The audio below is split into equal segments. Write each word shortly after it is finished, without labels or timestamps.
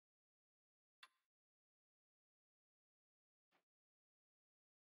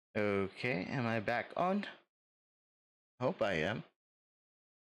Okay, am I back on? Hope I am.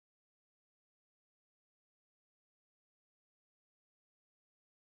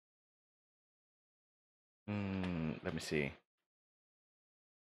 Let me see.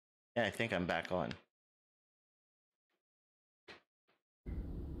 Yeah, I think I'm back on.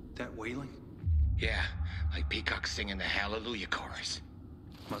 That wailing? Yeah, like peacocks singing the Hallelujah chorus.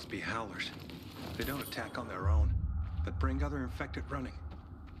 Must be howlers. They don't attack on their own, but bring other infected running.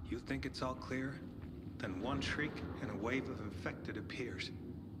 You think it's all clear? Then one shriek and a wave of infected appears.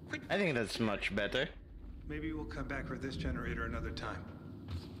 I think that's much better. Maybe we'll come back for this generator another time.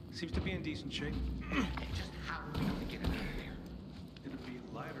 Seems to be in decent shape. Just how are we gonna get it out of there? It'd be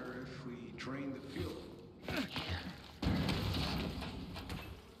lighter if we drain the fuel.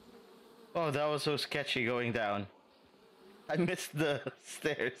 Oh, that was so sketchy going down. I missed the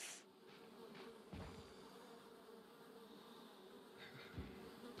stairs.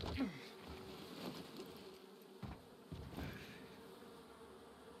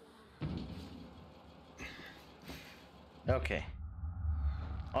 Okay.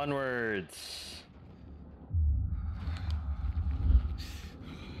 Onwards.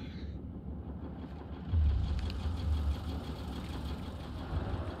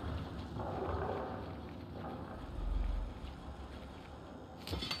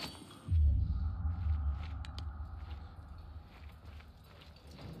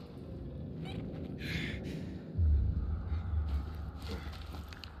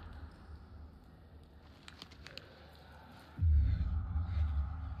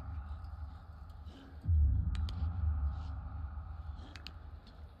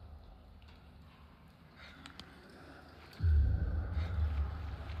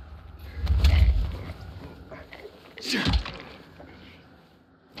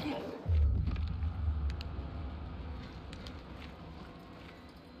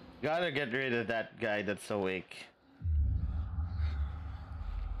 Gotta get rid of that guy that's awake.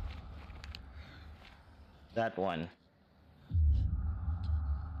 That one.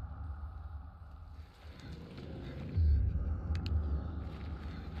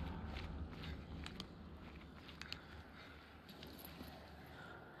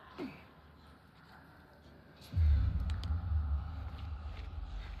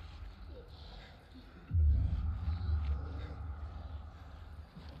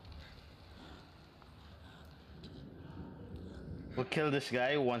 We'll kill this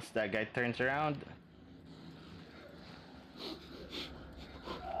guy once that guy turns around.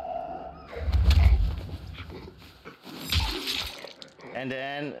 And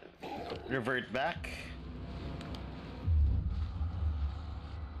then revert back.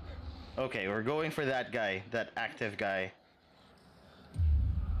 Okay, we're going for that guy, that active guy.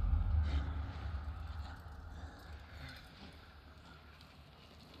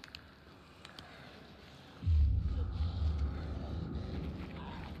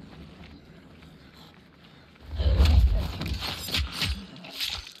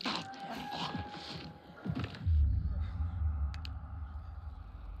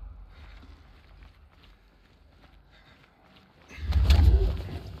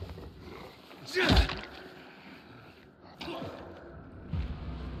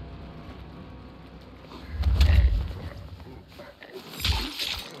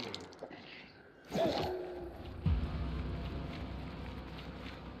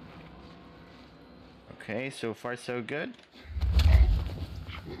 Okay, so far so good.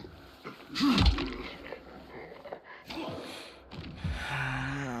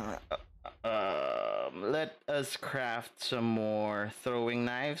 Let us craft some more throwing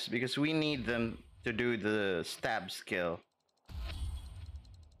knives because we need them to do the stab skill.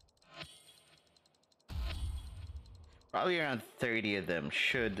 Probably around 30 of them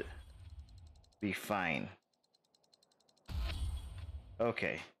should be fine.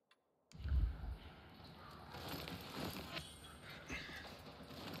 Okay.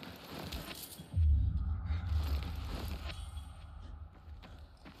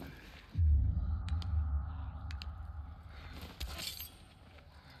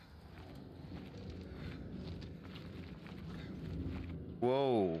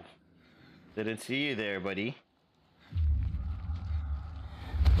 Whoa. Didn't see you there, buddy.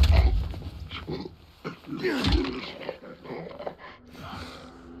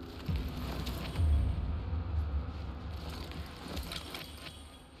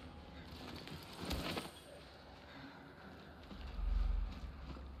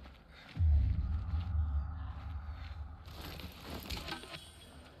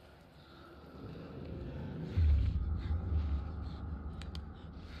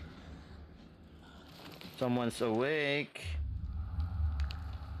 Someone's awake.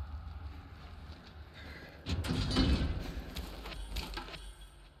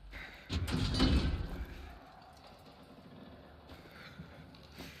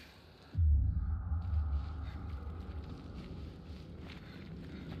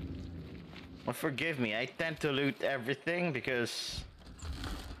 Well, forgive me, I tend to loot everything because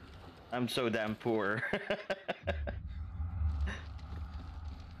I'm so damn poor.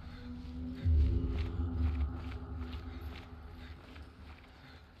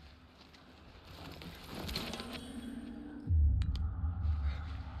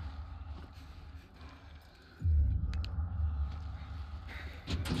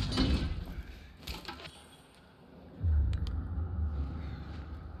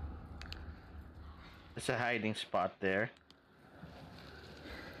 There's a hiding spot there.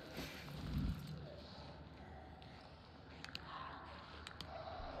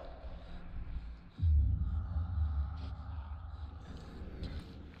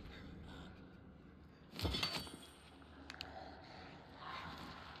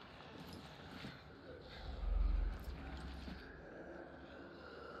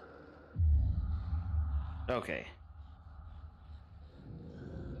 Okay.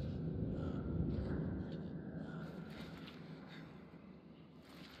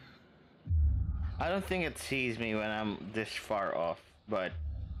 I don't think it sees me when I'm this far off, but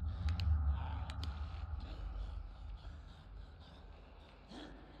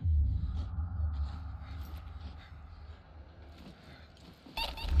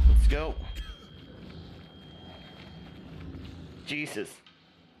let's go. Jesus.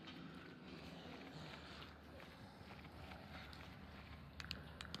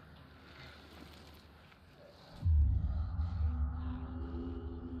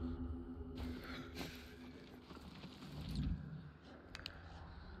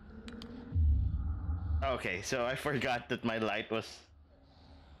 Okay, so I forgot that my light was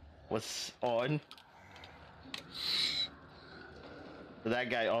on. So that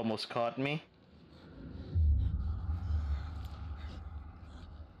guy almost caught me.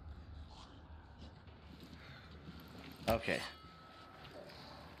 Okay.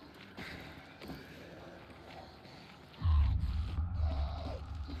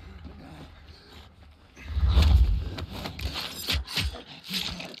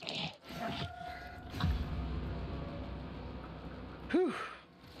 Whew.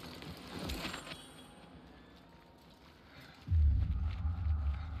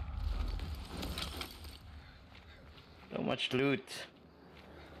 So much loot.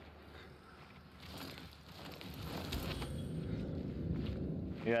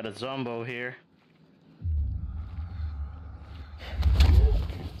 We got a zombo here.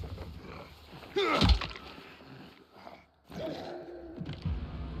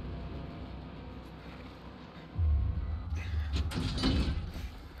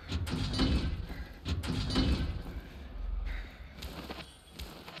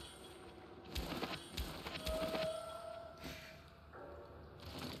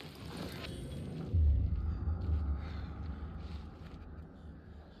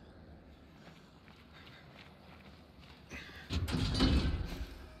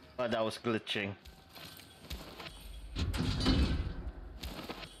 Oh, that was glitching.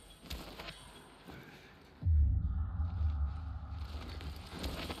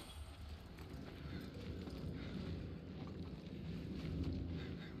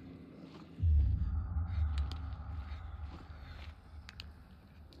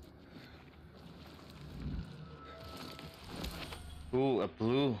 Ooh, a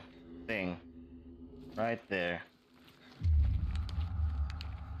blue thing. Right there.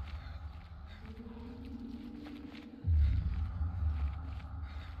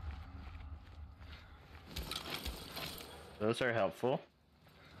 Those are helpful.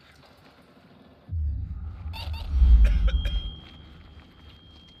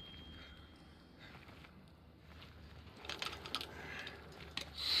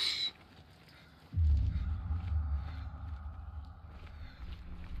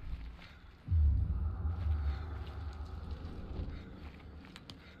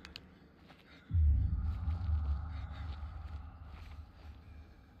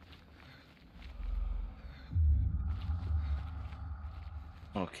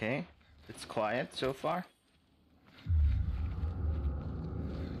 Okay, it's quiet so far.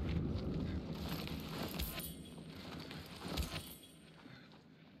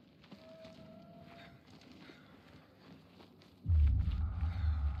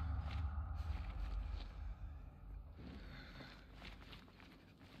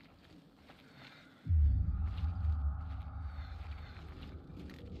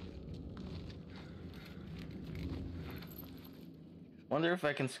 Wonder if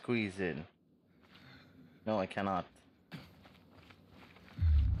I can squeeze in. No, I cannot.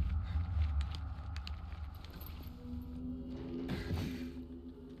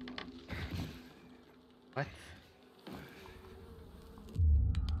 What?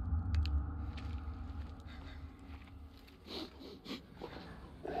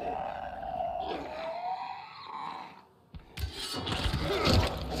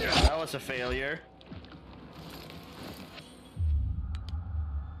 was a failure.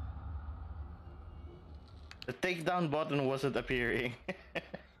 The takedown button wasn't appearing.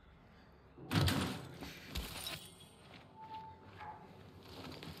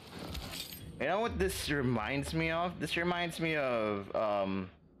 You know what this reminds me of? This reminds me of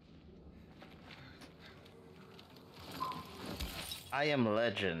I Am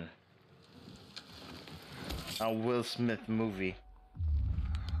Legend, a Will Smith movie.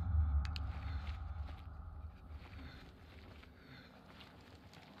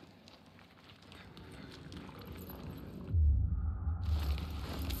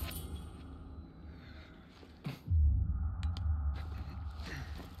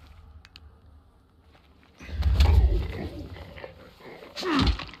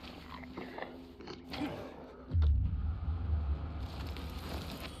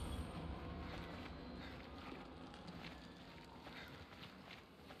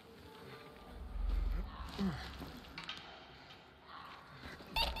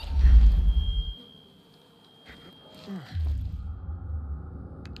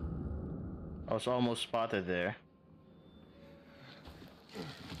 I was almost spotted there.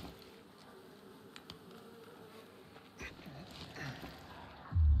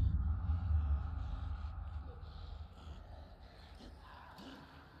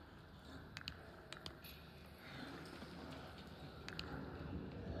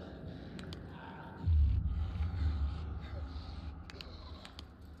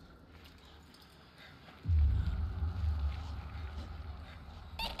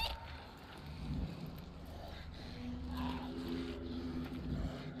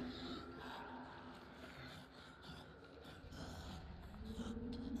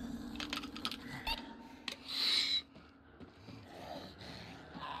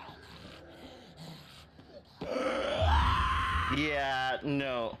 Yeah,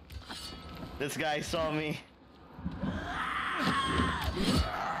 no. This guy saw me.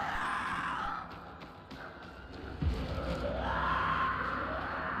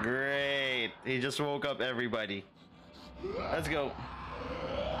 Great. He just woke up everybody. Let's go.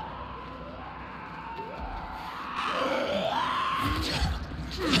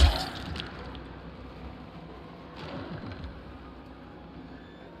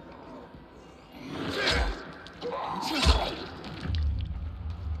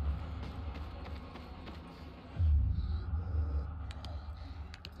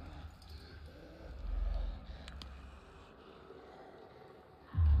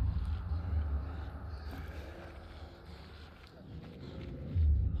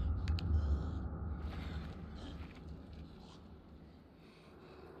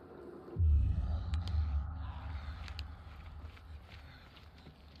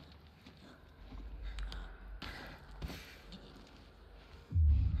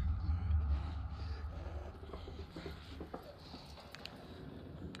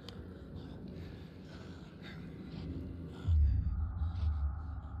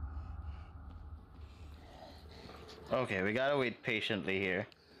 Okay, we gotta wait patiently here.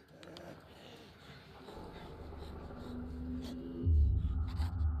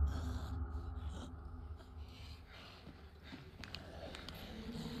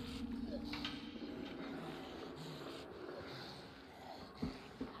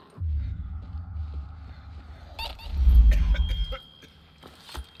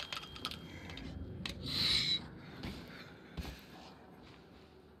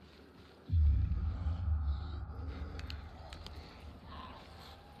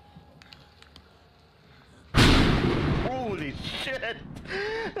 Holy shit!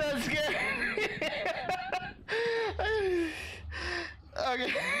 That's scary!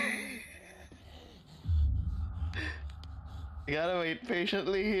 Okay. You gotta wait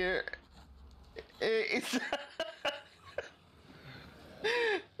patiently here. It's...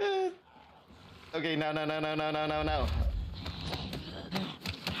 Okay, no.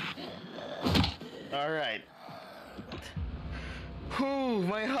 Alright. Whew,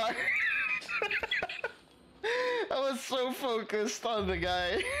 my heart. I was so focused on the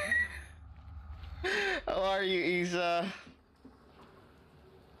guy. How are you, Isa?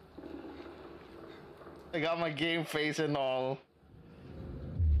 I got my game face and all.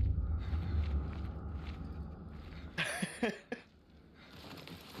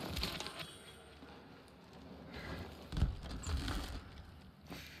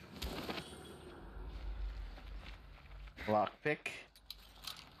 Lockpick.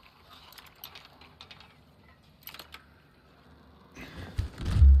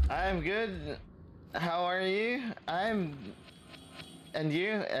 I'm good. How are you? And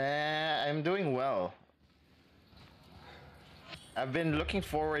you? I'm doing well. I've been looking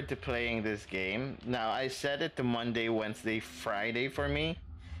forward to playing this game. Now, I set it to Monday, Wednesday, Friday for me,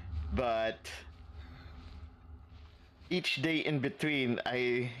 but each day in between,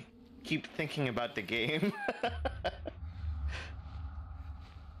 I keep thinking about the game.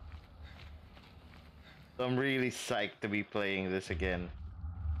 So I'm really psyched to be playing this again.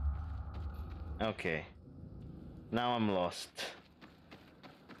 Okay. Now I'm lost.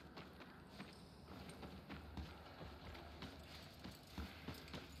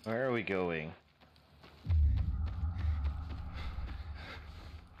 Where are we going?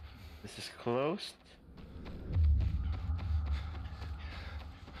 This is closed.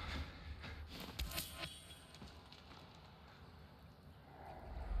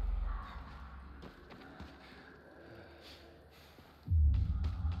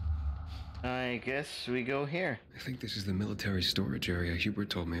 I guess we go here. I think this is the military storage area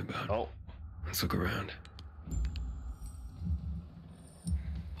Hubert told me about. Oh. Let's look around.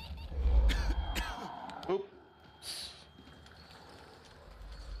 Oops.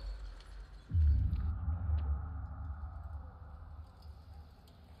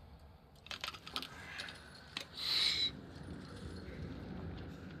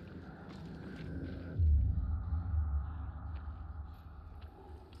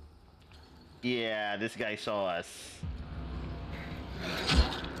 Yeah, this guy saw us.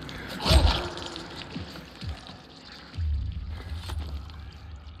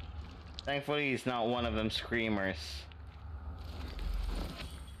 Thankfully, he's not one of them screamers.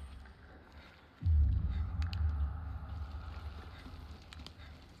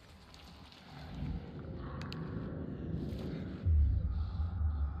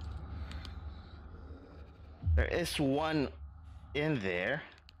 There is one in there.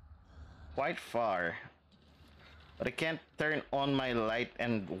 Quite far. But I can't turn on my light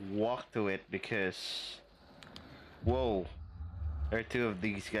and walk to it because... Whoa. There are two of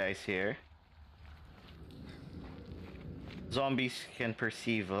these guys here. Zombies can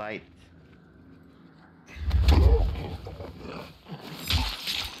perceive light.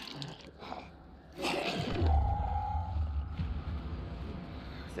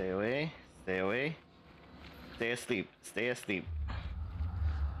 Stay away. Stay away. Stay asleep. Stay asleep.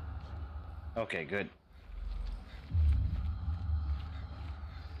 Okay, good.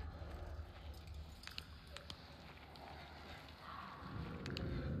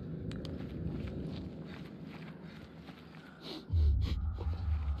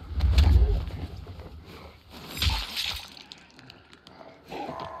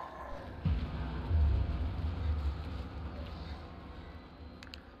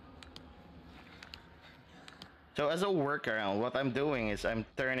 So as a workaround, what I'm doing is I'm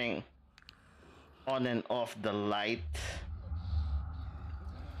turning on and off the light.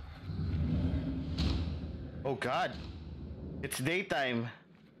 Oh god. It's daytime.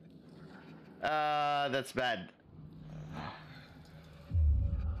 That's bad.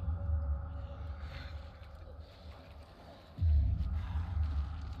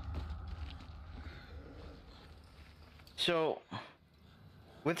 So,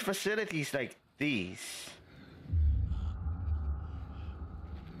 with facilities like these,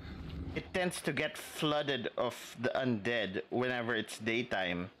 it tends to get flooded of the undead whenever it's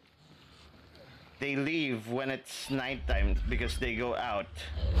daytime. They leave when it's nighttime because they go out.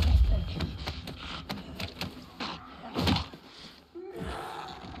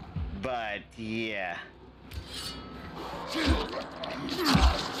 But yeah.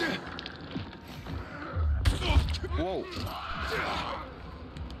 Whoa.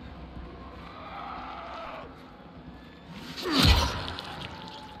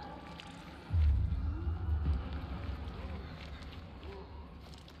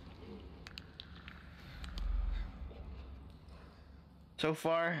 So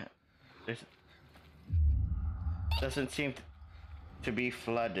far, there's doesn't seem to be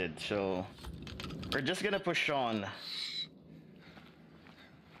flooded, so we're just gonna push on.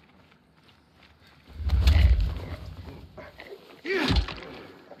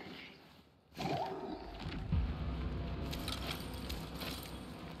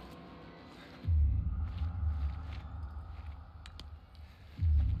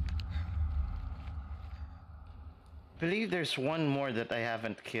 I believe there's one more that I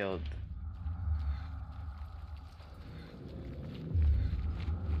haven't killed.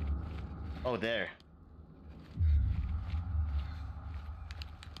 Oh, there.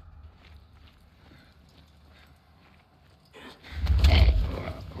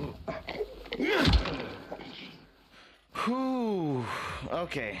 Whew.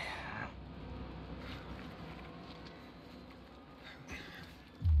 Okay.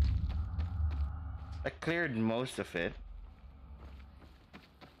 I cleared most of it.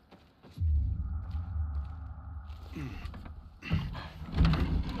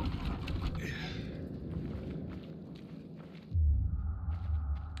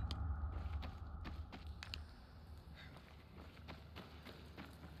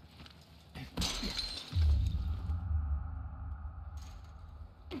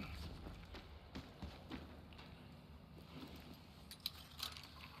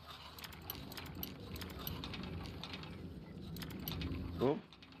 Oop.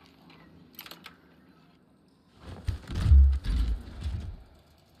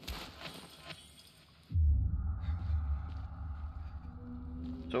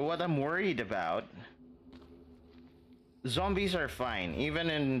 So what I'm worried about, zombies are fine, even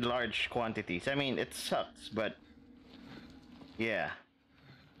in large quantities. I mean, it sucks, but yeah.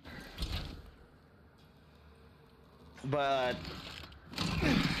 But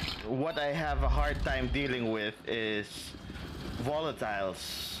what I have a hard time dealing with is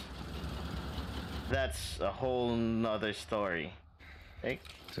volatiles. That's a whole nother story. Take.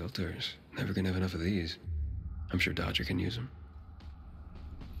 Filters. Never gonna have enough of these. I'm sure Dodger can use them.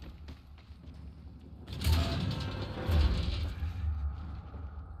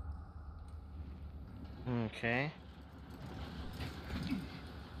 Okay.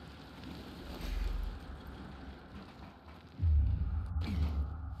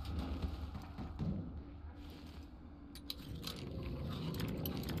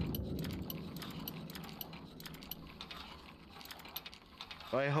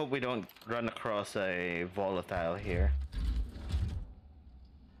 Well, I hope we don't run across a volatile here.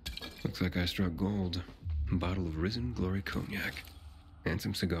 Looks like I struck gold. A bottle of Risen Glory Cognac. And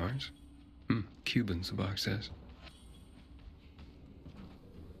some cigars. Cubans, the box says.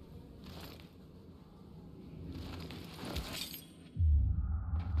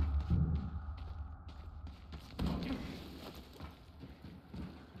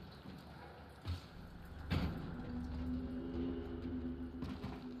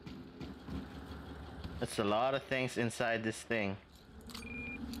 That's a lot of things inside this thing.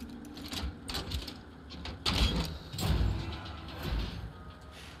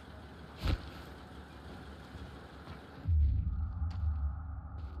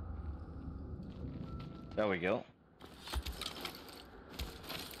 There we go.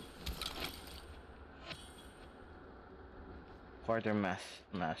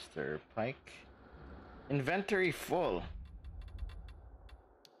 Quartermaster pike. Inventory full.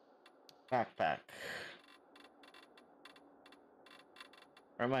 Backpack.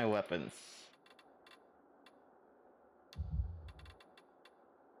 Where are my weapons?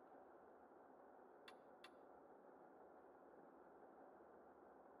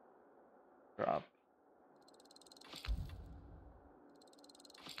 Drop.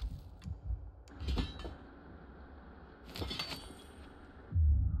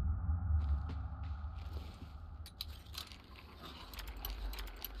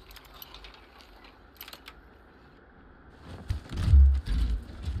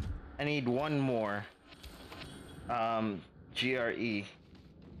 I need one more GRE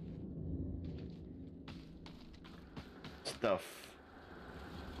stuff.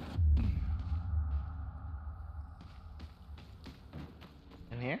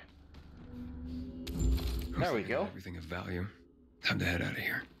 In here? There we go. Everything of value. Time to head out of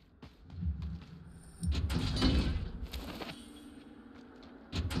here.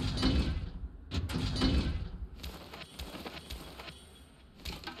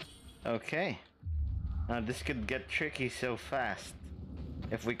 Okay. Now this could get tricky so fast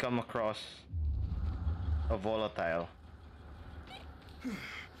if we come across a volatile.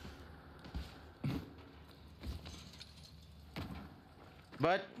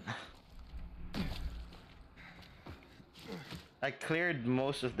 But I cleared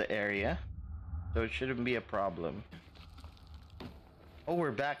most of the area, so it shouldn't be a problem. Oh,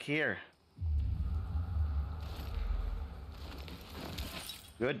 we're back here.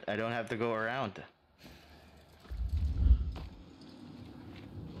 Good, I don't have to go around.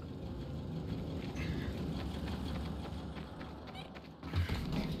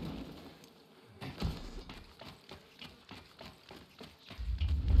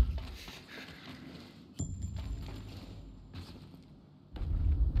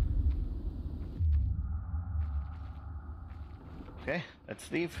 Okay,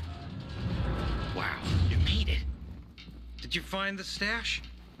 let's leave. Wow, you made it. Did you find the stash?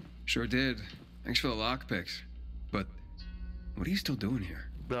 Sure did. Thanks for the lockpicks. But what are you still doing here?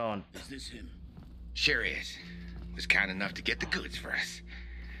 Don't. Is this him? Sure is. Was kind enough to get the goods for us.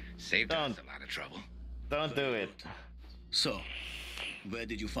 Saved us a lot of trouble. Don't do it. So, where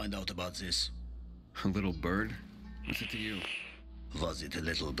did you find out about this? A little bird? What's it to you? Was it a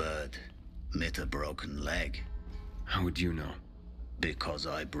little bird? Met a broken leg? How would you know? Because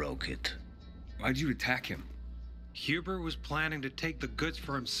I broke it. Why'd you attack him? Hubert was planning to take the goods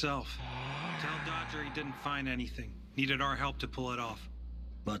for himself. Tell Dodger he didn't find anything. Needed our help to pull it off.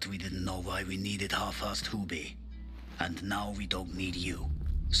 But we didn't know why we needed half-assed Hubie. And now we don't need you.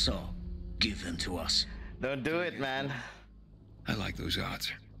 So, give them to us. Don't do it, man. I like those odds.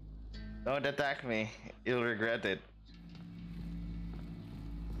 Don't attack me. You'll regret it.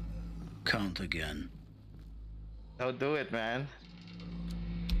 Count again. Don't do it, man.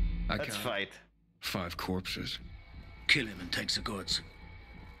 Let's count fight. 5 corpses. Kill him and take the goods.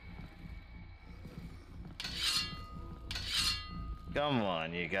 Come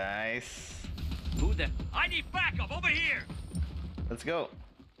on, you guys. Who the? I need backup over here. Let's go.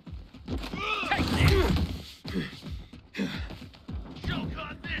 Take this. Choke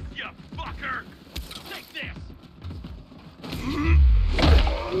on this, you fucker. Take this.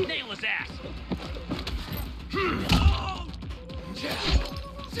 Nail his ass.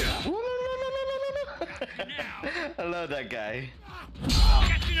 Now. I love that guy.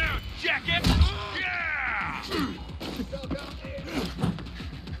 Got you now, jacket. Yeah.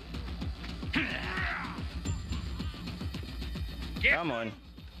 Come on.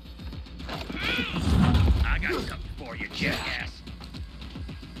 I got something for you, jackass.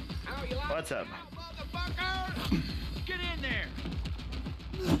 What's up? Get in there.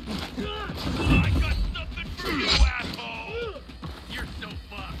 I got something for you, asshole. You're so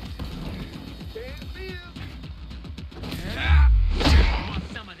fucked. Want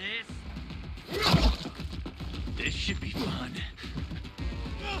some of this? This should be fun.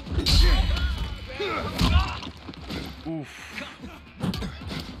 Oof.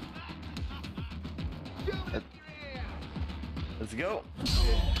 Let's go.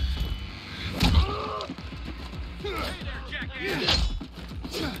 Hey there, jackass.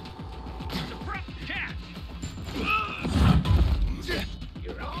 Surprise catch.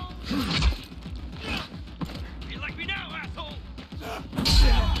 You're on. You like me now, asshole?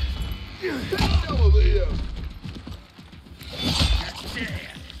 You're dead.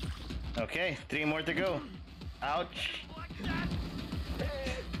 Okay, 3 more to go. Ouch. Like that.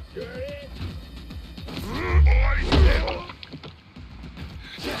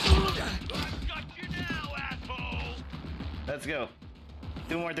 I've got you now, asshole. Let's go.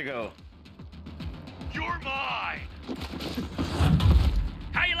 2 more to go. You're mine.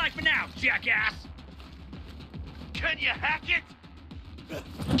 How you like me now, jackass? Can you hack it?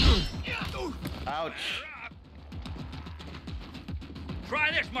 Ouch.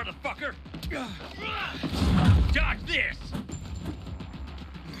 Try this, motherfucker. Dodge this.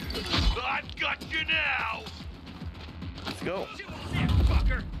 I've got you now. Let's go. See what's this,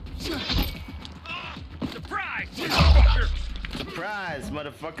 fucker. Surprise, motherfucker. Surprise,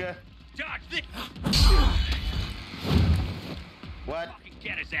 motherfucker. Dodge this. What? Fucking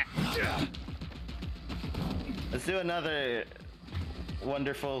get his ass. Let's do another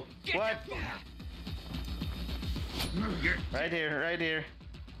wonderful. Get What? that fucker. You're Right here, right here.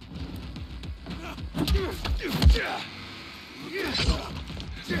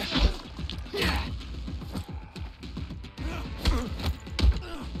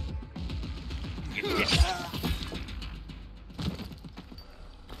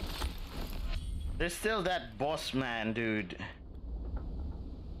 There's still that boss man, dude.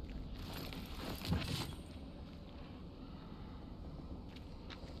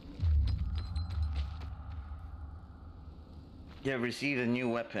 You have received a new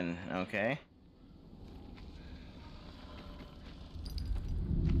weapon, okay?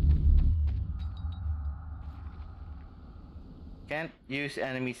 Can't use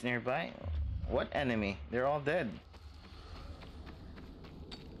enemies nearby? What enemy? They're all dead.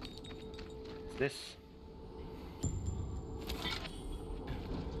 What's this?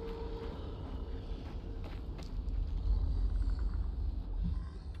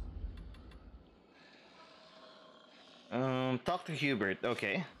 Talk to Hubert,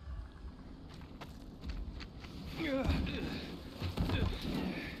 okay.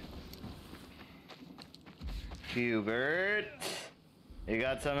 Hubert, you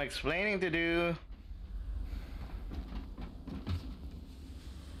got some explaining to do.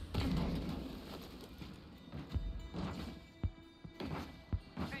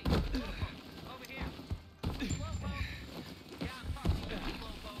 Hey, over here. Slowpoke? Yeah, I'm talking to you,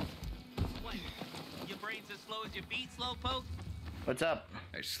 Slowpoke. What? Your brain's as slow as your feet, Slowpoke? What's up?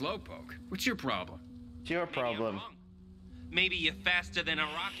 Hey, Slowpoke, what's your problem? It's your Maybe I'm problem. wrong. Maybe you're faster than a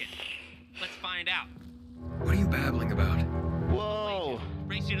rocket. Let's find out. What are you babbling about? Whoa!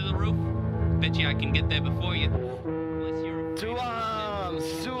 Race you to the roof. Bet you I can get there before you. Unless you're afraid Two of arms!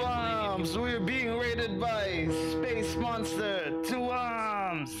 losing. Two Just believe your arms! We're being raided by Space Monster! 2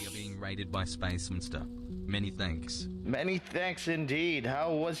 arms! We are being raided by Space Monster. Many thanks. Many thanks indeed.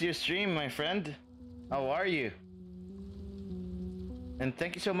 How was your stream, my friend? How are you? And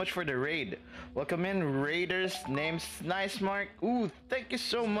thank you so much for the raid. Welcome in, raiders. Name's Nice Mark. Ooh, thank you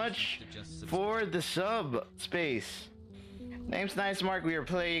so much for the sub, Space. Name's Nice Mark. We are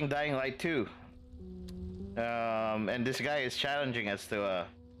playing Dying Light 2. And this guy is challenging us to,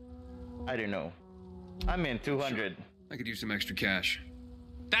 I don't know. I'm in 200. Sure. I could use some extra cash.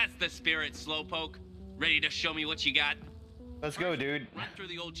 That's the spirit, Slowpoke. Ready to show me what you got? Let's go, dude. Run through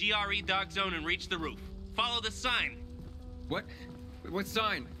the old GRE dock zone and reach the roof. Follow the sign. What? What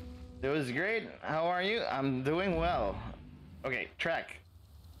sign? It was great. How are you? I'm doing well. Okay, track.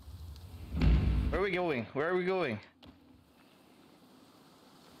 Where are we going? Where are we going?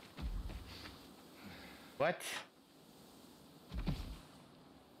 What?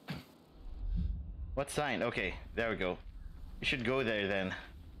 What sign? Okay, there we go. You should go there then.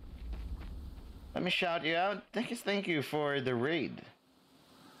 Let me shout you out. Thank you for the raid.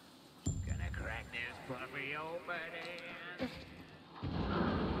 Gonna crack this puppy open.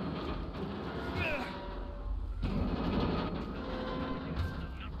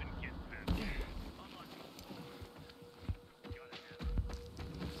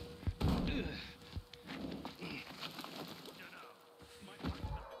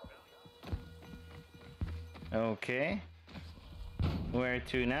 Okay. Where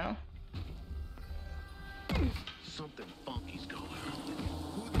to now? Something funky's going on.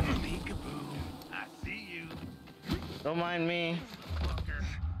 Who the peekaboo? I see you. Don't mind me. Fucker.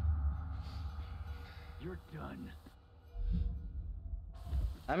 You're done.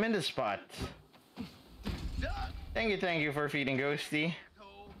 I'm in the spot. Thank you for feeding Ghosty.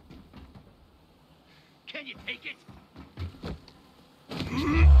 Can you take it?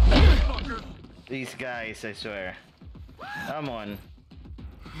 These guys, I swear. Come on.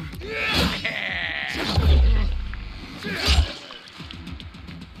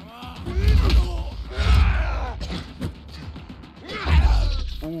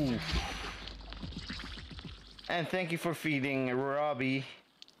 Ooh. And thank you for feeding Robbie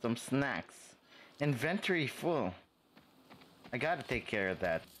some snacks. Inventory full. I gotta take care of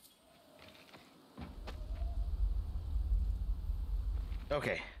that.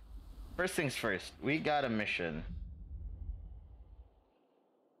 Okay. First things first, we got a mission.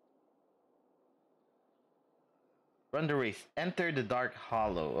 Run the race. Enter the Dark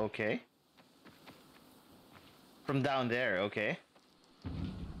Hollow, okay. From down there, okay.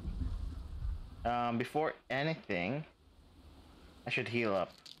 Before anything, I should heal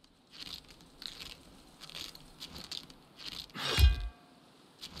up.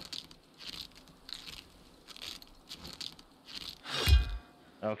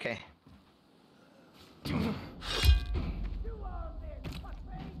 Okay.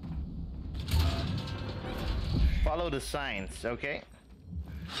 Follow the signs, okay?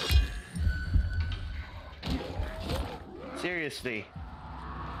 Seriously.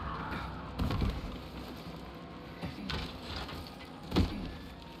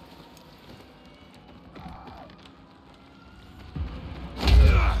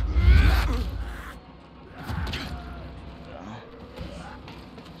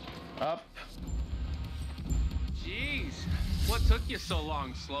 Up. Jeez, what took you so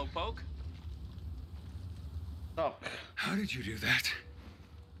long, Slowpoke? Up. How did you do that?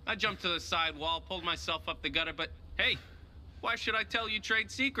 I jumped to the side wall, pulled myself up the gutter, but hey, why should I tell you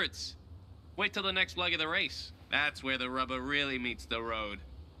trade secrets? Wait till the next leg of the race. That's where the rubber really meets the road.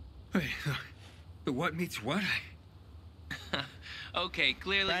 Wait, the what meets what? Okay,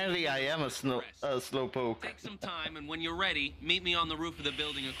 clearly. Apparently I am a slowpoke. Take some time, and when you're ready, meet me on the roof of the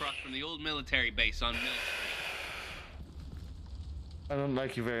building across from the old military base on Mill Street. I don't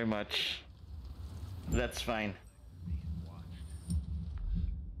like you very much. That's fine.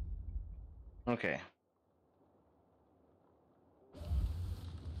 Okay.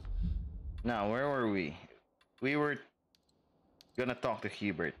 Now, where were we? We were gonna talk to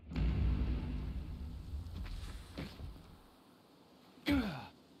Hubert.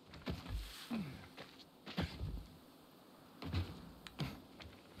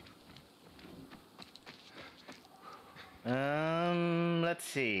 Let's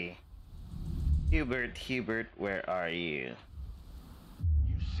see. Hubert, where are you?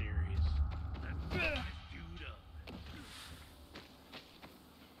 You serious? Let's get this dude up.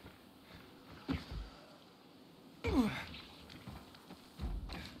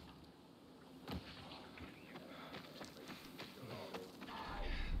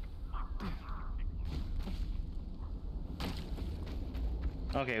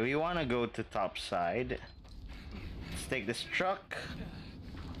 Okay, we want to go to top side. Let's take this truck.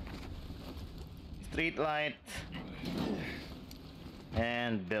 Street light.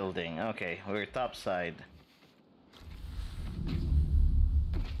 And building. Okay, we're top side.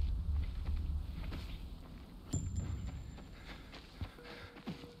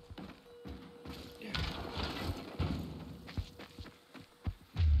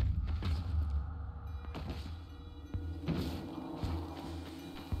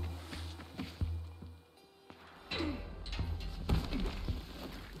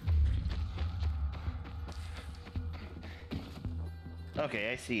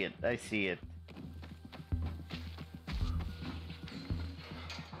 Okay, I see it. I see it.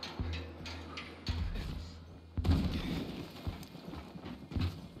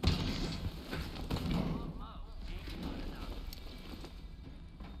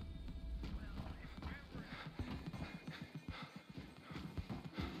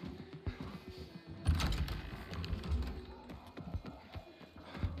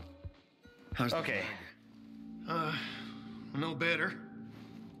 How's Okay. the leg? No better.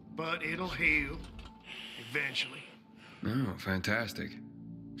 But it'll heal. Eventually. Oh, fantastic.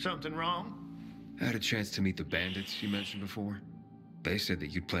 Something wrong? I had a chance to meet the bandits you mentioned before. They said that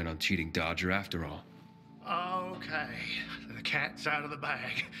you'd plan on cheating Dodger after all. Okay. The cat's out of the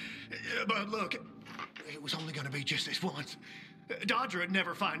bag. But look, it was only gonna be just this once. Dodger would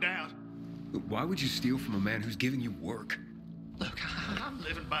never find out. Why would you steal from a man who's giving you work? Look, I'm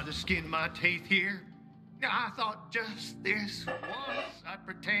living by the skin of my teeth here. I thought just this once I'd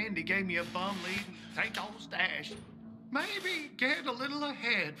pretend he gave me a bum lead and take all the stash. Maybe get a little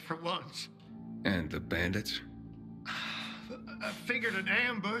ahead for once. And the bandits? I figured an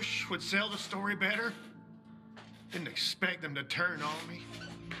ambush would sell the story better. Didn't expect them to turn on me.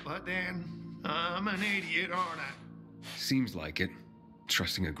 But then, I'm an idiot, aren't I? Seems like it.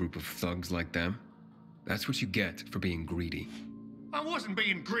 Trusting a group of thugs like them. That's what you get for being greedy. I wasn't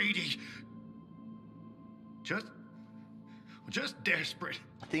being greedy. Just desperate.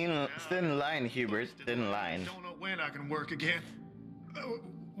 Thin line, Hubert. Thin line. Don't know when I can work again.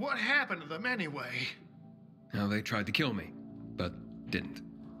 What happened to them anyway? Now, they tried to kill me, but didn't.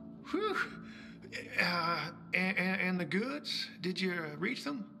 Whew. And the goods? Did you reach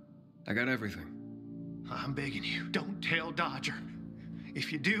them? I got everything. I'm begging you, don't tell Dodger.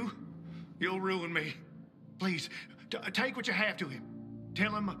 If you do, you'll ruin me. Please, take what you have to him.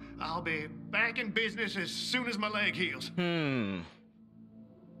 Tell him I'll be back in business as soon as my leg heals.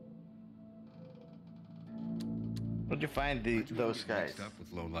 Where'd you find those guys? Mixed up with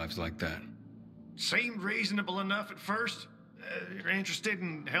lowlives like that. Seemed reasonable enough at first. You're interested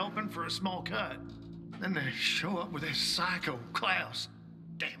in helping for a small cut. Then they show up with this psycho Klaus.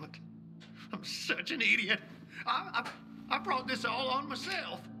 Damn it. I'm such an idiot. I brought this all on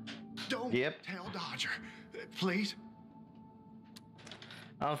myself. Don't tell Dodger. Please.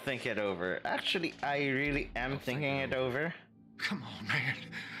 I'll think it over. Actually, I really am thinking it over. Come on, man.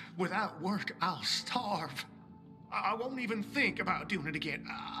 Without work, I'll starve. I won't even think about doing it again.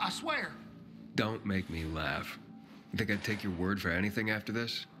 I swear. Don't make me laugh. You think I'd take your word for anything after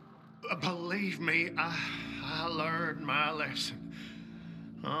this? Believe me, I learned my lesson.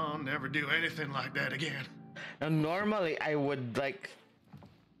 I'll never do anything like that again. Now, normally, I would,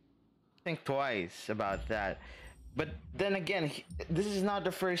 think twice about that. But then again, this is not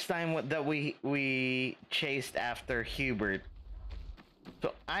the first time that we chased after Hubert.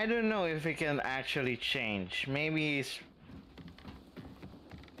 So I don't know if it can actually change. Maybe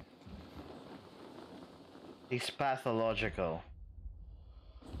he's pathological.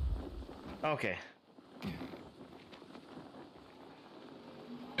 Okay.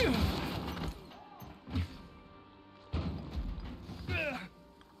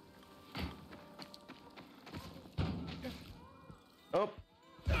 Oh.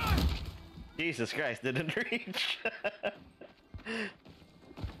 Jesus Christ, didn't reach.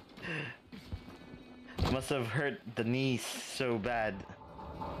 Must have hurt the knees so bad.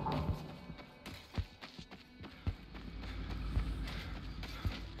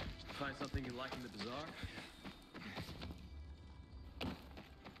 Find something you like in the bazaar?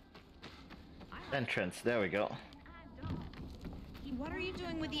 Entrance, there we go. What are you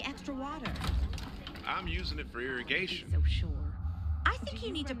doing with the extra water? I'm using it for irrigation. So sure. I think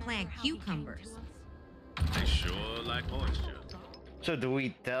you need to plant cucumbers. They sure like moisture. So do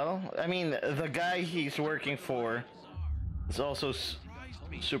we tell? I mean, the guy he's working for is also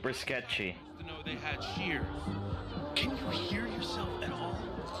super sketchy. To know they had shears. Can you hear yourself at all?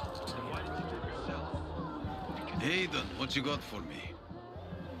 Why did you do yourself? Hey, Don, what you got for me?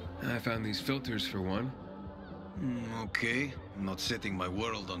 I found these filters for one. Okay, not setting my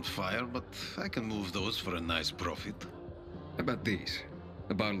world on fire, but I can move those for a nice profit. How about these?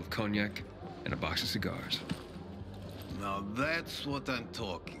 A bottle of cognac and a box of cigars. Now that's what I'm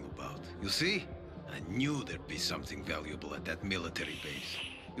talking about. You see? I knew there'd be something valuable at that military base.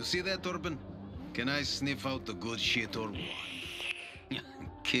 You see that, Urban? Can I sniff out the good shit or what?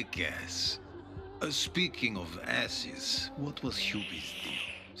 Kick-ass. Speaking of asses, what was Hubie's deal?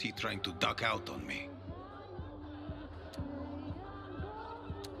 Is he trying to duck out on me?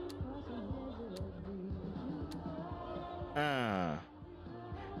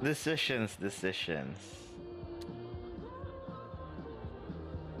 Decisions.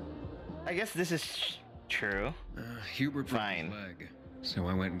 I guess this is true. Hubert broke his leg, so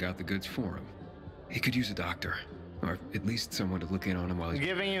I went and got the goods for him. He could use a doctor, or at least someone to look in on him while I'm he's...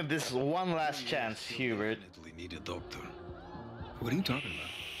 giving you this one last chance, Hubert. Definitely need a doctor. What are you talking about?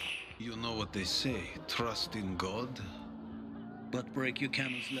 You know what they say, trust in God. But break your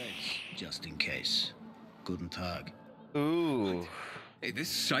camel's legs, just in case. Guten Tag. Ooh. Hey, this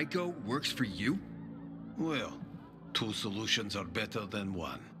psycho works for you? Well, two solutions are better than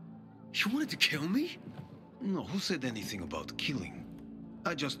one. You wanted to kill me? No, who said anything about killing?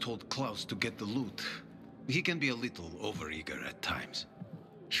 I just told Klaus to get the loot. He can be a little overeager at times.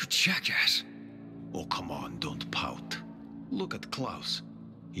 You jackass. Oh, come on, don't pout. Look at Klaus.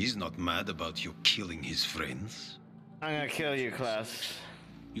 He's not mad about you killing his friends. I'm gonna kill you, Klaus.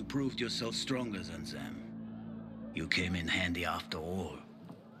 You proved yourself stronger than them. You came in handy after all.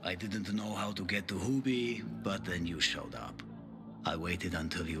 I didn't know how to get to Hubie, but then you showed up. I waited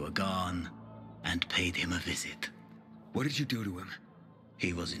until you were gone, and paid him a visit. What did you do to him?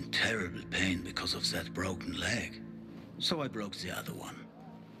 He was in terrible pain because of that broken leg. So I broke the other one,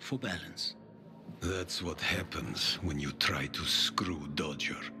 for balance. That's what happens when you try to screw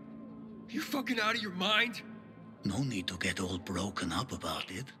Dodger. You fucking out of your mind? No need to get all broken up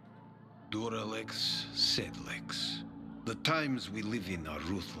about it. Duralex, Sedlex. The times we live in are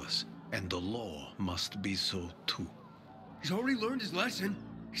ruthless, and the law must be so too. He's already learned his lesson.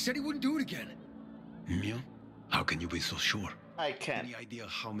 He said he wouldn't do it again. Yeah? How can you be so sure? I can't. Any idea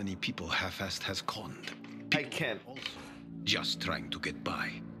how many people half-assed has conned? I can't. Also, just trying to get by.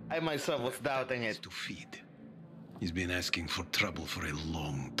 I myself was doubting it. To feed. He's been asking for trouble for a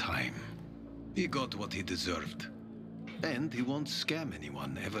long time. He got what he deserved. And he won't scam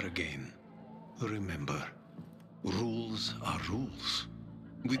anyone ever again. Remember, rules are rules.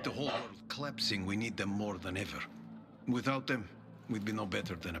 With the whole world collapsing, we need them more than ever. Without them, we'd be no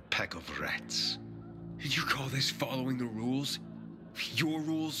better than a pack of rats. Did you call this following the rules? Your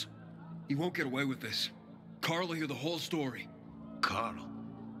rules? You won't get away with this. Carl will hear the whole story. Carl?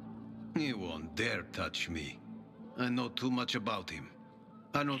 He won't dare touch me. I know too much about him.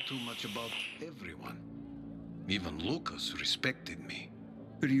 I know too much about everyone. Even Lucas respected me.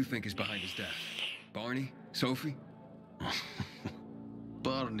 Who do you think is behind his death? Barney? Sophie?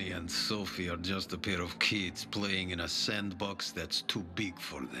 Barney and Sophie are just a pair of kids playing in a sandbox that's too big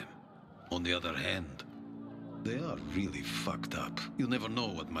for them. On the other hand, they are really fucked up. You never know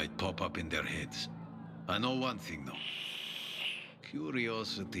what might pop up in their heads. I know one thing, though.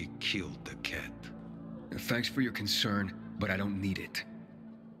 Curiosity killed the cat. Thanks for your concern, but I don't need it.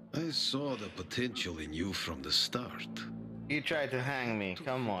 I saw the potential in you from the start. You tried to hang me.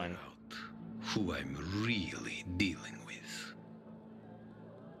 Come on. Out who I'm really dealing with.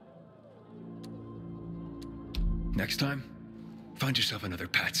 Next time, find yourself another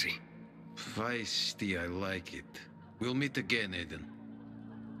patsy. Feisty, I like it. We'll meet again, Aiden.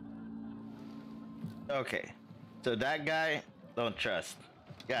 Okay. So that guy, don't trust.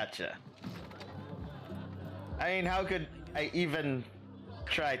 Gotcha. I mean, how could I even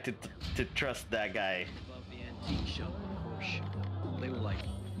try to trust that guy? Above the antique shop, of course. They were like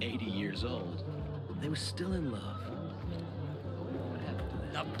 80 years old. They were still in love. What happened to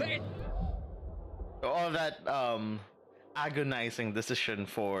that? The bed! All that agonizing decision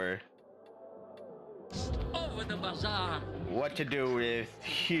for Over the bazaar! what to do with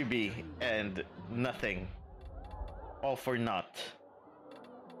Hubie and nothing. All for naught.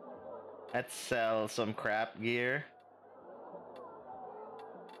 Let's sell some crap gear.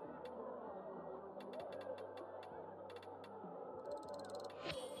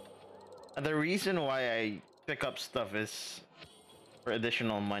 And the reason why I pick up stuff is for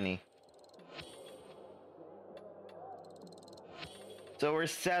additional money. So we're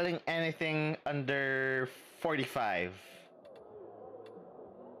selling anything under 45.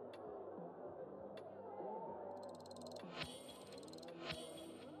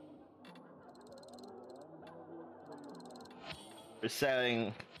 We're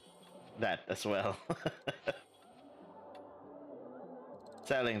selling that as well.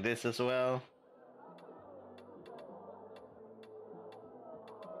 Selling this as well.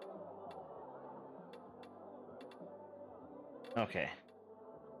 Okay.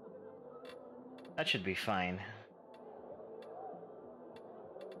 That should be fine.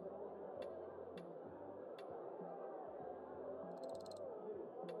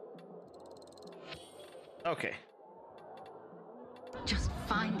 Okay. Just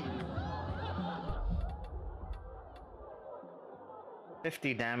find him.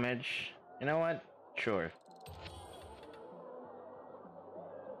 50 damage. You know what? Sure.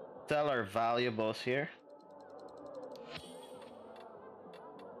 Sell our valuables here.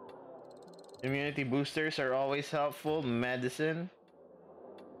 Immunity boosters are always helpful. Medicine.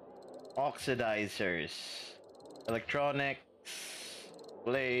 Oxidizers. Electronics.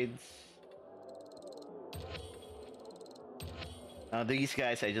 Blades. Now these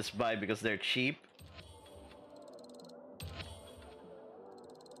guys I just buy because they're cheap.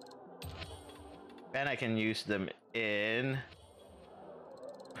 And I can use them in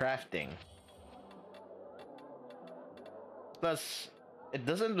crafting. Plus, it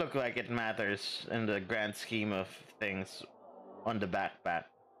doesn't look like it matters in the grand scheme of things on the backpack.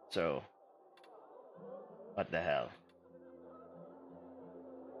 So, what the hell?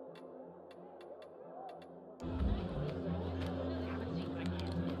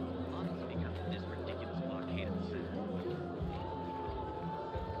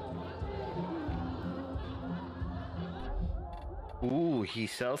 Ooh, he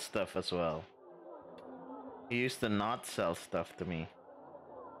sells stuff as well. He used to not sell stuff to me.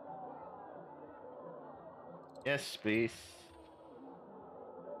 Yes, please.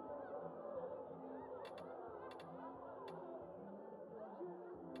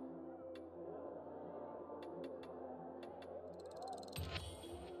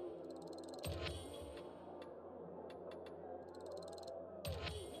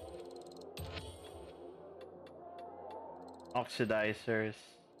 Oxidizers.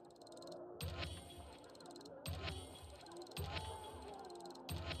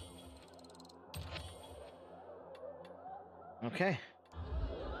 Okay.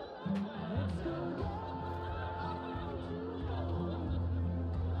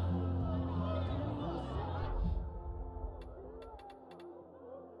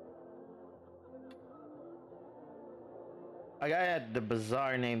 A guy at the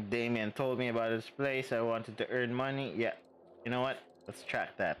bazaar named Damien told me about this place. I wanted to earn money. Yeah. You know what? Let's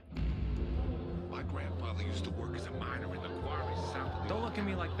track that. My grandfather used to work as a miner in the quarry south of the... Don't look at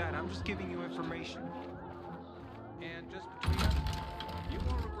me like that. I'm just giving you information. And just between us, you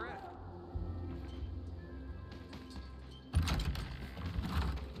won't regret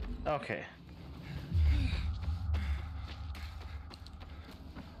it. Okay.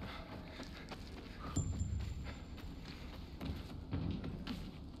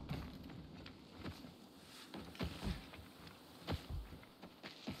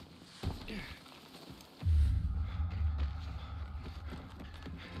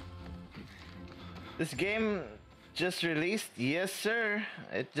 This game just released? Yes, sir.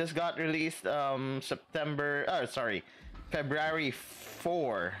 It just got released February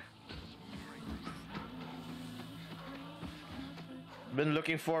 4. Been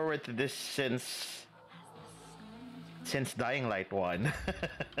looking forward to this since Dying Light 1.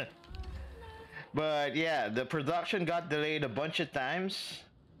 But yeah, the production got delayed a bunch of times.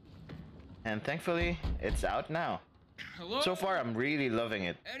 And thankfully, it's out now. Hello? So far, I'm really loving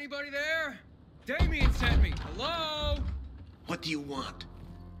it. Anybody there? Damien sent me. Hello? What do you want?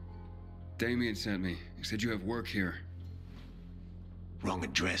 Damien sent me. He said you have work here. Wrong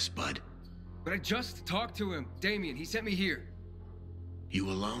address, bud. But I just talked to him. Damien, he sent me here.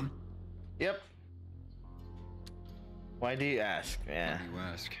 You alone? Yep. Why do you ask? Yeah. Why do you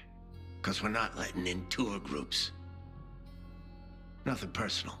ask? Because we're not letting in tour groups. Nothing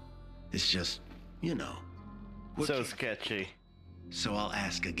personal. It's just, you know. So sketchy. So I'll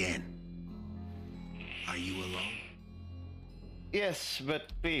ask again. Are you alone? Yes,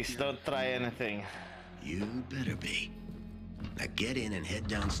 but please don't try anything. You better be. Now get in and head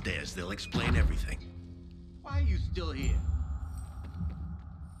downstairs. They'll explain everything. Why are you still here?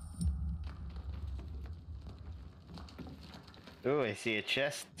 Oh, I see a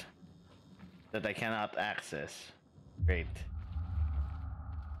chest that I cannot access. Great.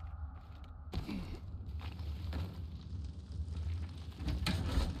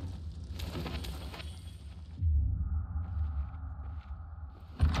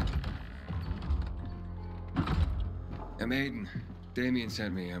 I'm Aiden. Damien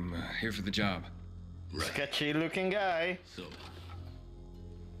sent me. I'm here for the job. Right. Sketchy looking guy. So,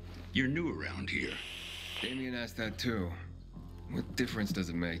 you're new around here. Damien asked that too. What difference does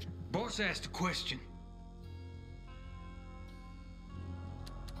it make? Boss asked a question.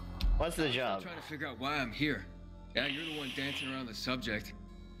 What's the job? I'm trying to figure out why I'm here. Yeah, you're the one dancing around the subject.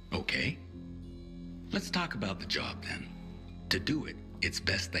 Okay. Let's talk about the job then. To do it, it's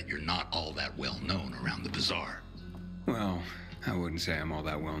best that you're not all that well known around the bazaar. Well, I wouldn't say I'm all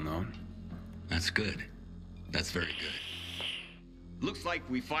that well known. That's good. That's very good. Looks like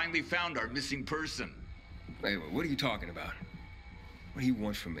we finally found our missing person. Wait, what are you talking about? What do you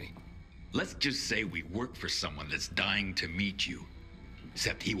want from me? Let's just say we work for someone that's dying to meet you.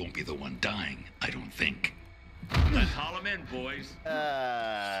 Except he won't be the one dying, I don't think. Let's haul him in, boys.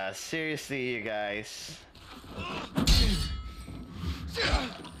 Seriously, you guys.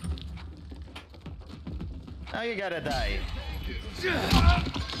 Now you gotta die.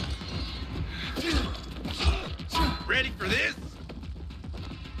 Ready for this?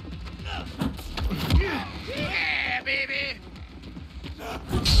 Yeah, baby!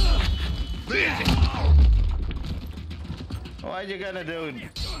 Why'd you gonna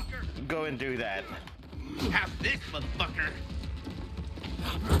go and do that? Have this, motherfucker!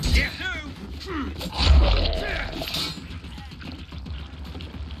 Yes,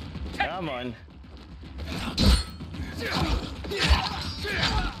 Come on.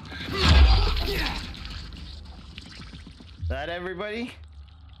 That everybody?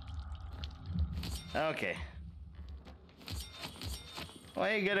 Okay.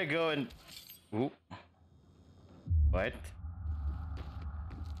 Why are you gonna go and... Oop. What?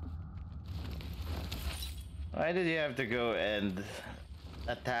 Why did you have to go and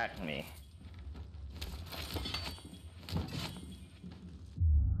attack me?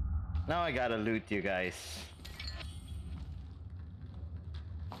 Now I gotta loot you guys.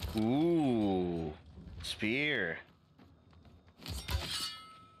 Ooh, spear.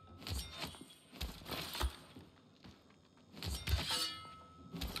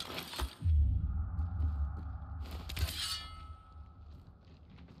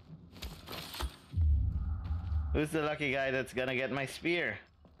 Who's the lucky guy that's gonna get my spear?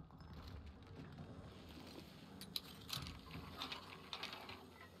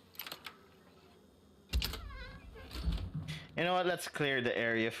 You know what? Let's clear the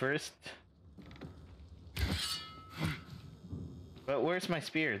area first. But where's my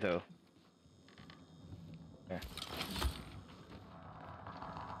spear, though? There.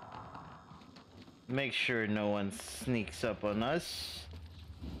 Make sure no one sneaks up on us.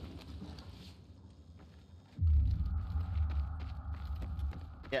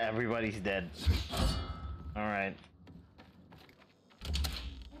 Yeah, everybody's dead. Alright.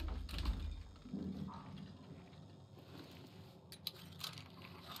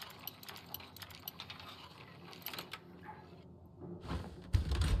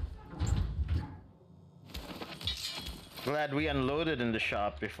 Glad we unloaded in the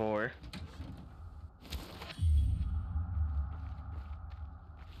shop before.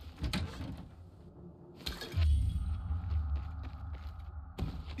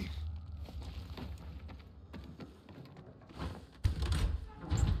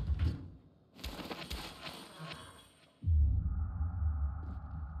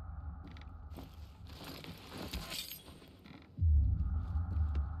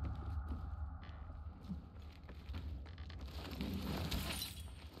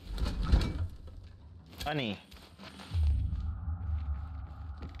 Honey.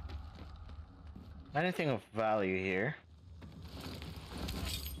 Anything of value here?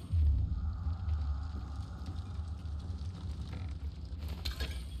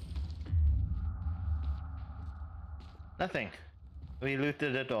 Nothing. We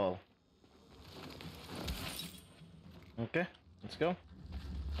looted it all. Okay, let's go.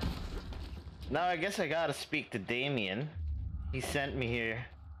 Now I guess I gotta speak to Damien. He sent me here.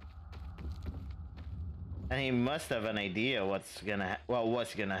 And he must have an idea what's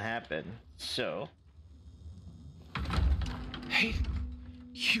gonna happen. So, hey,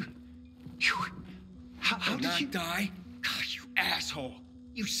 you, how did you die? God, you asshole!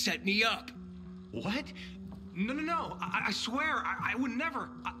 You set me up. What? No! I swear, I would never.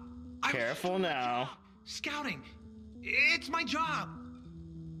 Careful now. Scouting, it's my job.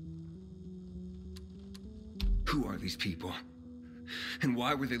 Who are these people? And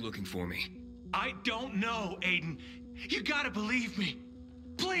why were they looking for me? I don't know, Aiden. You gotta believe me.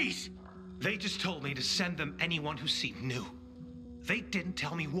 Please! They just told me to send them anyone who seemed new. They didn't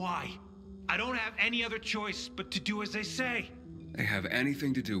tell me why. I don't have any other choice but to do as they say. They have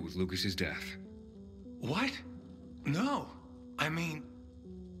anything to do with Lucas's death? What? No. I mean...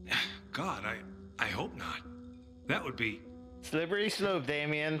 God, I hope not. That would be... Slippery slope,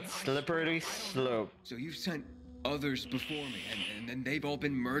 Damien. Slippery slope. So you've sent others before me, and then they've all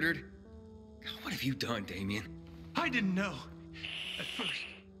been murdered? What have you done, Damien? I didn't know at first,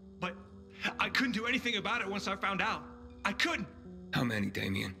 but I couldn't do anything about it once I found out. I couldn't. How many,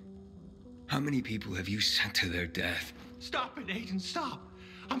 Damien? How many people have you sent to their death? Stop it, Aiden, stop.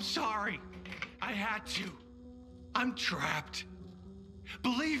 I'm sorry. I had to. I'm trapped.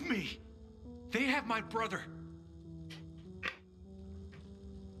 Believe me, they have my brother.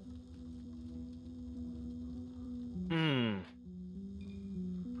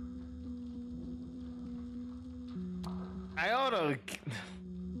 I ought to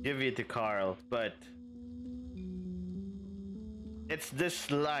give it to Carl, but it's this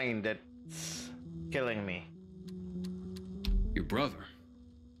line that's killing me. Your brother?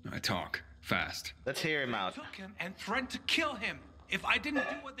 I talk fast. Let's hear him out. I took him and threatened to kill him if I didn't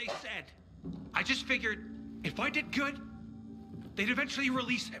do what they said. I just figured if I did good, they'd eventually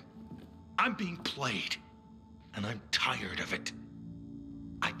release him. I'm being played, and I'm tired of it.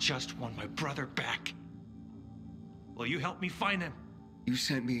 I just want my brother back. Will you help me find him? You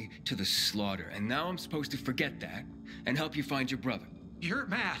sent me to the slaughter, and now I'm supposed to forget that and help you find your brother. You're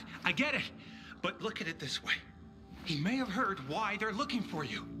mad, I get it. But look at it this way. He may have heard why they're looking for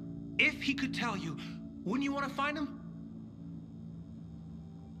you. If he could tell you, wouldn't you want to find him?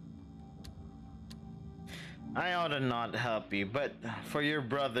 I ought to not help you, but for your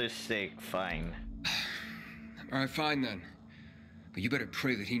brother's sake, fine. Alright, fine then. But you better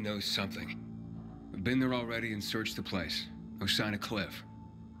pray that he knows something. I've been there already and searched the place. No sign of Cliff.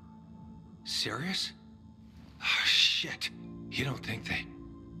 Serious? Oh, shit. You don't think they...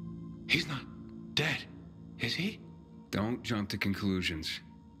 He's not dead, is he? Don't jump to conclusions.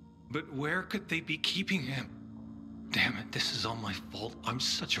 But where could they be keeping him? Damn it, this is all my fault. I'm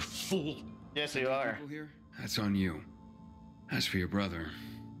such a fool. Yes, you are. Here? That's on you. As for your brother,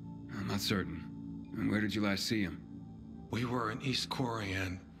 I'm not certain. And where did you last see him? We were in East Quarry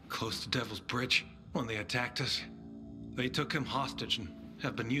and close to Devil's Bridge when they attacked us. They took him hostage and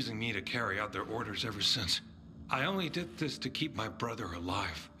have been using me to carry out their orders ever since. I only did this to keep my brother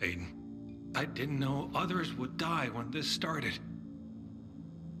alive, Aiden. I didn't know others would die when this started.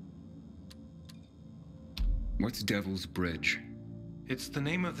 What's Devil's Bridge? It's the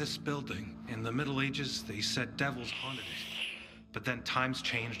name of this building. In the Middle Ages, they said devils haunted it. But then times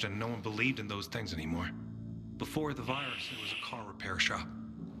changed and no one believed in those things anymore. Before the virus, it was a car repair shop.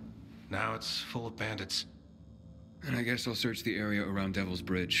 Now it's full of bandits. And I guess I'll search the area around Devil's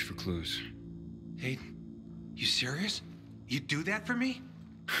Bridge for clues. Aiden, you serious? You'd do that for me?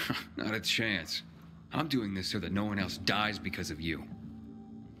 Not a chance. I'm doing this so that no one else dies because of you.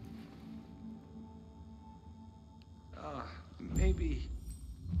 Maybe.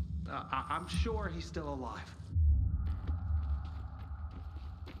 I'm sure he's still alive.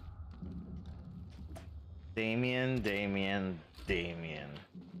 Damien.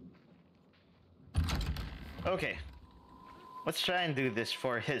 Okay. Let's try and do this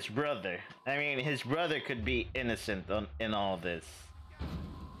for his brother. I mean, his brother could be innocent in all this.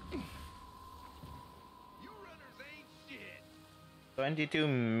 22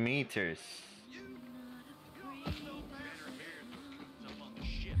 meters.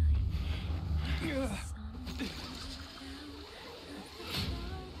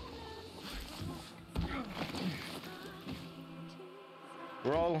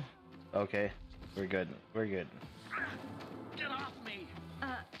 Roll. Okay, we're good. We're good. Get off me!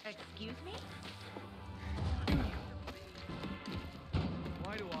 Excuse me?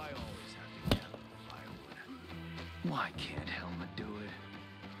 Why do I always have to gather the firewood? Why can't Helmut do it?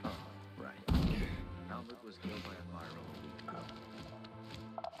 Oh, right. Helmut was killed by a fire a week ago.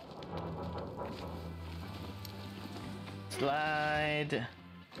 Slide.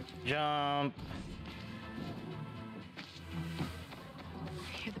 Jump.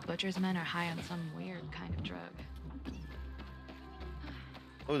 I hear the butcher's men are high on some weird kind of drug.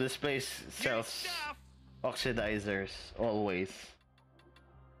 Oh, this place sells oxidizers, always.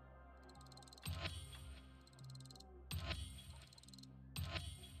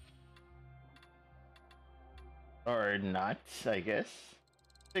 Or not, I guess.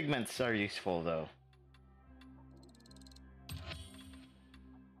 Pigments are useful though.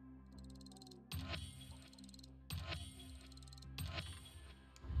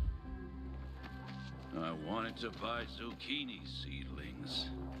 I wanted to buy zucchini seedlings,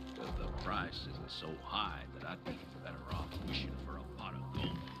 but the price isn't so high that I'd be better off wishing for a pot of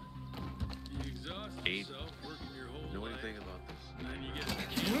gold. You exhaust yourself working your whole Know life, anything about this? and then you get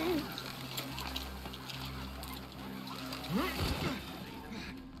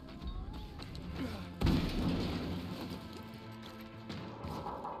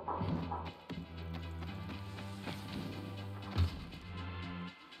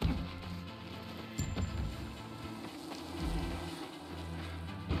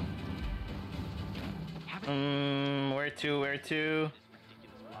Where to? Where to?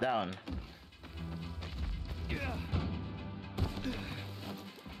 Down.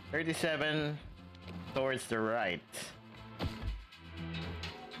 37 towards the right.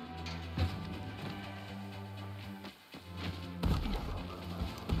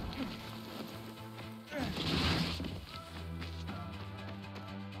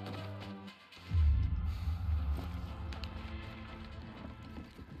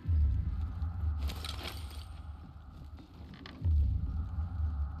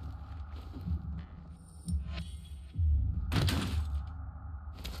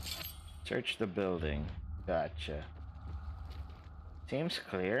 Search the building. Gotcha. Seems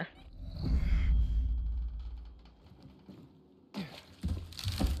clear.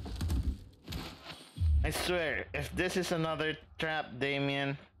 I swear, if this is another trap,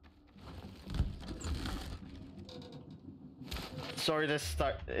 Damien. It's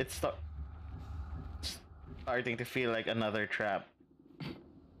starting to feel like another trap.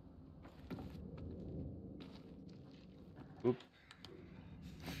 Oop.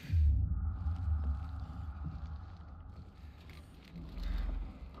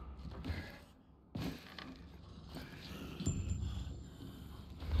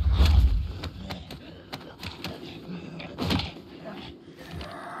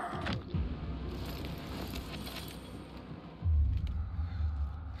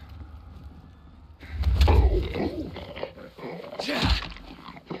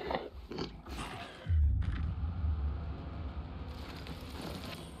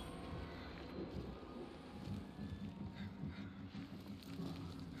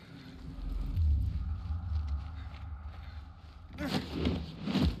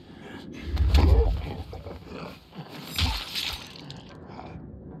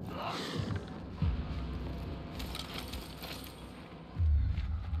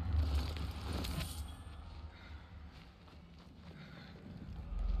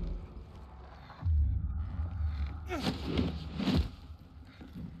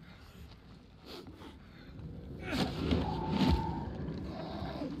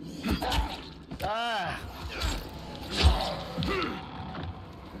 Ah!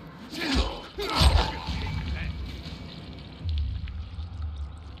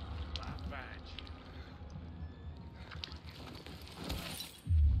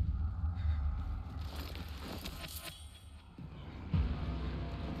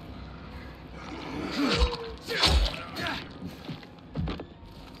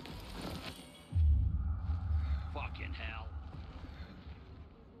 Fucking hell.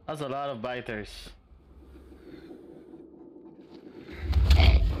 That's a lot of biters.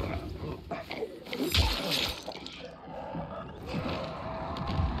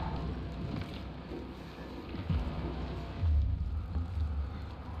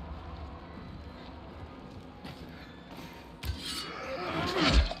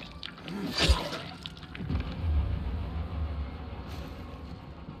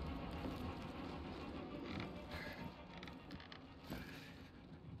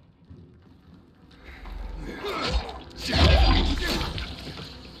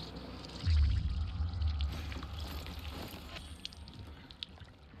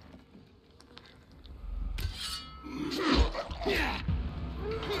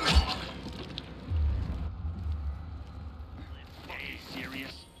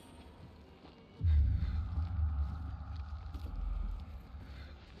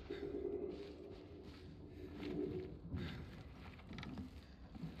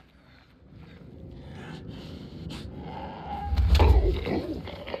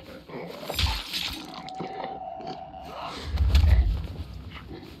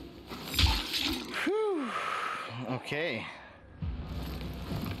 Whew. Okay.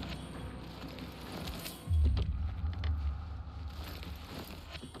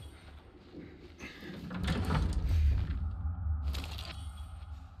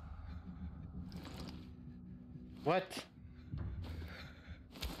 What?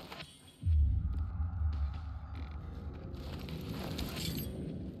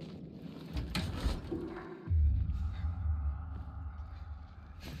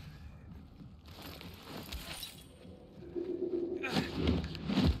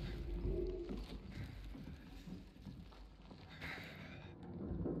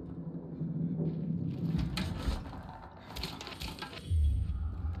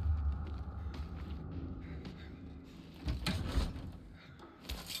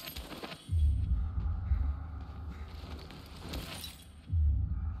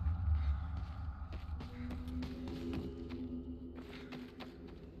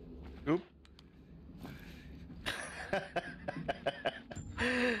 Oop.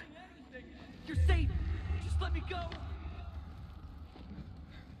 You're safe. go.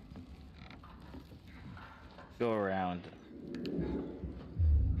 Go around.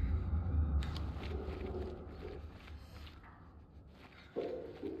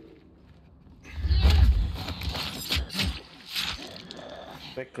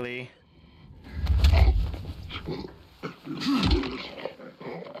 Quickly.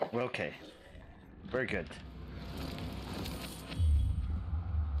 Okay. We're good.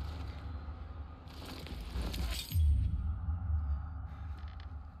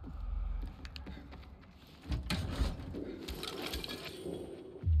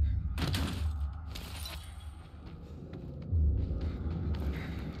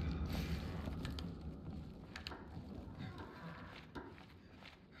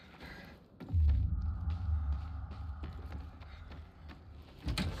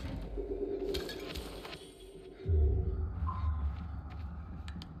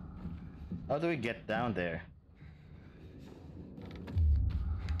 How do we get down there?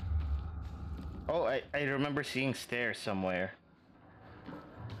 Oh, I remember seeing stairs somewhere.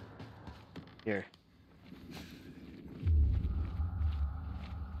 Here.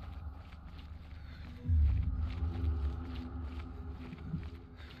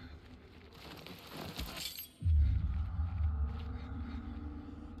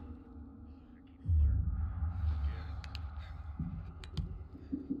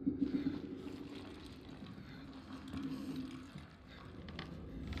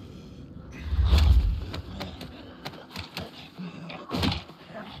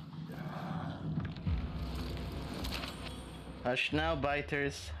 Hush now,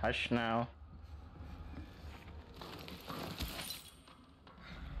 biters. Hush now.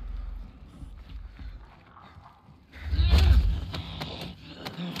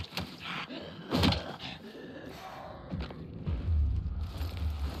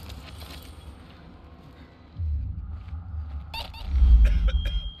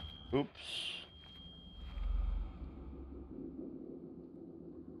 Oops.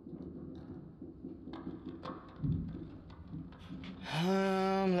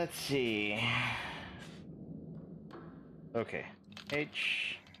 Let's see. Okay.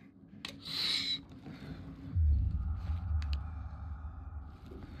 H.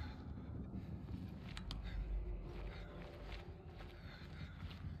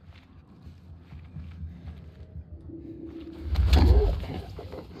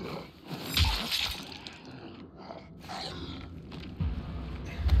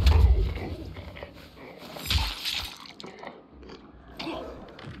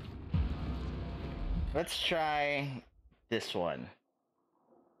 Let's try this one.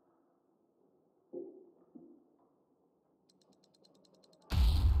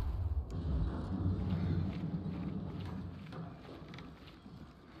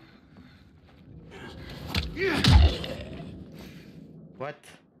 What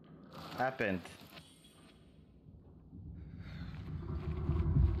happened?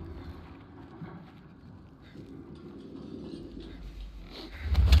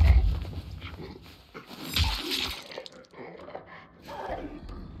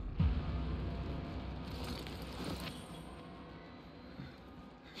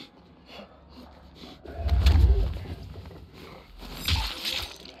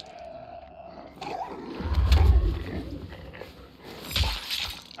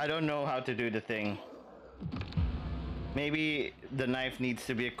 I don't know how to do the thing. Maybe the knife needs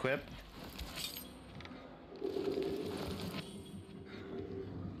to be equipped.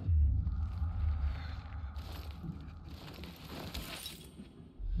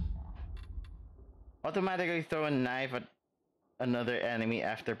 Automatically throw a knife at another enemy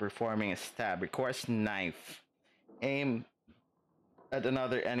after performing a stab. Requires knife. Aim at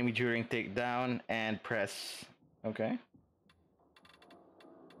another enemy during takedown and press. Okay.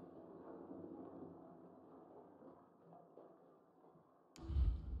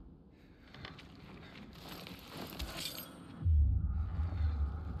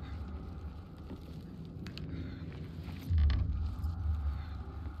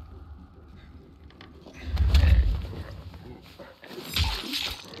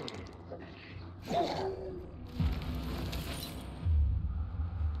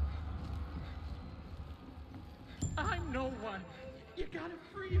 I'm no one. You gotta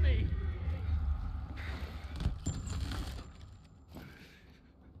free me.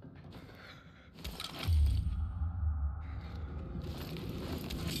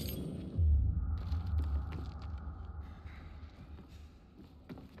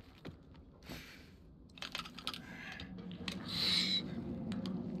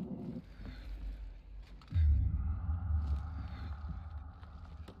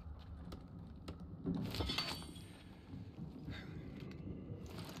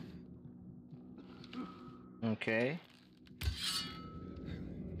 Okay.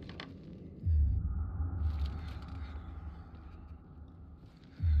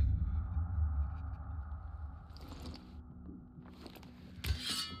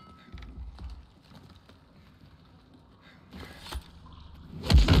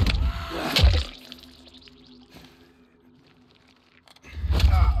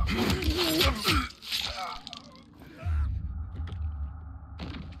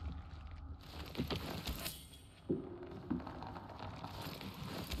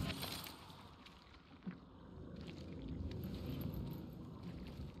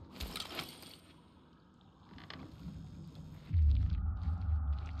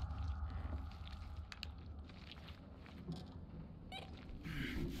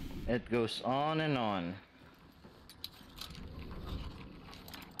 It goes on and on.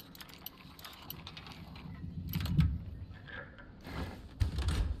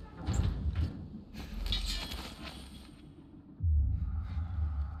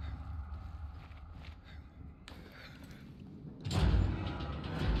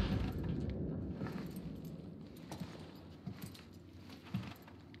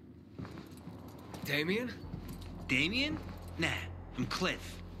 Damien? Damien? Nah, I'm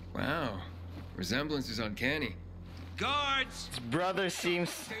Cliff. Wow. Resemblance is uncanny. Guards! His brother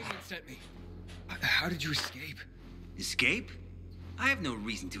seems... Damien sent me. How did you escape? Escape? I have no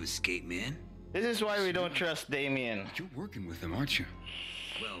reason to escape, man. This is why we don't trust Damien. You're working with him, aren't you?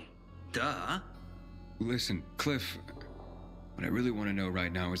 Well, duh. Listen, Cliff, what I really want to know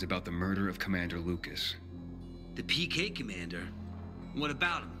right now is about the murder of Commander Lucas. The PK commander? What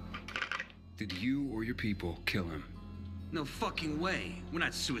about him? Did you or your people kill him? No fucking way. We're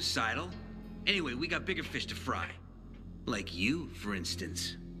not suicidal. Anyway, we got bigger fish to fry. Like you, for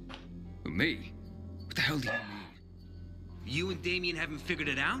instance. Me? What the hell do you mean? You and Damien haven't figured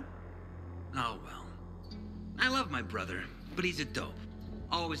it out? Oh well. I love my brother, but he's a dope.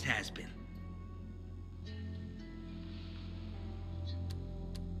 Always has been.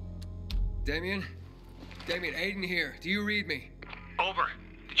 Damien? Damien, Aiden here. Do you read me? Over.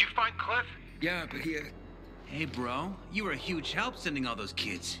 Did you find Cliff? Yeah, but he... Hey, bro. You were a huge help sending all those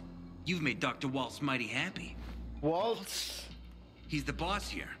kids. You've made Dr. Waltz mighty happy. Waltz? He's the boss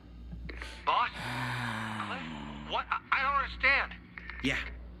here. Boss? Cliff? What? I don't understand. Yeah.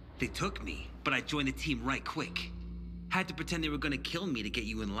 They took me, but I joined the team right quick. Had to pretend they were gonna kill me to get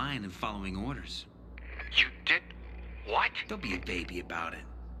you in line and following orders. You did... what? Don't be a baby about it.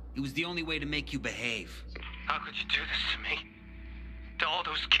 It was the only way to make you behave. How could you do this to me? To all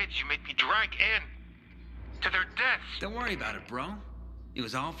those kids you made me drag in. To their deaths. Don't worry about it, bro. It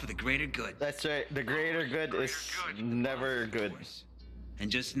was all for the greater good. That's right. The greater good is never good.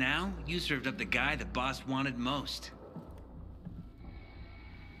 And just now, you served up the guy the boss wanted most.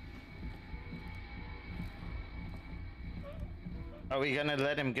 Are we gonna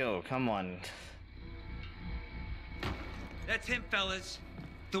let him go? Come on. That's him, fellas.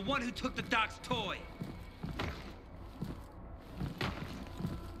 The one who took the doc's toy.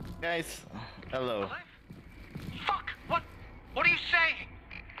 Guys, hello. Fuck! What are you saying?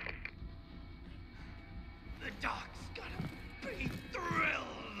 The doc's gonna be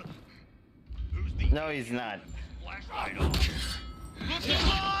thrilled. No, he's not. Flashlight on. Look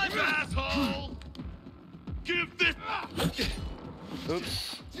alive, asshole! Give this.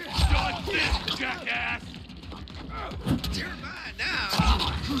 Oops. Dodge this, jackass! You're mine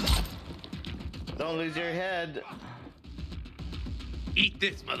now. Don't lose your head. Eat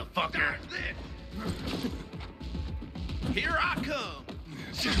this, motherfucker! Here I come.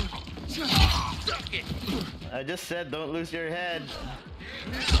 Suck it. I just said don't lose your head.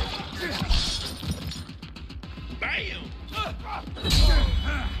 Bam.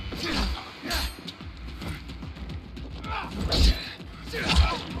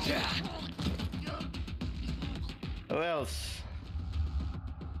 Who else?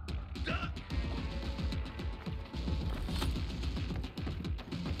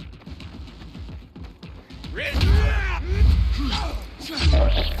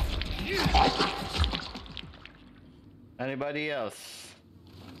 Anybody else?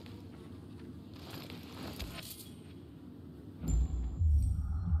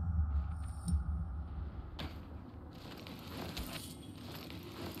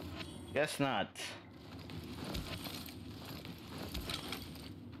 Guess not.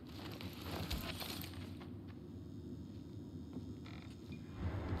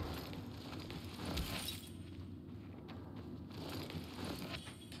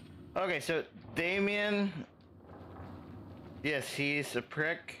 Okay, so Damien, yes, he's a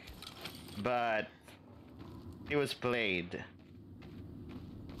prick, but he was played.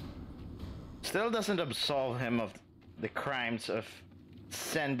 Still doesn't absolve him of the crimes of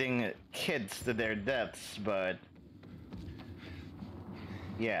sending kids to their deaths, but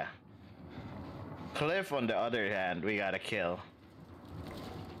yeah. Cliff, on the other hand, we gotta kill.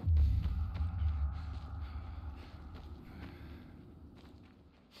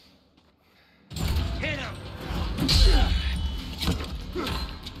 Hit him!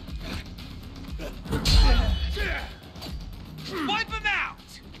 Wipe him out!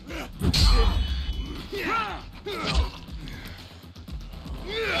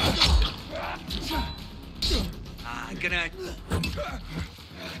 Gonna...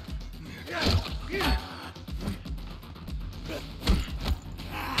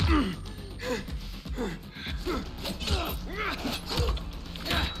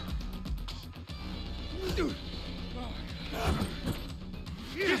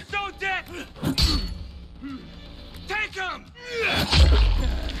 You're so dead! Take him!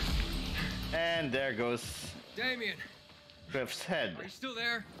 And there goes Damien. Cliff's head. Are you still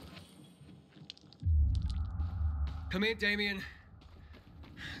there? Come in, Damien.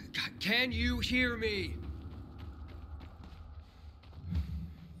 God, can you hear me?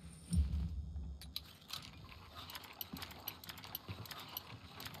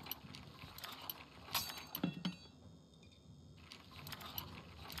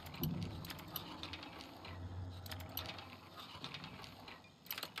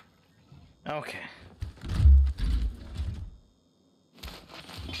 Okay.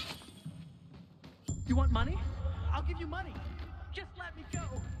 You want money? I'll give you money. Just let me go.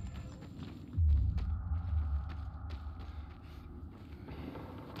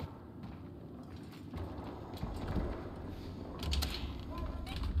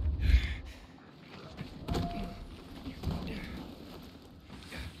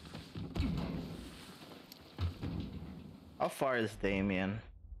 How far is Damien?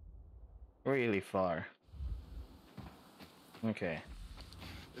 Really far. Okay.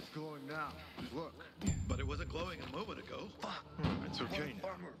 It's glowing now. Look. But it wasn't glowing a moment ago. Fuck. It's okay now.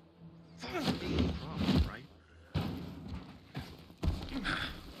 Problem, right?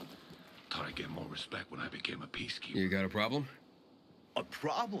 Thought I'd get more respect when I became a peacekeeper. You got a problem? A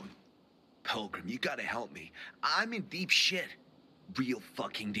problem? Pilgrim, you gotta help me. I'm in deep shit. Real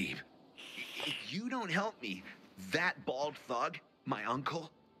fucking deep. If you don't help me, that bald thug, my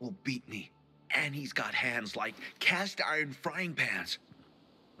uncle, will beat me. And he's got hands like cast iron frying pans.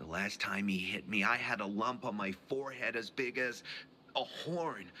 The last time he hit me, I had a lump on my forehead as big as a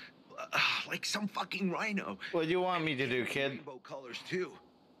horn. Like some fucking rhino. What do you want me to do, kid? Rainbow colors too.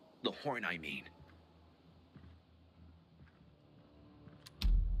 The horn, I mean.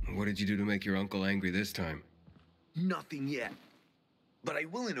 What did you do to make your uncle angry this time? Nothing yet. But I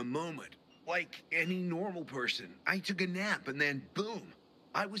will in a moment. Like any normal person. I took a nap and then boom.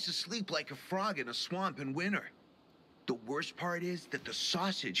 I was asleep like a frog in a swamp in winter. The worst part is that the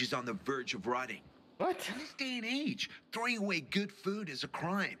sausage is on the verge of rotting. What? In this day and age, throwing away good food is a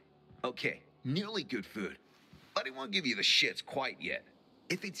crime. Okay, nearly good food. But I won't give you the shits quite yet.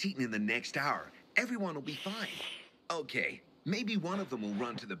 If it's eaten in the next hour, everyone will be fine. Okay, maybe one of them will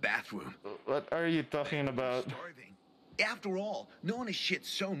run to the bathroom. What are you talking about? Starving. After all, no one has shit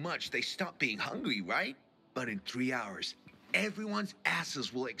so much they stop being hungry, right? But in 3 hours, everyone's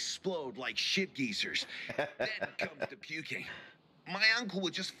asses will explode like shit geezers. Then comes the puking. My uncle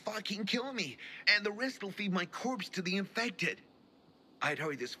will just fucking kill me, and the rest will feed my corpse to the infected. I'd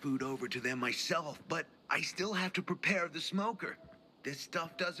hurry this food over to them myself, but I still have to prepare the smoker. This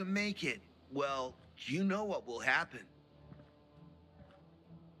stuff doesn't make it. Well, you know what will happen.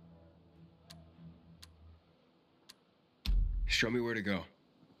 Show me where to go.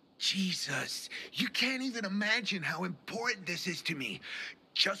 Jesus, you can't even imagine how important this is to me.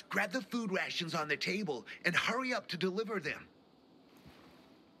 Just grab the food rations on the table and hurry up to deliver them.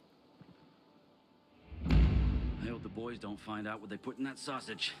 I hope the boys don't find out what they put in that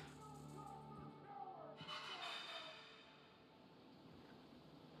sausage.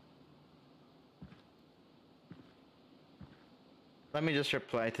 Let me just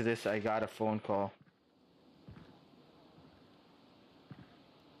reply to this. I got a phone call.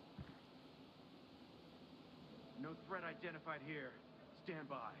 No threat identified here. Stand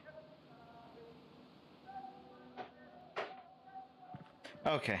by.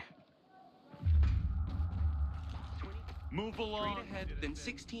 Okay. Move along. Straight ahead, then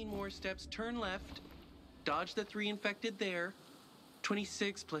 16 more steps, turn left. Dodge the 3 infected there.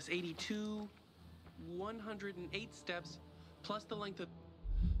 26 plus 82, 108 steps, plus the length of...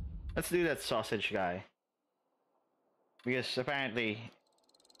 Let's do that sausage guy. Because apparently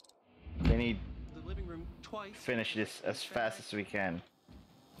they need the living room twice. to finish this as fast as we can.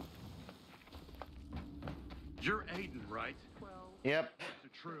 You're Aiden, right? Yep.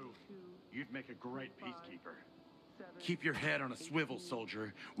 If true, you'd make a great peacekeeper. Keep your head on a swivel,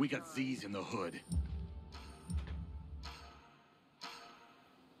 soldier. We got Z's in the hood.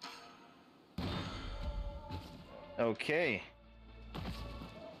 Okay.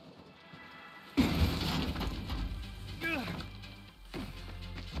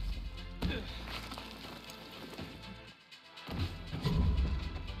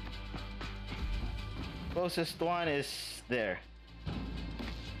 Closest one is there.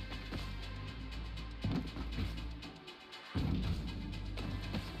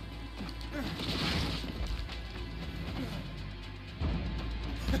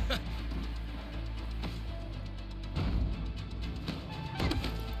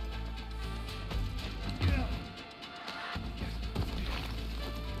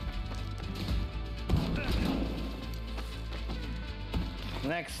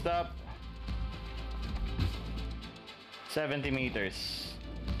 Next up, 70 meters.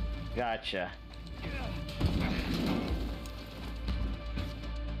 Gotcha.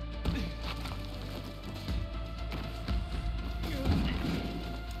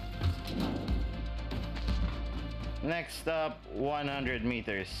 Next up, 100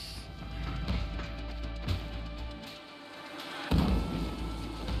 meters.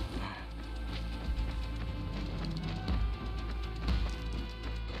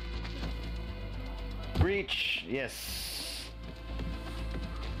 Reach, yes.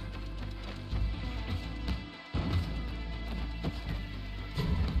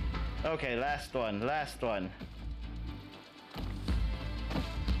 Okay, last one, last one.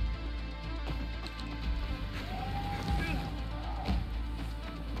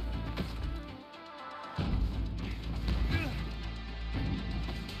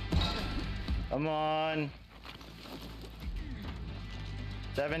 Come on.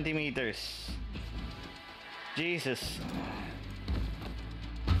 70 meters. Jesus.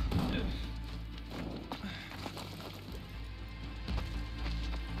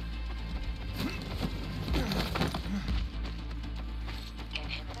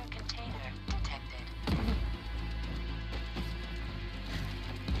 Inhibitor container detected.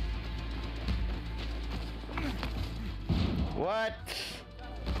 What?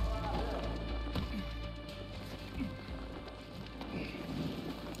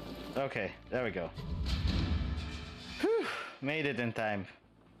 Okay, there we go. Whew, made it in time.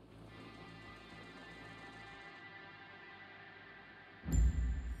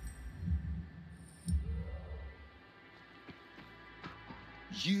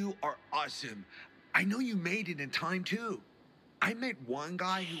 You are awesome. I know you made it in time too. I met one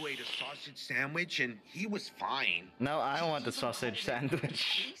guy who ate a sausage sandwich and he was fine. No, I want the sausage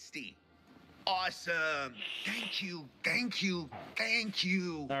sandwich. Tasty. Awesome. Thank you. Thank you. Thank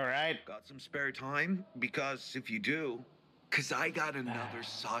you. All right. Got some spare time? Because if you do, because I got another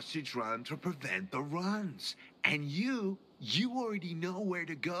sausage run to prevent the runs. And you already know where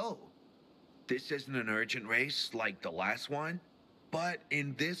to go. This isn't an urgent race like the last one, but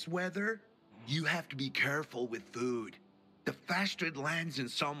in this weather, you have to be careful with food. The faster it lands in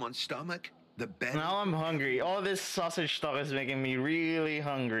someone's stomach, the better. Now I'm hungry. All this sausage talk is making me really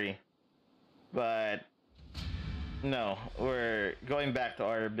hungry. But no, we're going back to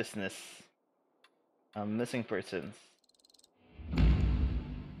our business. Missing persons.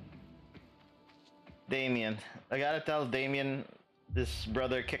 Damien. I gotta tell Damien this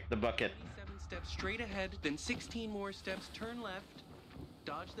brother kicked the bucket. 7 steps straight ahead, then 16 more steps, turn left.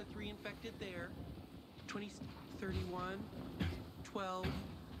 Dodge the 3 infected there. 20, 31, 12,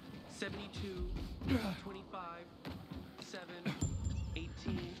 72, 25, 7, 18,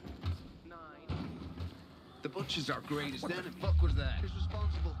 9. The Butcher's our greatest enemy. What the fuck was that? He's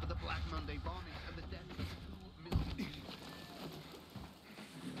responsible for the Black Monday bombing and the death of 2 million.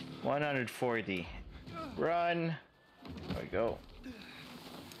 140. Run. There we go.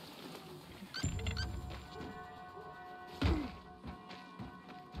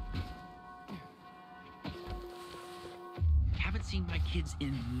 Haven't seen my kids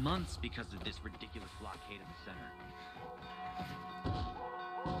in months because of this ridiculous blockade of the center.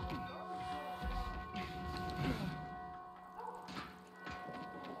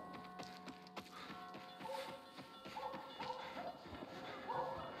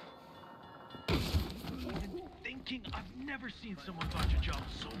 I've never seen someone dodge a job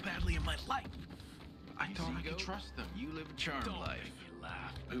so badly in my life. I thought I could trust them. You live a charmed life. Make me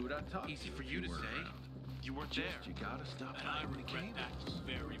laugh. Who would I talk to? Easy for you to say. You weren't there. You gotta stop. And I regret that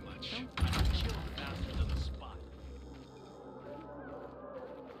very much. I killed the bastard on the spot.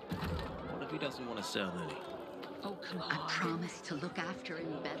 What if he doesn't want to sell any? Oh, come on. I promise to look after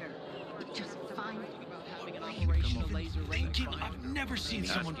him better. Just find him. having an operational laser ray Thinking I've never seen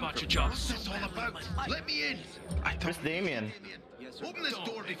someone botch a job. What's this all about? Let me in. Where's Damien? Open this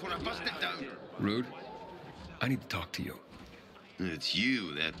door before I bust it down. Rude, I need to talk to you. It's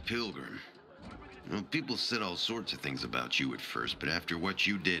you, that pilgrim. Well, people said all sorts of things about you at first, but after what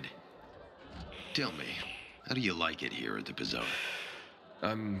you did... Tell me, how do you like it here at the bazaar?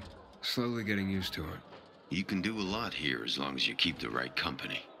 I'm slowly getting used to it. You can do a lot here as long as you keep the right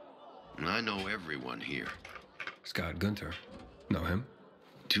company. And I know everyone here. Scott Gunter. Know him?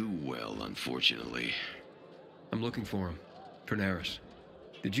 Too well, unfortunately. I'm looking for him. For Neris.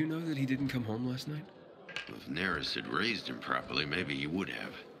 Did you know that he didn't come home last night? If Neris had raised him properly, maybe he would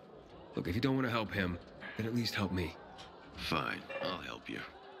have. Look, if you don't want to help him, then at least help me. Fine, I'll help you.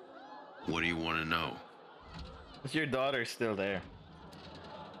 What do you want to know? Is your daughter still there?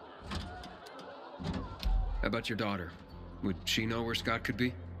 How about your daughter? Would she know where Scott could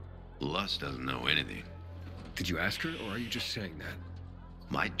be? Lust doesn't know anything. Did you ask her, or are you just saying that?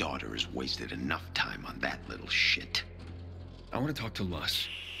 My daughter has wasted enough time on that little shit. I want to talk to Lus.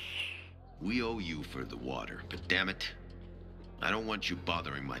 We owe you for the water, but damn it, I don't want you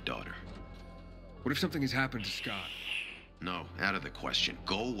bothering my daughter. What if something has happened to Scott? No, out of the question.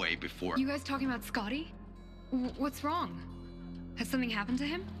 Go away before... You guys talking about Scotty? What's wrong? Has something happened to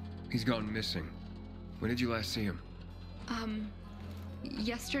him? He's gone missing. When did you last see him?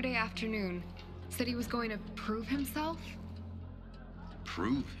 Yesterday afternoon. Said he was going to prove himself?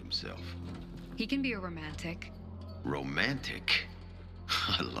 Prove himself? He can be a romantic. Romantic?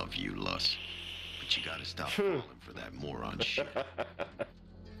 I love you, Lus. But you gotta stop falling for that moron shit.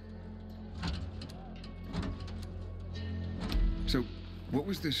 So, what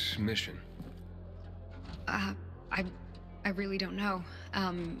was this mission? I really don't know.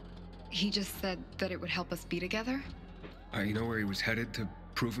 He just said that it would help us be together. You know where he was headed to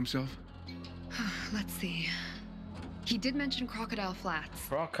prove himself? Let's see. He did mention Crocodile Flats.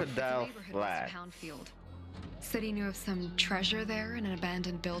 Crocodile Flats. Poundfield. Said he knew of some treasure there in an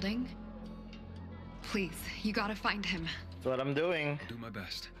abandoned building. Please, you gotta find him. That's what I'm doing. I'll do my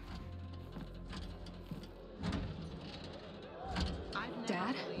best.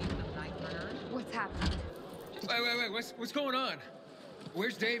 Dad? What's happening? Wait, what's going on?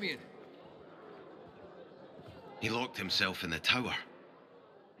 Where's Damien? He locked himself in the tower.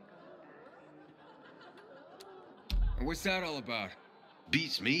 What's that all about?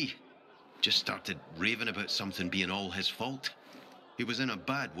 Beats me. Just started raving about something being all his fault. He was in a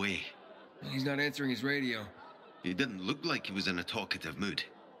bad way. He's not answering his radio. He didn't look like he was in a talkative mood.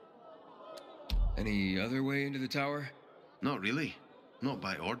 Any other way into the tower? Not really. Not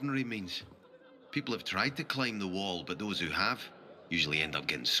by ordinary means. People have tried to climb the wall, but those who have usually end up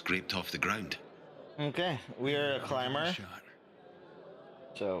getting scraped off the ground. Okay, we are a climber.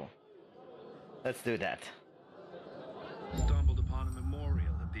 So, let's do that. Stumbled upon a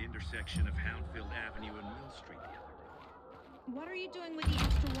memorial at the intersection of Houndfield Avenue and Mill Street the other day. What are you doing with the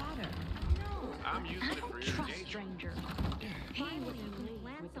extra water? No, I'm using it for irrigation. Stranger. Why would you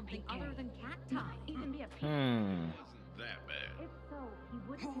plant something other than cacti? Even be a That bad. If so, he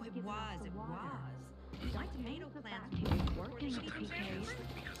wouldn't have given us the water. My tomato plants keep working with PKs,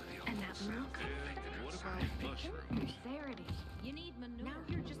 and that looks What about mushrooms? sincerity. You need manure. Now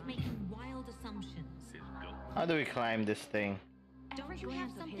you're just making wild assumptions. How do we climb this thing? Don't you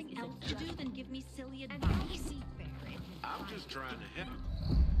have something else to do than give me silly advice? I'm just trying to help.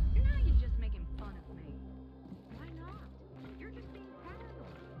 Now you're just making fun of me. Why not? You're just being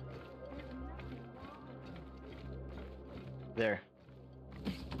paranoid. There's nothing wrong. There.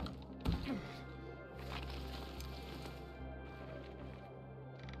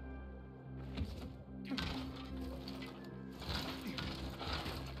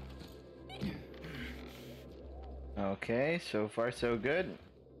 Okay, so far so good.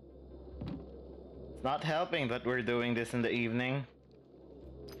 It's not helping that we're doing this in the evening.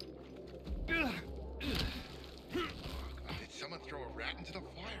 Did someone throw a rat into the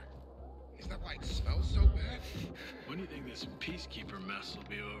fire? Is that why it smells so bad? When do you think this peacekeeper mess will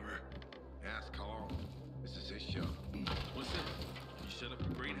be over? Ask Carl. This is his show. What's it? You set up a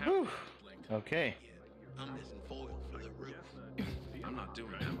greenhouse? Okay. I'm missing foil for the roof. I'm not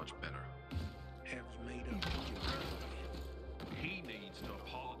doing that much better. Half made up. He needs to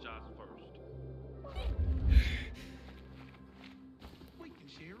apologize first. We can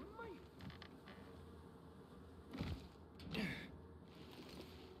share a meal.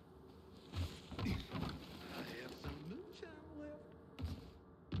 I have some moonshine left.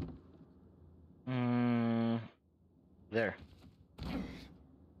 There.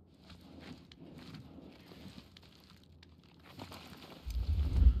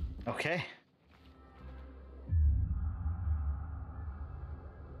 Okay.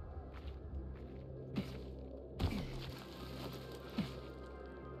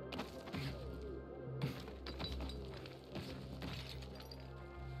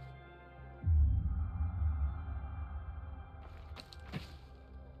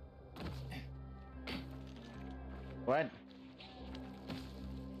 What?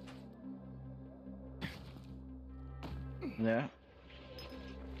 Yeah.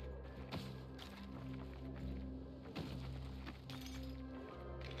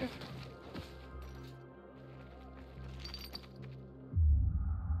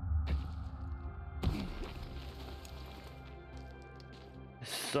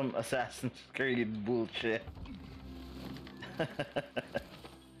 Some Assassin's Creed bullshit.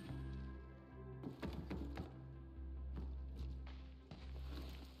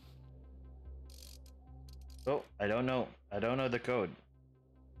 Oh, I don't know. I don't know the code.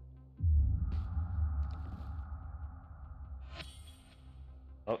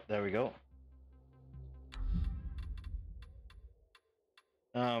 Oh, there we go.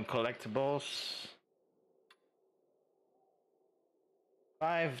 Collectibles.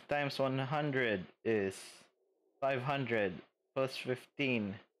 5 times 100 is 500 plus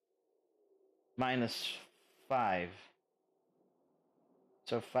 15 minus 5.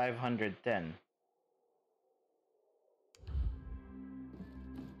 So 510.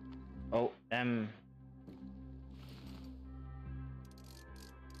 Oh,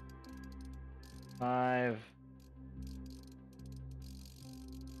 5.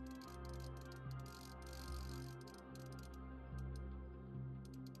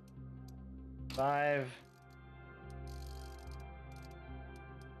 Five.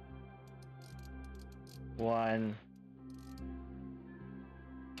 1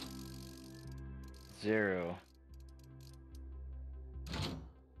 0.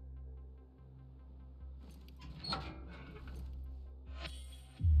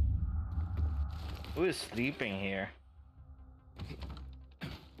 Who is sleeping here?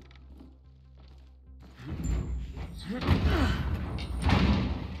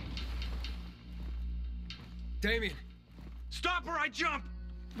 Damien! Stop or I jump!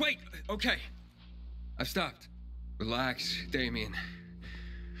 Wait! Okay. I've stopped. Relax, Damien.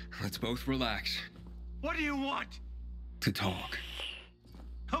 Let's both relax. What do you want? To talk.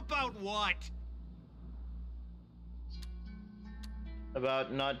 About what?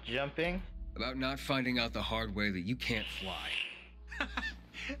 About not jumping? About not finding out the hard way that you can't fly.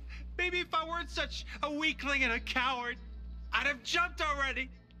 Maybe if I weren't such a weakling and a coward, I'd have jumped already.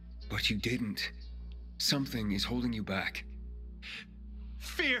 But you didn't. Something is holding you back.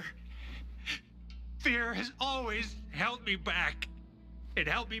 Fear. Fear has always held me back. It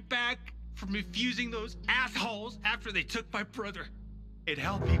held me back from refusing those assholes after they took my brother. It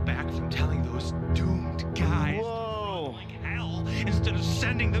held me back from telling those doomed guys Whoa. like hell instead of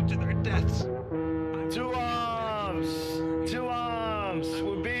sending them to their deaths. Two arms! Two arms!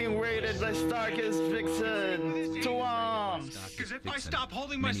 We're being raided by Starkist Vixen! Two arms! Because if I stop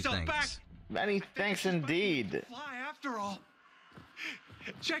holding myself back, Many thanks indeed. fly after all.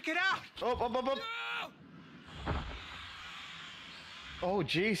 Check it out! Oh, oh,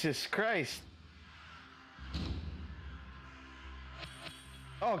 Jesus Christ.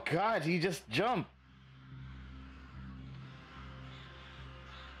 Oh God, he just jumped.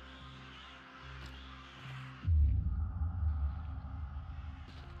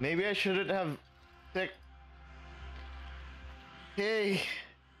 Maybe I shouldn't have picked. Hey,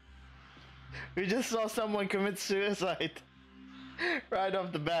 we just saw someone commit suicide right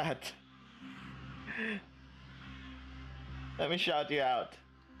off the bat. Let me shout you out.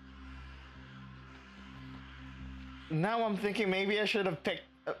 Now I'm thinking maybe I should have picked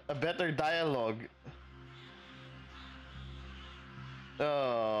a better dialogue.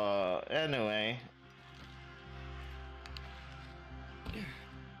 Anyway.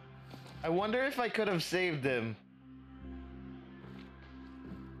 I wonder if I could have saved him.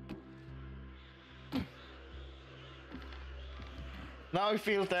 Now I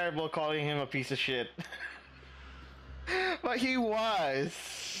feel terrible calling him a piece of shit. But he was.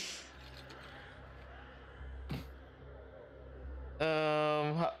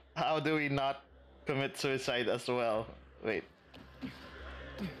 How do we not commit suicide as well? Wait.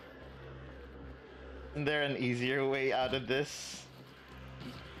 Isn't there an easier way out of this?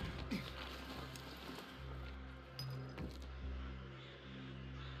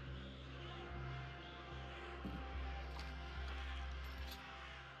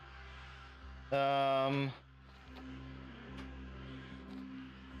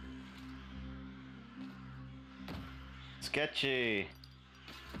 Sketchy.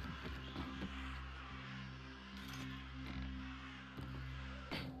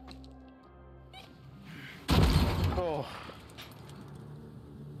 Oh.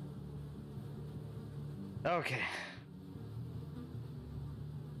 Okay.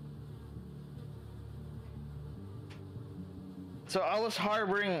 So I was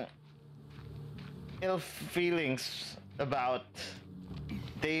harboring ill feelings about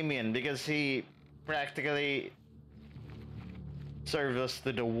Damien because he practically served us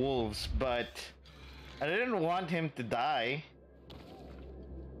to the wolves, but I didn't want him to die.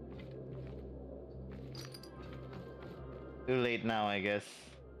 Too late now, I guess.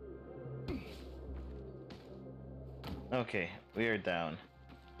 Okay, we are down.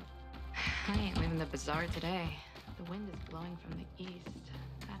 I ain't leaving the bazaar today. The wind is blowing from the east.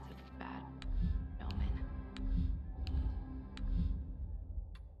 That's a bad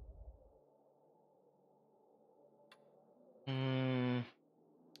omen.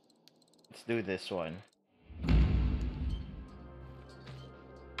 Let's do this one.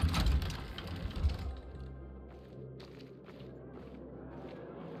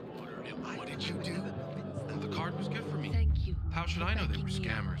 What did you do? The card was good for me. Thank you. How should I know they were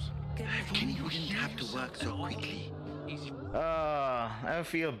scammers? Kenny, you didn't have to work so quickly. I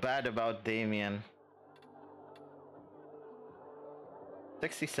feel bad about Damien.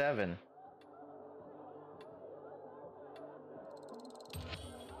 67.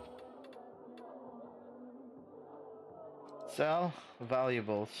 Sell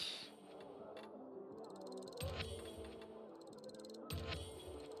valuables.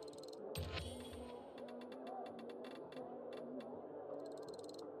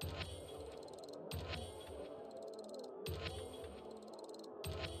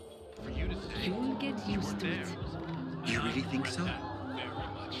 You'll get used to it. You really think so?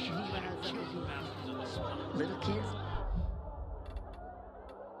 Little kids?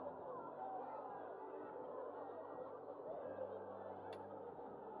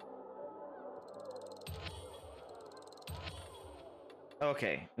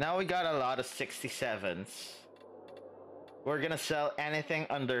 Okay, now we got a lot of 67s. We're gonna sell anything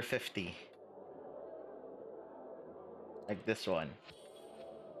under 50. Like this one.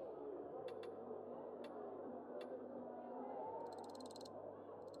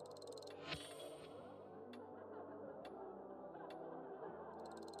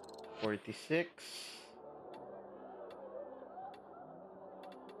 $46.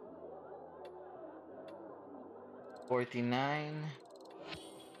 49.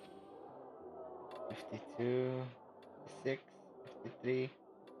 52. 56. 53.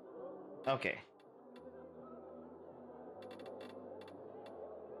 Okay.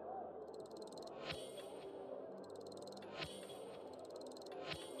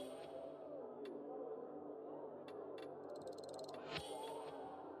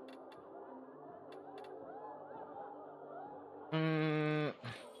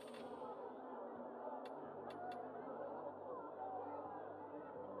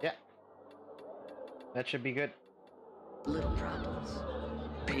 Yeah. That should be good. Little problems.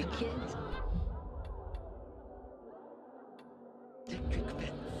 Big kids?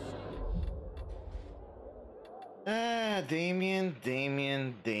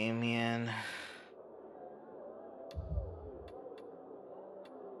 Damien.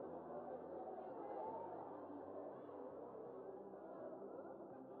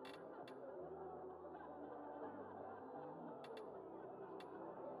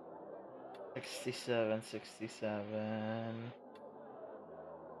 $67, 67,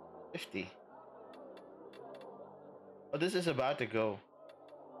 50. Oh, this is about to go.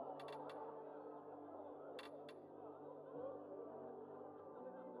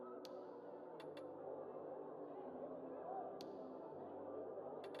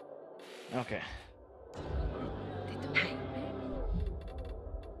 Okay.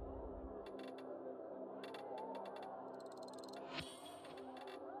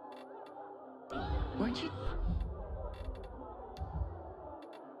 Weren't you?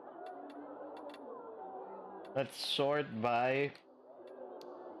 Let's sort by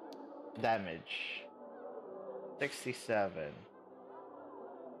damage. 67.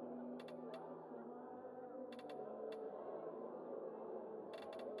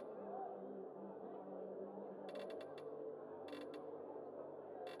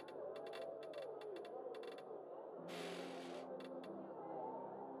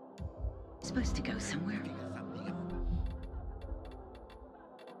 Supposed to go somewhere.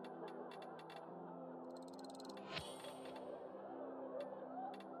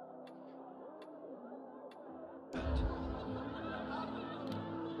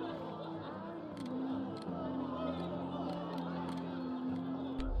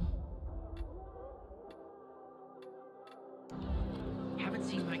 Haven't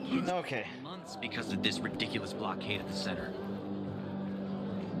seen my kids Okay. in months because of this ridiculous blockade at the center.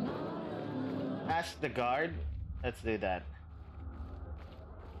 Ask the guard. Let's do that.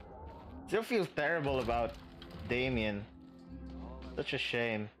 Still feel terrible about Damien. Such a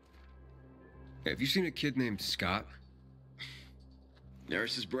shame. Hey, have you seen a kid named Scott?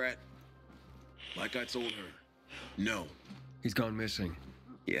 Nurse's brat? Like I told her. No. He's gone missing.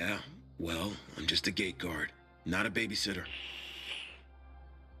 Yeah, well, I'm just a gate guard, not a babysitter.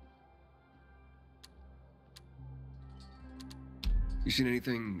 You seen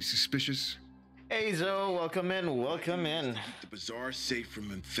anything suspicious? Hey Zo, welcome in, welcome in. Keep the bazaar safe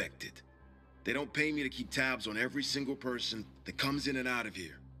from infected. They don't pay me to keep tabs on every single person that comes in and out of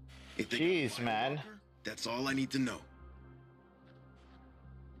here. If they Jeez, man. That's all I need to know.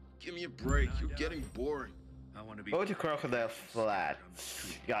 Give me a break, you're getting boring. I want to be Go to Crocodile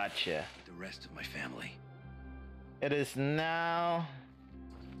Flats. Gotcha. the rest of my family. It is now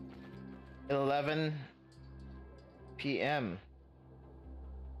 11 p.m.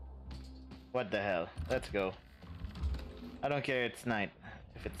 What the hell? Let's go. I don't care it's night.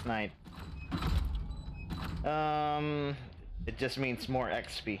 If it's night. It just means more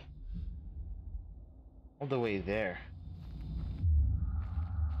XP. All the way there.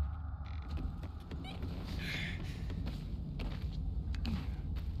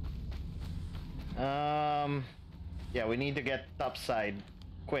 Yeah, we need to get topside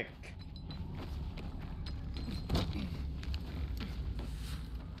quick.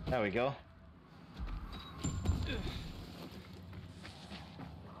 There we go.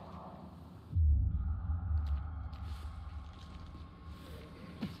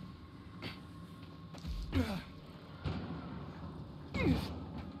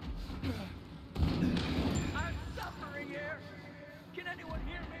 I'm suffering here. Can anyone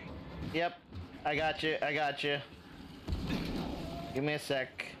hear me? Yep, I got you. I got you. Give me a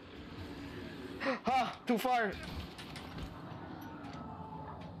sec. Ha! Too far.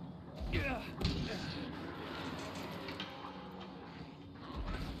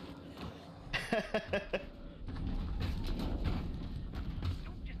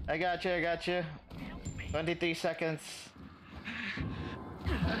 I got you. I got you. 23 seconds.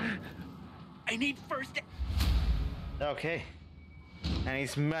 I need first aid. Okay. And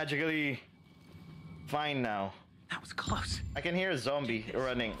he's magically fine now. That was close. I can hear a zombie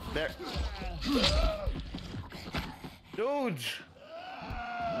running. There. Dude!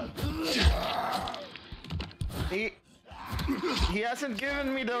 He hasn't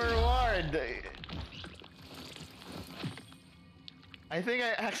given me the reward. I think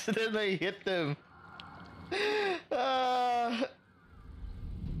I accidentally hit him.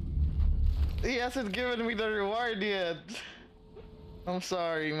 He hasn't given me the reward yet. I'm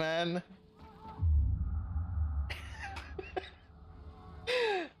sorry, man.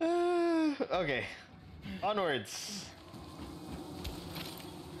 Okay. Onwards.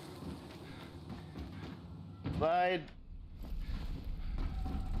 Slide.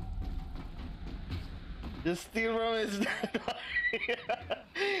 The steel room is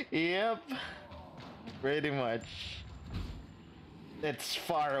Yep. Pretty much. It's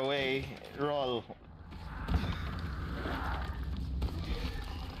far away. Roll.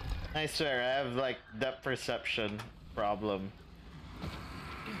 I swear, I have like depth perception problem.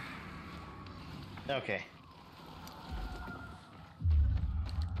 Okay.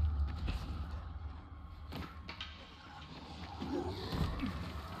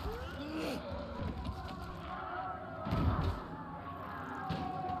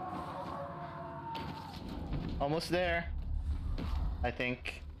 Almost there. I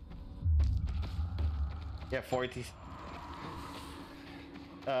think. Yeah, 40.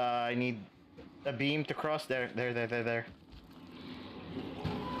 I need a beam to cross there. There.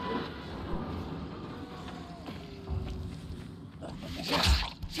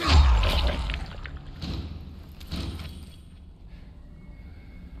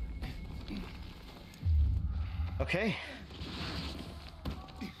 Okay.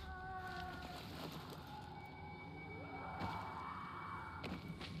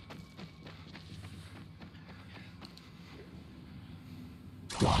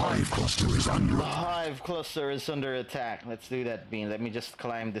 The hive cluster is under The hive cluster is under attack. Let's do that, Bean. Let me just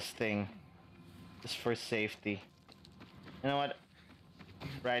climb this thing. Just for safety. You know what?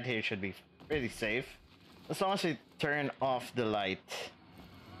 Right here should be pretty safe. As long as I turn off the light.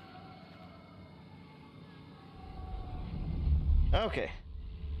 Okay.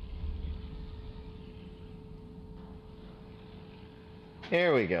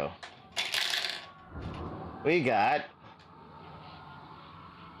 Here we go. We got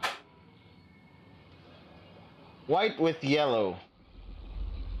white with yellow.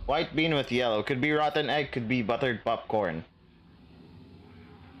 White bean with yellow. Could be rotten egg, could be buttered popcorn.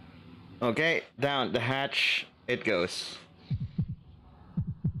 Okay, down the hatch it goes.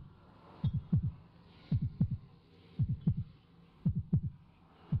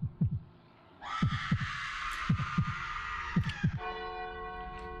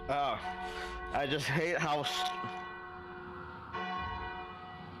 Oh, I just hate how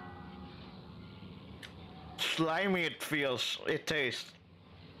slimy it feels. It tastes.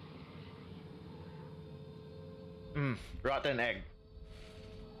 Rotten egg.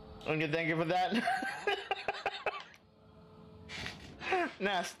 Okay, thank you for that.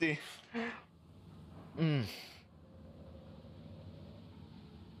 Nasty.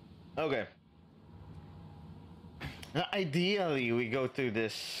 Okay. Now, ideally, we go through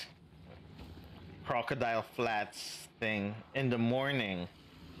this Crocodile Flats thing in the morning.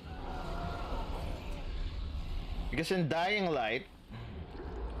 Because in Dying Light,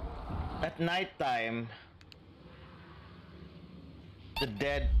 at nighttime, the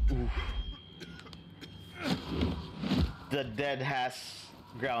dead has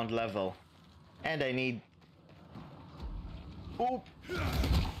ground level, and I need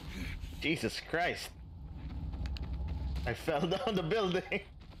Jesus Christ, I fell down the building.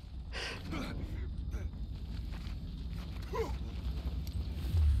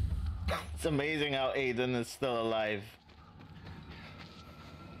 It's amazing how Aiden is still alive.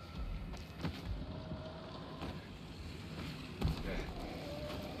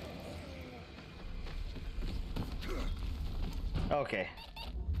 Okay.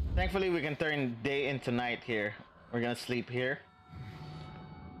 Thankfully, we can turn day into night here. We're gonna sleep here.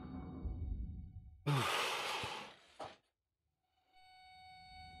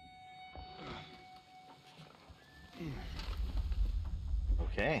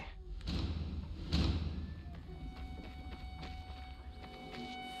 Okay.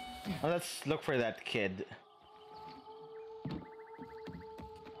 Well, let's look for that kid.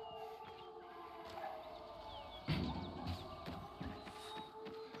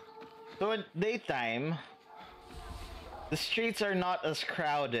 So at daytime, the streets are not as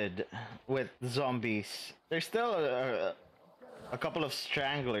crowded with zombies. There's still a couple of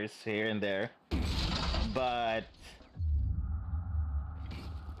stranglers here and there, but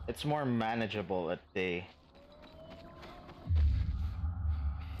it's more manageable at day.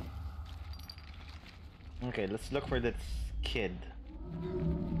 Okay, let's look for this kid.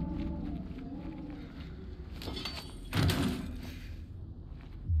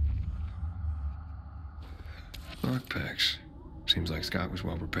 Lockpicks. Seems like Scott was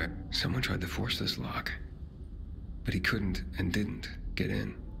well prepared. Someone tried to force this lock, but he couldn't and didn't get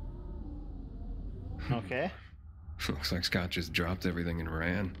in. Okay. Looks like Scott just dropped everything and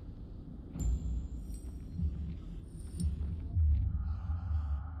ran.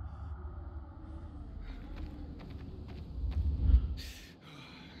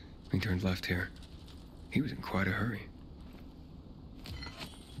 He turned left here. He was in quite a hurry.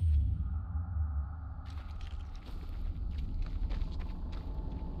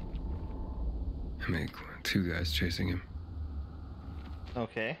 I mean, two guys chasing him.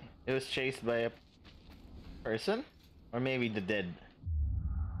 Okay. It was chased by a person? Or maybe the dead.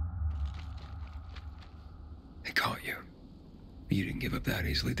 They caught you. You didn't give up that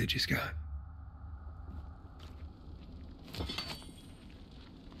easily, did you, Scott?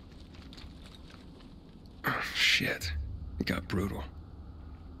 Oh, shit. It got brutal.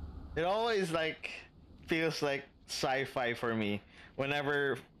 It always feels like sci-fi for me.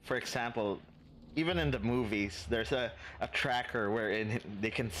 Whenever, for example, even in the movies, there's a tracker wherein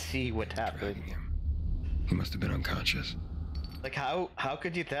they can see what happened. He must have been unconscious. Like how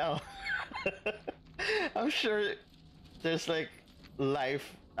could you tell? I'm sure there's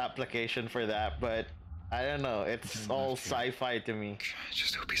life application for that, but I don't know. It's all sci-fi to me. I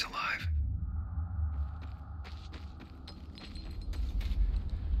just hope he's alive.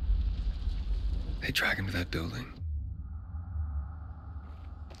 They drag him to that building.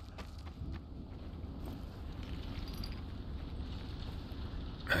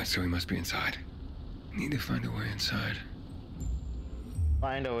 Alright, so he must be inside. Need to find a way inside.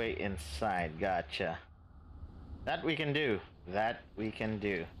 Find a way inside, gotcha. That we can do. That we can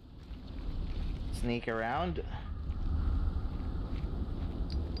do. Sneak around.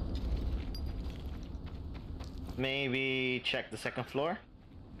 Maybe check the second floor.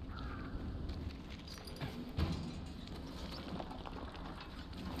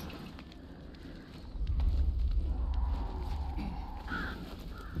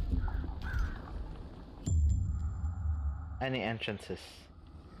 Any entrances?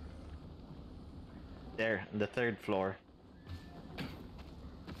 There, the third floor.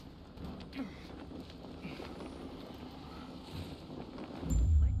 Let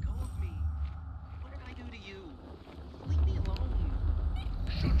go of me. What did I do to you? Leave me alone.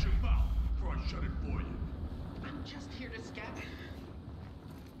 Shut your mouth before I shut it for you. I'm just here to scab.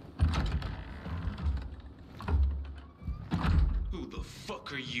 Who the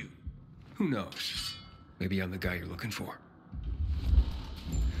fuck are you? Who knows? Maybe I'm the guy you're looking for.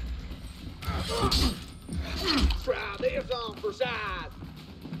 Try this on for size.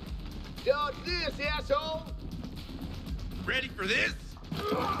 Dodge this, asshole. Ready for this?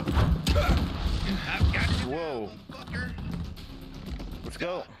 I've got you. Whoa. Fucker. Let's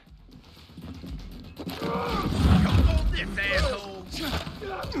go. Come on this, asshole.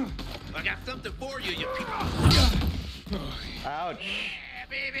 I got something for you, you people. Ouch. Yeah,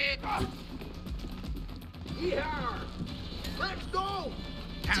 baby. Yeah. Let's go.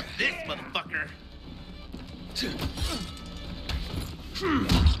 How's this, motherfucker?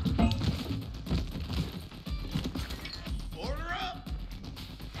 Order up.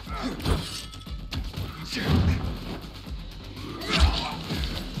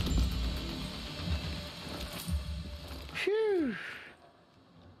 Phew.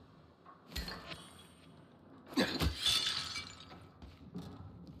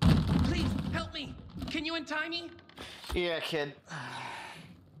 Please, help me. Can you untie me? Yeah, kid.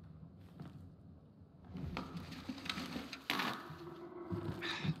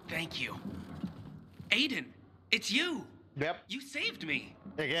 Thank you. Aiden, it's you. Yep. You saved me.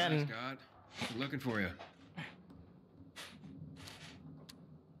 Again. Scott, I'm looking for you.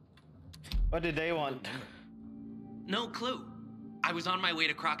 What did they want? No clue. I was on my way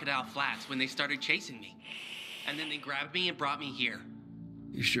to Crocodile Flats when they started chasing me. And then they grabbed me and brought me here.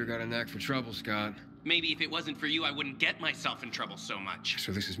 You sure got a knack for trouble, Scott. Maybe if it wasn't for you, I wouldn't get myself in trouble so much.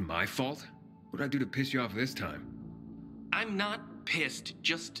 So this is my fault? What did I do to piss you off this time? I'm not pissed,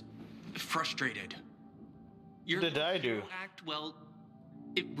 just frustrated. What did I do? Act, well,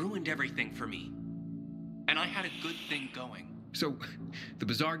 it ruined everything for me. And I had a good thing going. So, the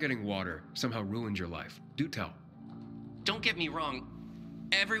bazaar getting water somehow ruined your life. Do tell. Don't get me wrong.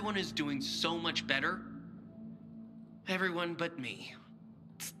 Everyone is doing so much better. Everyone but me.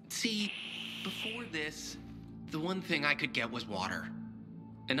 See, before this, the one thing I could get was water.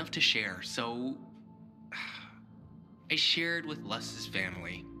 Enough to share, so I shared with Lus's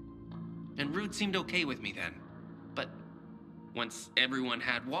family. And Rude seemed okay with me then. But once everyone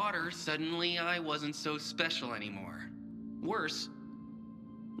had water, suddenly I wasn't so special anymore. Worse,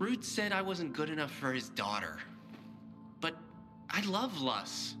 Rude said I wasn't good enough for his daughter. But I love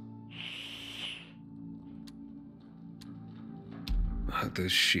Lus. How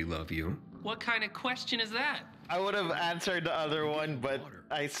does she love you? What kind of question is that? I would have answered the other one, but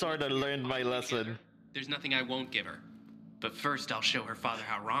I sort of learned my lesson. There's nothing I won't give her. But first, I'll show her father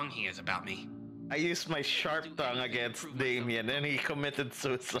how wrong he is about me. I used my sharp tongue against Damien, and he committed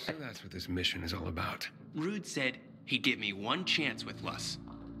suicide. So that's what this mission is all about. Rude said he'd give me one chance with Lus.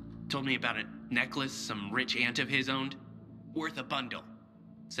 Told me about a necklace some rich aunt of his owned, worth a bundle.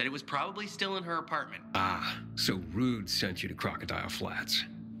 Said it was probably still in her apartment. Ah, so Rude sent you to Crocodile Flats.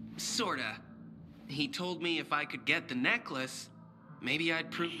 Sorta. He told me if I could get the necklace, maybe I'd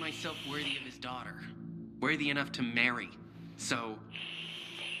prove myself worthy of his daughter. Worthy enough to marry. So,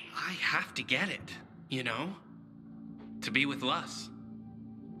 I have to get it, you know? To be with Lus.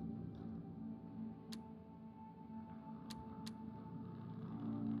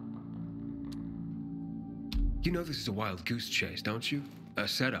 You know this is a wild goose chase, don't you? A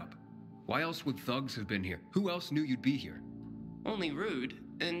setup. Why else would thugs have been here? Who else knew you'd be here? Only Rude.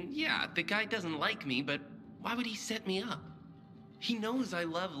 And yeah, the guy doesn't like me, but why would he set me up? He knows I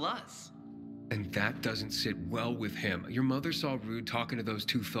love Lus. And that doesn't sit well with him. Your mother saw Rude talking to those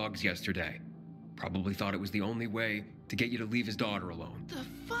two thugs yesterday. Probably thought it was the only way to get you to leave his daughter alone.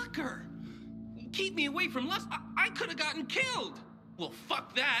 The fucker! Keep me away from Lus. I could have gotten killed. Well,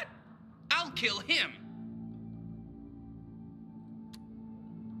 fuck that. I'll kill him.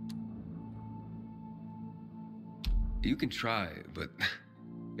 You can try, but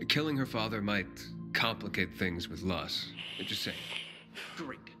killing her father might complicate things with Lus. I'm just saying.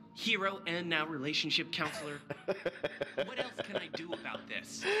 Great. Hero and now relationship counselor. What else can I do about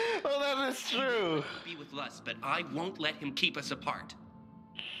this? Well, that is true. I'll be with Lus, but I won't let him keep us apart.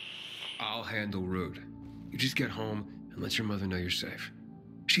 I'll handle Rude. You just get home and let your mother know you're safe.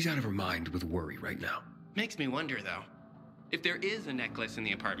 She's out of her mind with worry right now. Makes me wonder, though. If there is a necklace in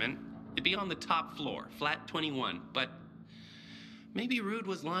the apartment, it'd be on the top floor, flat 21, but maybe Rude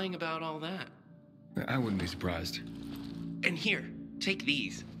was lying about all that. I wouldn't be surprised. And here, take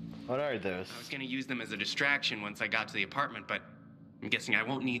these. What are those? I was gonna use them as a distraction once I got to the apartment, but I'm guessing I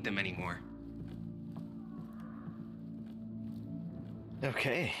won't need them anymore.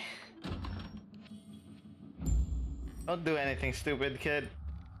 Okay. Don't do anything stupid, kid.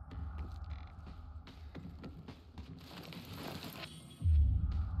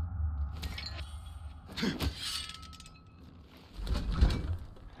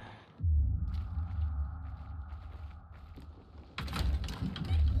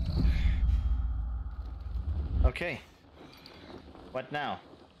 Okay. What now?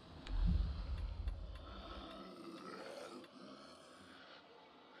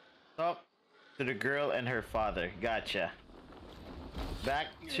 Talk to the girl and her father. Gotcha. Back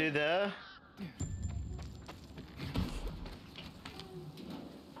to the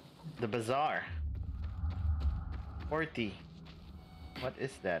bazaar. 40. What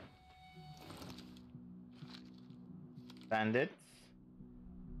is that? Bandits.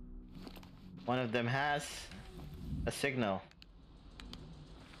 One of them has a signal.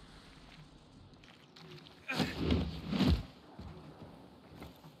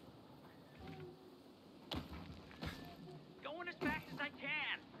 Going as fast as I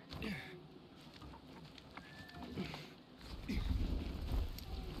can.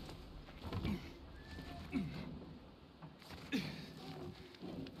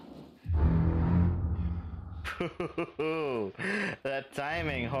 That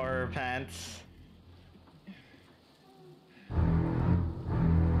timing, horror pants.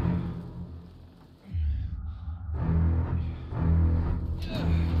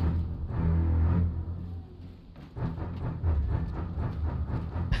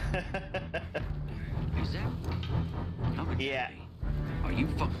 Is that? How could Yeah. that be? Are you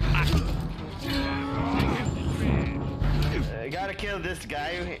fucking? Gotta kill this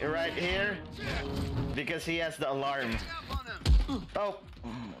guy right here because he has the alarm. Oh.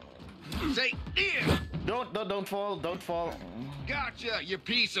 Say, here! Don't fall, don't fall. Gotcha, you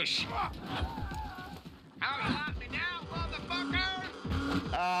piece of shit! How you like me now,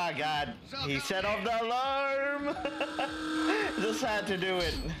 motherfucker? Ah, God. He set off the alarm! Just had to do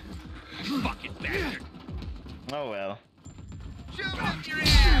it. Fucking bastard. Oh well. Shove it up your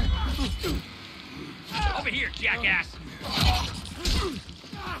ass! Over here, jackass.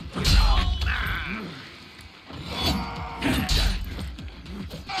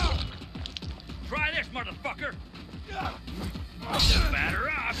 Try this, motherfucker. Batter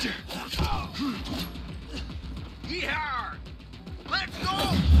up. Yeehaw! Let's go!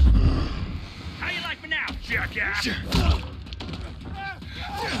 How you like me now, jackass?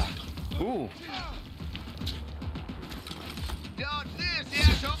 Ooh. Dodge this,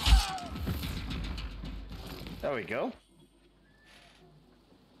 asshole! There we go.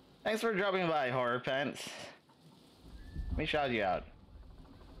 Thanks for dropping by, Horror Pants. Let me shout you out.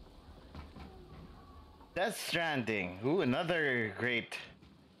 Death Stranding. Ooh, another great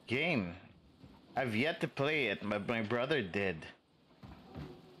game. I've yet to play it, but my brother did.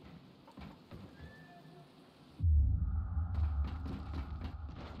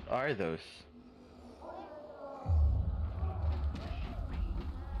 What are those?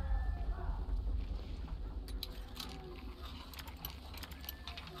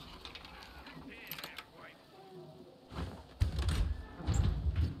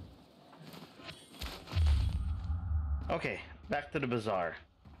 Okay, back to the bazaar.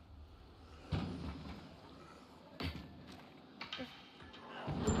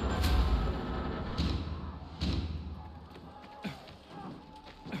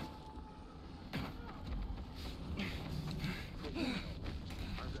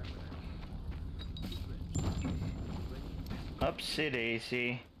 Upsy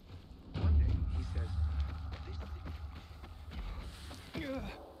daisy.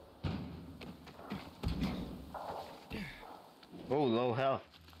 Oh, low health.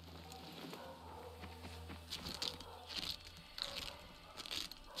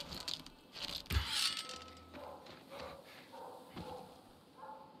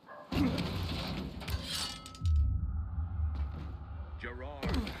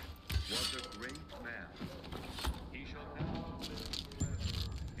 Gerard was a great man. He shall now live forever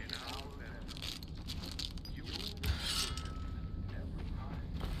in our memory. You will remember him every time.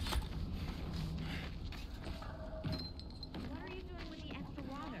 What are you doing with the extra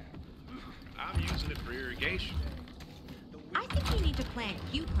water? I'm using it for irrigation. I think we need to plant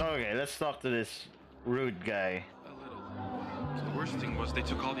cucumbers. Okay, let's talk to this rude guy. The worst thing was they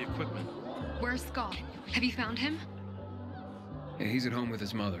took all the equipment. Where's Scott? Have you found him? Yeah, he's at home with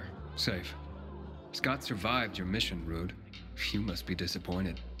his mother. Safe. Scott survived your mission, Rude. You must be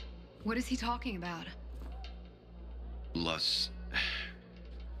disappointed. What is he talking about? Lus,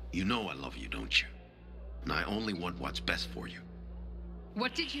 you know I love you, don't you? And I only want what's best for you.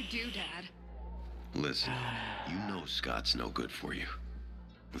 What did you do, Dad? Listen, you know Scott's no good for you.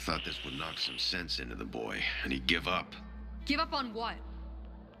 I thought this would knock some sense into the boy, and he'd give up. Give up on what?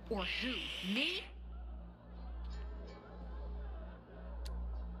 Or who? Me?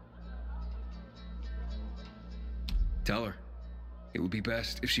 Tell her. It would be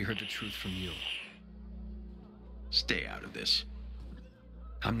best if she heard the truth from you. Stay out of this.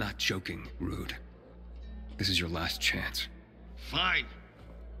 I'm not joking, Rude. This is your last chance. Fine.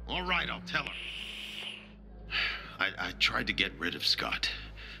 All right, I'll tell her. I tried to get rid of Scott.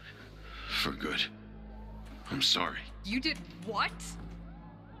 For good. I'm sorry. You did what?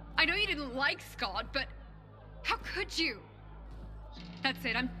 I know you didn't like Scott, but how could you? That's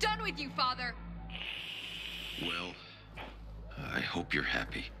it. I'm done with you, Father. Well, I hope you're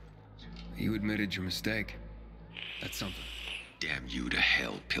happy. You admitted your mistake. That's something. Damn you to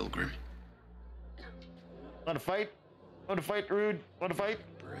hell, Pilgrim. Want to fight? Want to fight, Rude? Want to fight?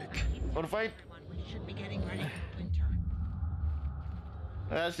 Brick. Want to fight? We should be getting ready for winter.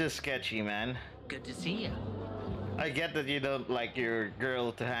 That's just sketchy, man. Good to see you. I get that you don't like your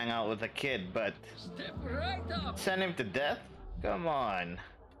girl to hang out with a kid, but Step right up. send him to death? Come on.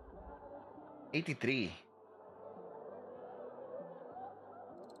 83.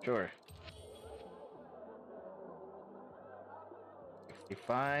 Sure.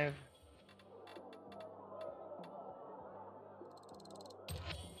 65.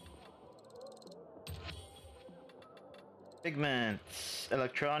 Pigments,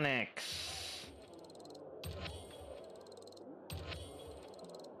 electronics.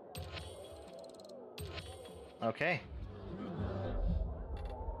 Okay.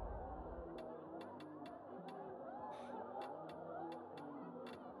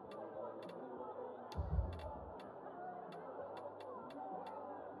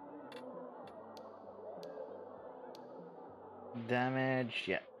 Damage,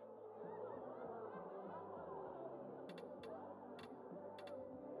 yeah.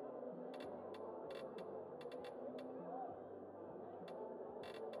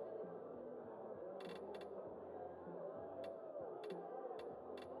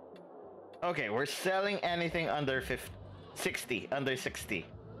 Okay, we're selling anything under 60, under 60.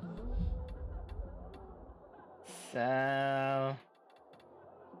 Sell.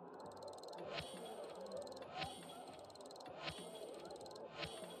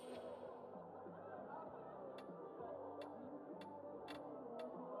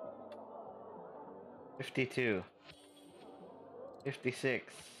 $52, $56,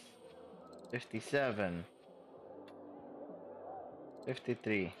 $57,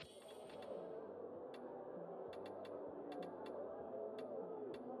 $53.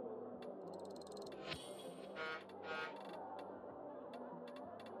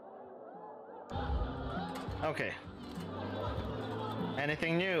 Okay.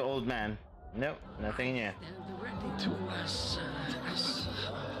 Anything new, old man? Nope, nothing new. To us,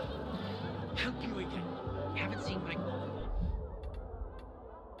 help you again. Haven't seen my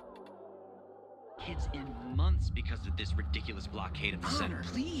kids in months because of this ridiculous blockade of the center.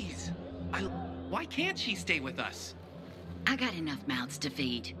 Please. Why can't she stay with us? I got enough mouths to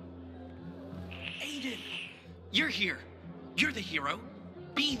feed. Aiden, you're here. You're the hero.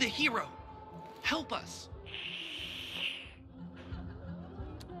 Be the hero. Help us.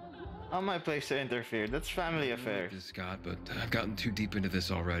 Not my place to interfere. That's family affair. Scott, but I've gotten too deep into this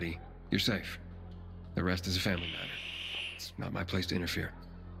already. You're safe. The rest is a family matter. It's not my place to interfere.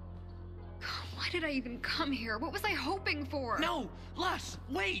 Why did I even come here? What was I hoping for? No, Les,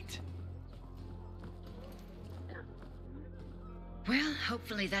 wait. Well,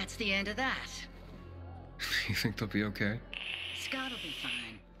 hopefully that's the end of that. You think they'll be okay? Scott'll be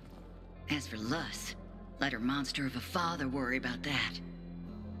fine. As for Lus, let her monster of a father worry about that.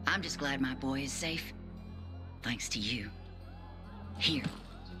 I'm just glad my boy is safe. Thanks to you. Here.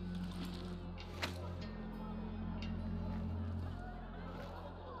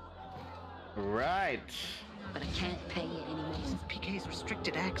 Right. But I can't pay you anymore. PK's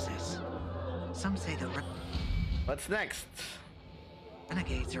restricted access. Some say the What's next?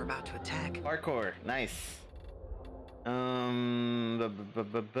 renegades are about to attack. Parkour, nice.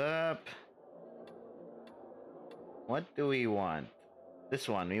 What do we want? This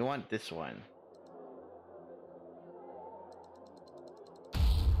one. We want this one.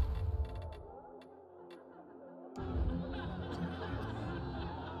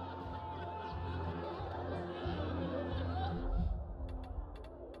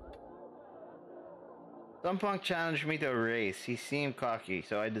 Some punk challenged me to a race. He seemed cocky,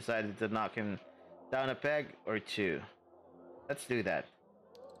 so I decided to knock him down a peg or two. Let's do that.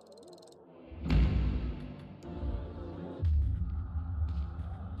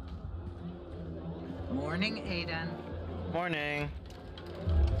 Morning, Aiden. Morning.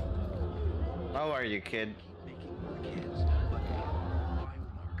 How are you, kid? Making more kids, but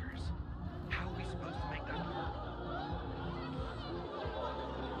biomarkers. How are we supposed to make that?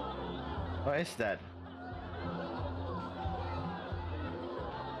 What is that?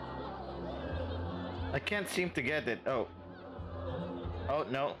 I can't seem to get it. Oh. Oh,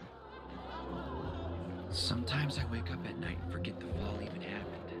 no. Sometimes I wake up at night and forget the fall even happened.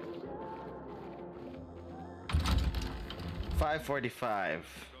 5:45.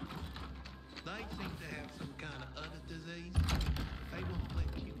 They seem to have some kind of other disease. They won't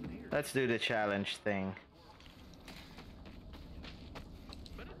let you near. Let's do the challenge thing.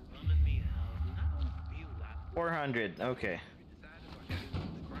 But it's bumming me out, and I don't feel like 400. Okay.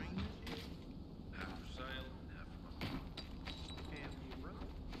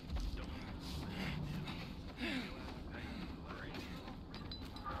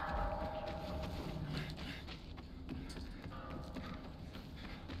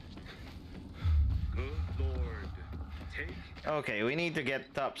 Good Lord. Take Okay, we need to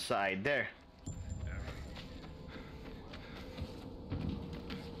get top side there.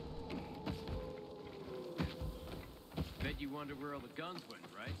 Bet you wonder where all the guns went,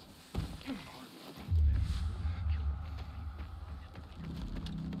 right?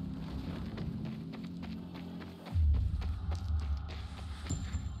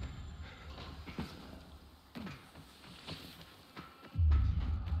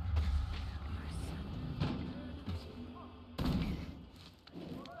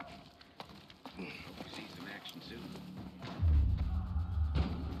 See some action soon.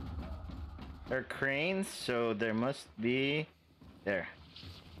 There are cranes, so there must be there.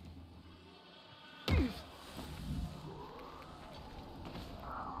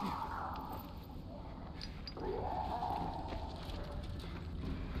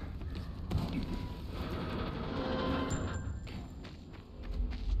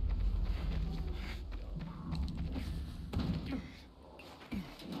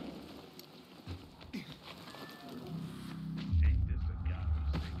 Ain't this a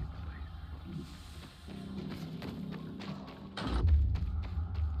godforsaken place?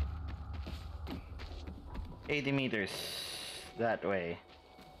 80 meters that way.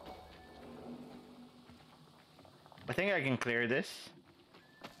 I think I can clear this.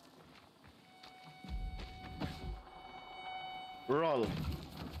 Roll.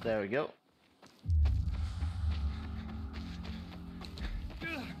 There we go.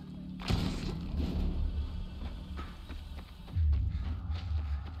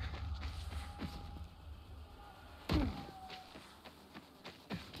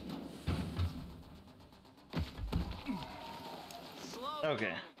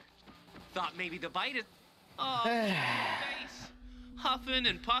 Okay. Thought maybe the bite is. Oh, face. Huffing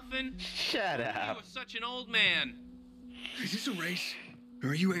and puffing. Shut You up. are such an old man. Is this a race?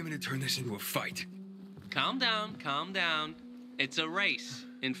 Or are you aiming to turn this into a fight? Calm down, calm down. It's a race.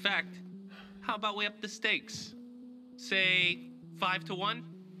 In fact, how about we up the stakes? Say 5-1?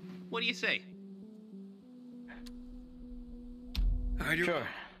 What do you say? Sure.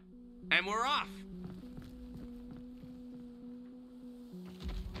 And we're off.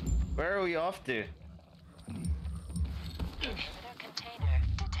 Where are we off to? Inhibitor container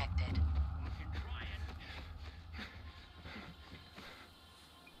detected.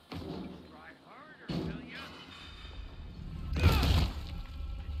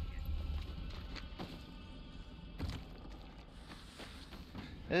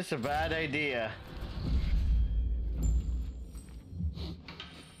 This is a bad idea.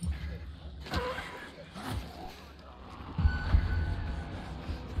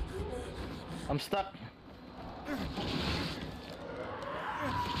 I'm stuck.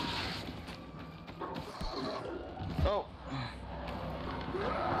 Oh.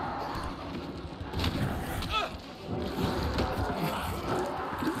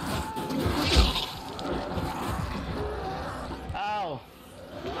 Ow.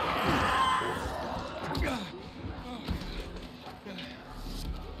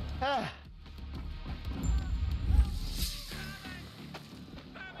 Ah.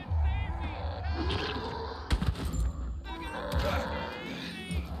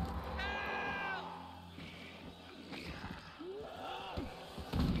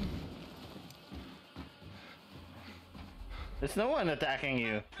 There's no one attacking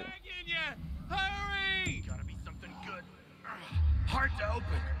you. Hurry! Gotta be something good. Hard to open.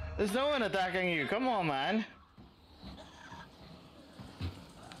 There's no one attacking you. Come on, man.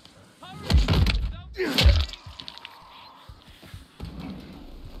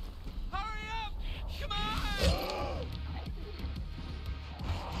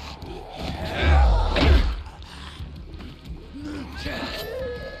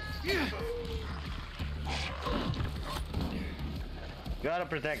 Gotta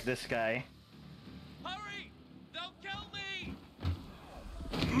protect this guy. Hurry! They'll kill me!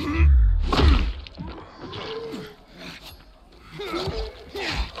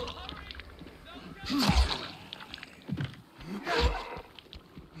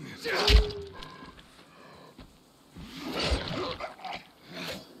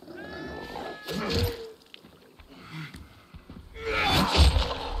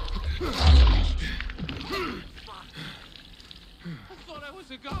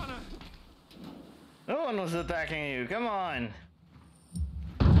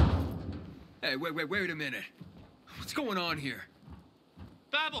 Hey, wait a minute. What's going on here?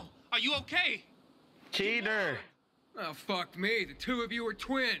 Babel, are you okay? Cheater! Oh, fuck me. The two of you are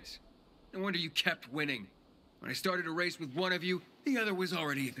twins. No wonder you kept winning. When I started a race with one of you, the other was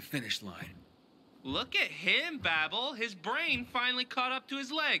already at the finish line. Look at him, Babel. His brain finally caught up to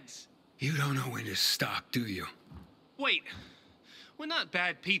his legs. You don't know when to stop, do you? Wait, we're not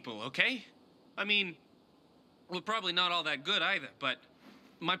bad people, okay? I mean, we're probably not all that good either, but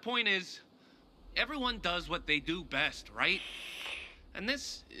my point is, everyone does what they do best, right? And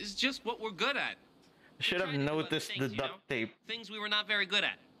this is just what we're good at. Should have noticed the duct tape. Things we were not very good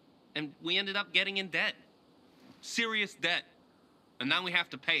at. And we ended up getting in debt. Serious debt. And now we have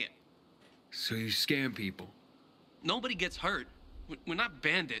to pay it. So you scam people? Nobody gets hurt. We're not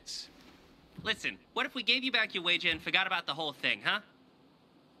bandits. Listen, what if we gave you back your wager and forgot about the whole thing, huh?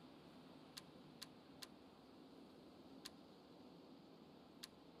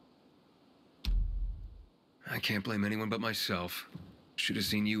 I can't blame anyone but myself. Should have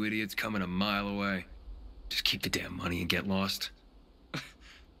seen you idiots coming a mile away. Just keep the damn money and get lost.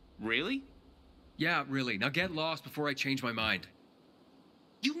 Really? Yeah, really. Now get lost before I change my mind.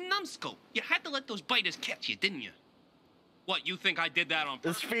 You numbskull! You had to let those biters catch you, didn't you? What, you think I did that on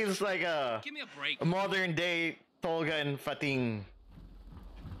purpose? This feels like Give me a break. a modern day Tolga and Fating.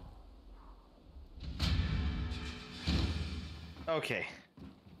 Okay.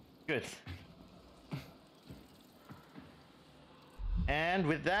 Good. And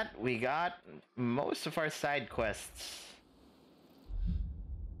with that, we got most of our side quests.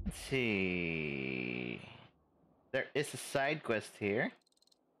 Let's see. There is a side quest here.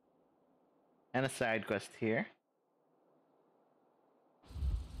 And a side quest here.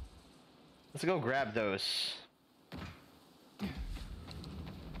 Let's go grab those.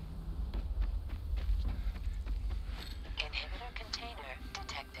 Inhibitor container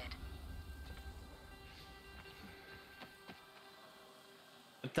detected.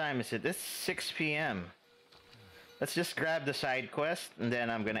 What time is it? It's 6 p.m. Let's just grab the side quest and then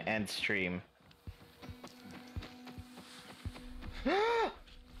I'm gonna end stream.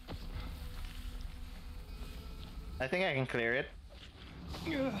 I think I can clear it.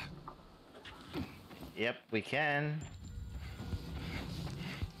 Yep, we can.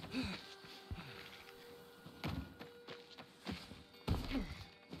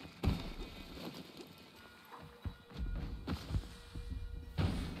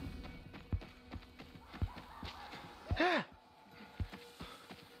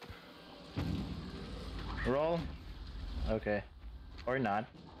 Roll. Okay. Or not.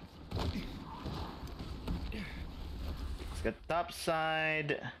 Let's get top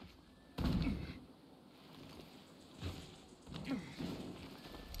side.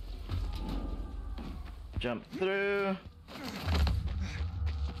 Jump through.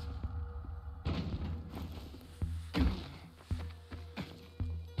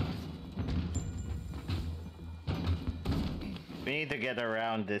 We need to get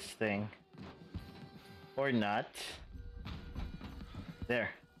around this thing. Or not. There.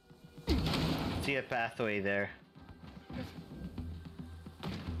 See a pathway there.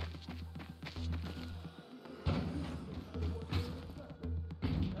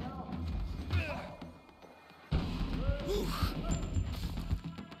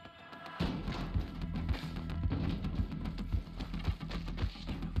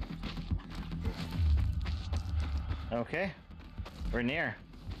 Okay. We're near.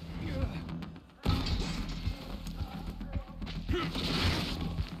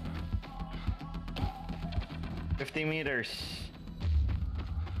 $50 meters.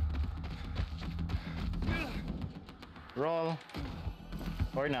 Roll.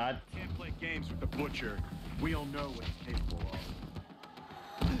 Or not. Can't play games with the butcher. We all know what he's capable of.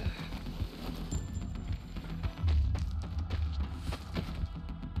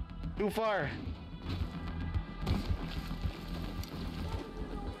 Too far.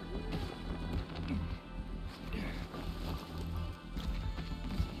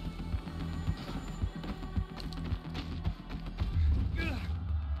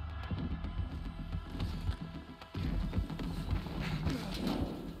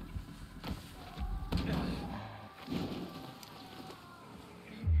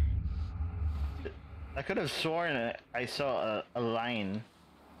 I could have sworn I saw a line.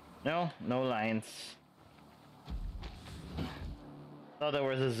 No, no lines. Thought there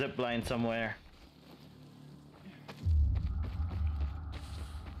was a zip line somewhere.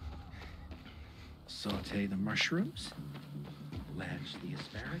 Saute the mushrooms, blanch the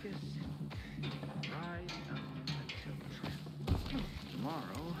asparagus, fry them until trimmed.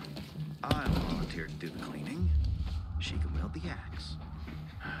 Tomorrow, I'll volunteer to do the cleaning. She can wield the axe.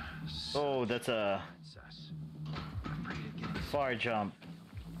 Oh, that's a far jump.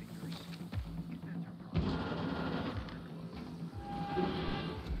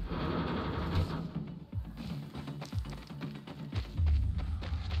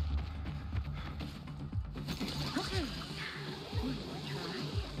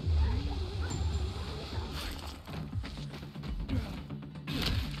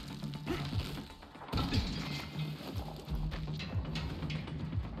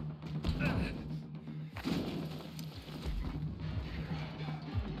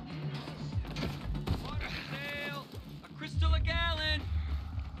 A crystal a gallon.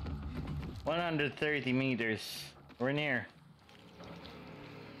 130 meters. We're near.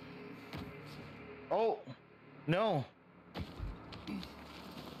 Oh, no.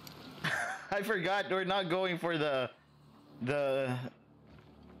 I forgot we're not going for the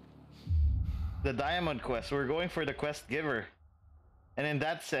diamond quest. We're going for the quest giver. And in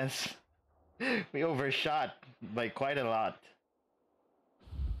that sense, we overshot by quite a lot.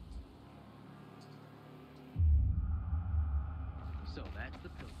 So that's the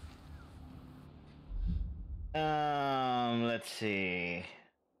pilgrim. Let's see.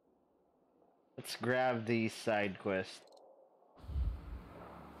 Let's grab the side quest.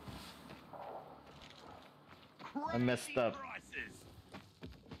 I messed up.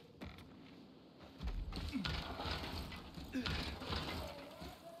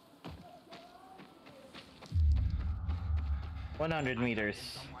 $100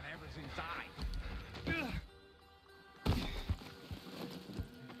 meters.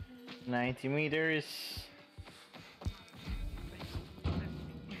 90 meters.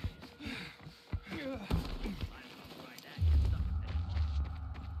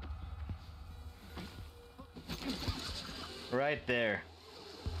 Right there.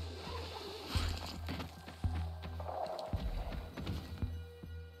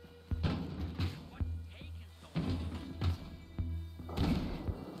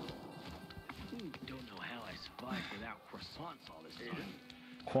 Don't know how I survived without croissants all this time.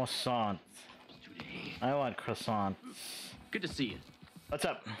 Croissant. I want croissants. Good to see you. What's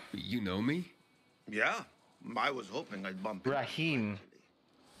up? You know me? Yeah, I was hoping I'd bump into Rahim.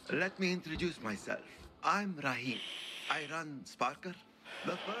 you. Let me introduce myself. I'm Rahim. I run Sparker,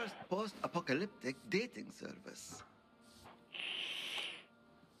 the first post-apocalyptic dating service.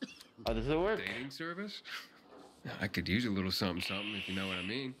 How does it work? Dating service? I could use a little something, if you know what I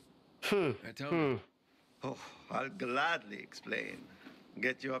mean. Tell me. Oh, I'll gladly explain.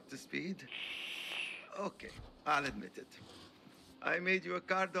 Get you up to speed? Okay, I'll admit it. I made you a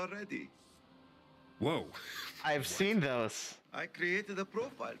card already. Whoa. I've seen those. I created a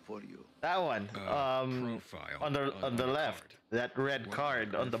profile for you. That one. Profile. On the left. That red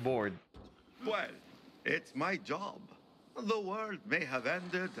card on the board. Well, it's my job. The world may have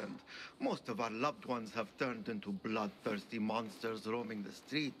ended, and most of our loved ones have turned into bloodthirsty monsters roaming the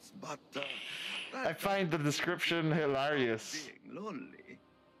streets, but I find the description hilarious. being lonely.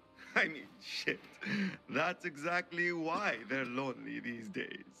 I mean, shit. That's exactly why they're lonely these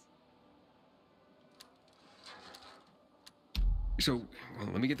days. So, well,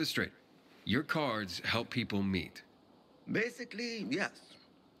 let me get this straight. Your cards help people meet. Basically, yes.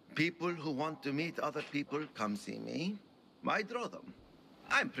 People who want to meet other people come see me. I draw them.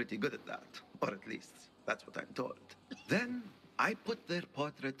 I'm pretty good at that, or at least that's what I'm told. Then I put their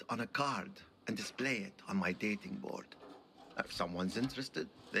portrait on a card and display it on my dating board. If someone's interested,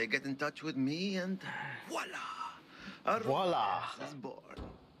 they get in touch with me and voila! Voila! Is born.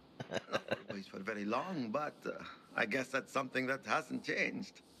 Not always for very long, but I guess that's something that hasn't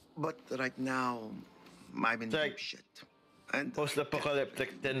changed. But right now, I'm in deep shit. And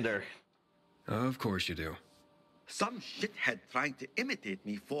post-apocalyptic Tinder. Of course you do. Some shithead trying to imitate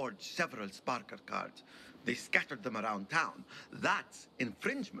me forged several Sparker cards. They scattered them around town. That's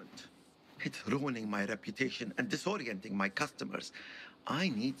infringement. It's ruining my reputation and disorienting my customers. I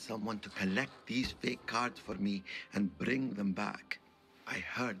need someone to collect these fake cards for me and bring them back. I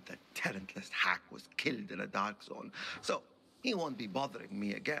heard that talentless hack was killed in a dark zone, so he won't be bothering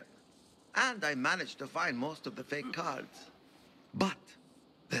me again. And I managed to find most of the fake cards. But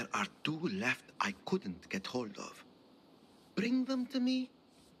there are two left I couldn't get hold of. Bring them to me,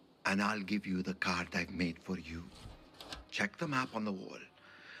 and I'll give you the card I've made for you. Check the map on the wall.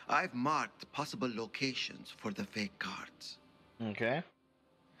 I've marked possible locations for the fake cards. Okay.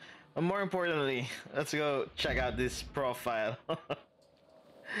 But more importantly, let's go check out this profile.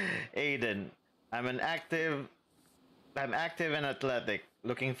 Aiden. I'm active and athletic,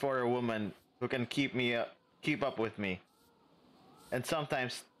 looking for a woman who can keep up with me. And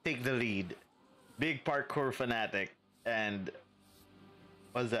sometimes take the lead. Big parkour fanatic and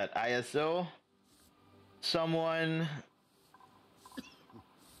What's that? ISO? Someone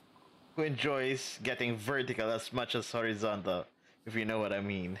who enjoys getting vertical as much as horizontal, if you know what I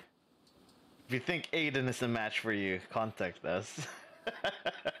mean. If you think Aiden is a match for you, contact us.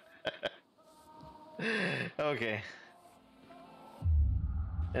 Okay.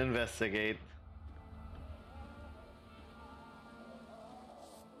 Investigate.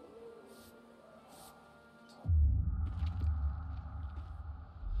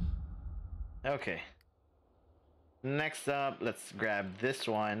 Okay. Next up, let's grab this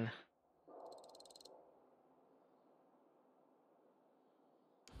one.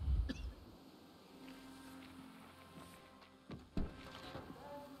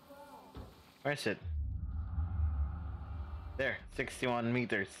 Where is it? There, 61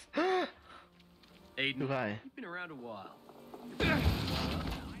 meters. Aiden, Too high. you've been around a while.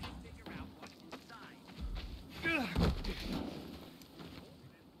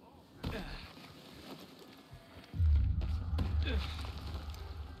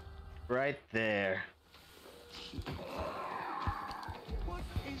 Right there. What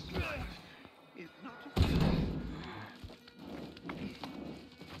is life if not a film?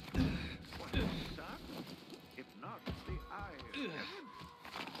 What is sun if not the eye of heaven?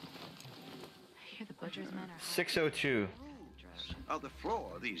 I hear the butcher's men are 602. On the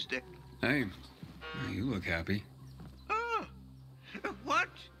floor these days. Hey, you look happy. Ah, what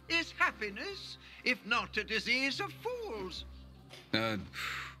is happiness if not a disease of fools?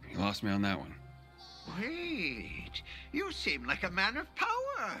 You lost me on that one. Wait, you seem like a man of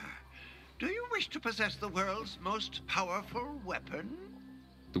power. Do you wish to possess the world's most powerful weapon?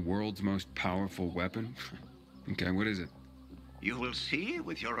 The world's most powerful weapon? Okay, what is it? You will see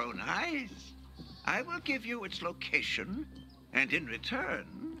with your own eyes. I will give you its location, and in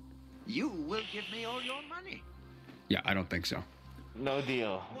return, you will give me all your money. Yeah, I don't think so. No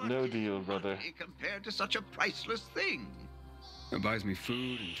deal. No deal, brother. Compared to such a priceless thing. It buys me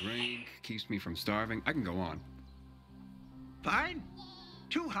food and drink, keeps me from starving. I can go on. Fine.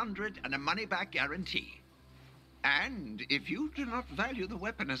 200 and a money-back guarantee. And if you do not value the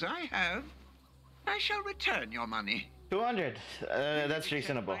weapon as I have, I shall return your money. 200. That's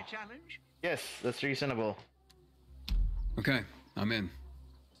reasonable. My challenge? Yes, that's reasonable. Okay, I'm in.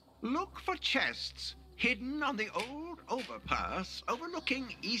 Look for chests hidden on the old overpass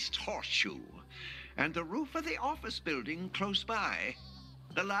overlooking East Horseshoe and the roof of the office building close by.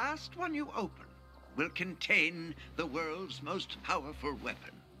 The last one you open will contain the world's most powerful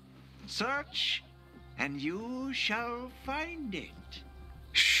weapon. Search, and you shall find it.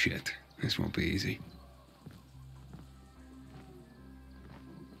 Shit, this won't be easy.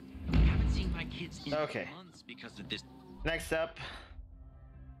 I haven't seen my kids in Okay. months because of this. Next up,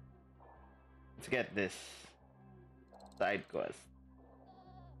 let's get this side quest.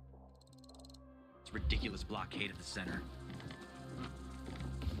 It's ridiculous blockade of the center.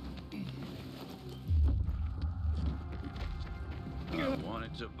 I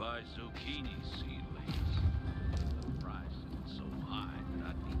wanted to buy zucchini seedlings. The price is so high that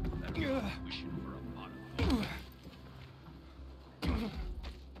I'd be better off wishing for a pot of food.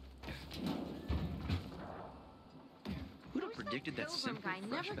 Who'd have predicted that Pilgrim simple guy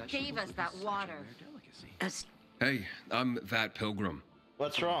fresh never vegetable gave us would be that such a water. rare delicacy? Hey, I'm that pilgrim.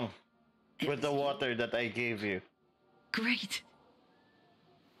 What's wrong with the water that I gave you? Great.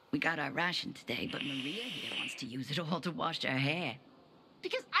 We got our ration today, but Maria here wants to use it all to wash her hair.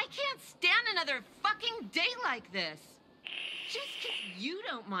 Because I can't stand another fucking day like this. Just 'cause you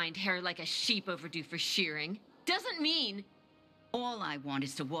don't mind hair like a sheep overdue for shearing doesn't mean... All I want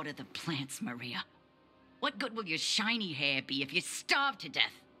is to water the plants, Maria. What good will your shiny hair be if you starve to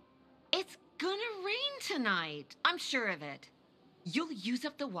death? It's gonna rain tonight. I'm sure of it. You'll use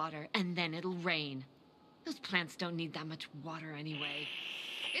up the water and then it'll rain. Those plants don't need that much water anyway.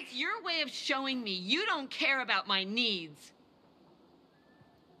 It's your way of showing me you don't care about my needs.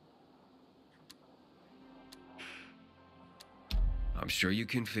 I'm sure you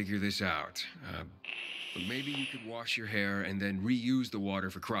can figure this out. But maybe you could wash your hair and then reuse the water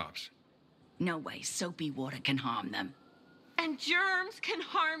for crops. No way soapy water can harm them. And germs can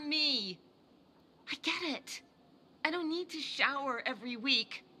harm me. I get it. I don't need to shower every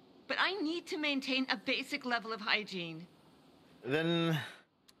week, but I need to maintain a basic level of hygiene. Then...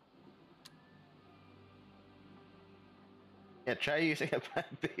 yeah, try using a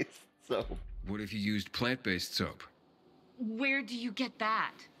plant-based soap. What if you used plant-based soap? Where do you get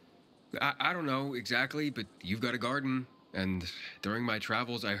that? I don't know exactly, but you've got a garden. And during my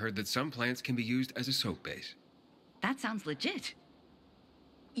travels, I heard that some plants can be used as a soap base. That sounds legit.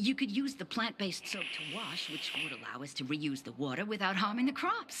 You could use the plant-based soap to wash, which would allow us to reuse the water without harming the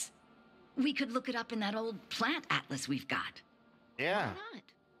crops. We could look it up in that old plant atlas we've got. Yeah. Why not?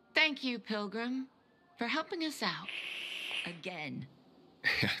 Thank you, Pilgrim, for helping us out. Again.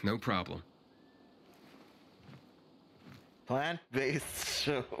 Yeah, no problem. Plant-based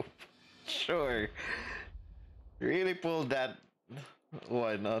soap. Sure. Really pulled that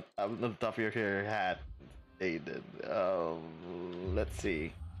one on the top of your hat, Aiden. Let's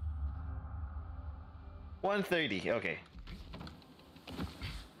see. 130. Okay.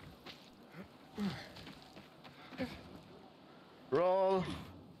 Roll.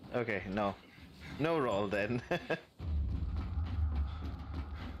 Okay, no. No roll then.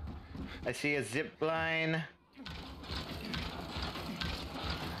 I see a zip line. I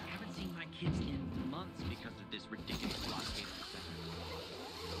haven't seen my kids in months because of this ridiculous blockade.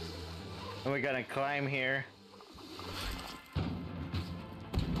 And we're gonna climb here.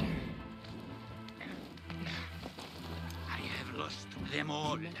 I have lost them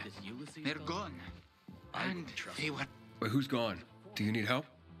all. They're gone. And they were... Wait, who's gone? Do you need help?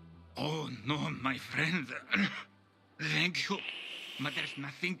 Oh, no, my friend. Thank you. But there's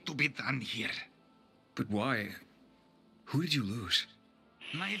nothing to be done here. But why? Who did you lose?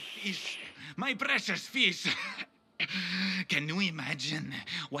 My fish. My precious fish. Can you imagine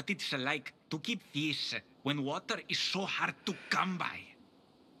what it's like to keep fish when water is so hard to come by?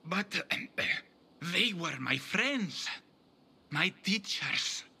 But they were my friends. My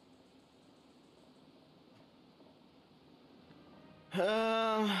teachers.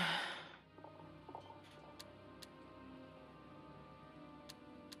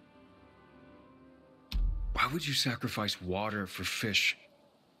 Why would you sacrifice water for fish?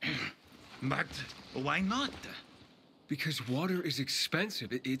 But why not? Because water is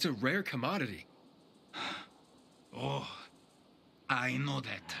expensive. It's a rare commodity. Oh, I know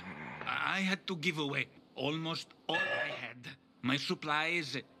that. I had to give away almost all I had. My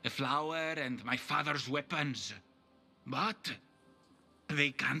supplies, a flour, and my father's weapons. But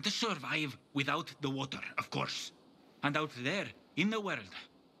they can't survive without the water, of course. And out there, in the world,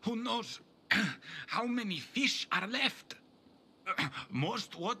 who knows how many fish are left?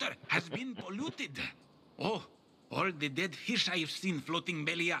 Most water has been polluted. Oh, all the dead fish I have seen floating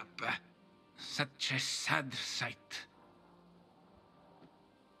belly up. Such a sad sight.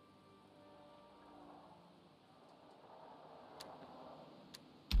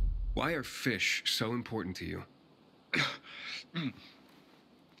 Why are fish so important to you?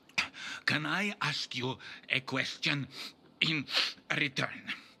 Can I ask you a question in return?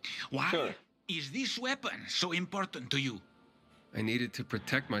 Why is this weapon so important to you? I needed to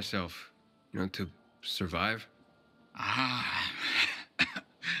protect myself, to survive. Ah,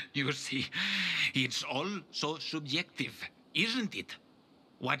 you see, it's all so subjective, isn't it?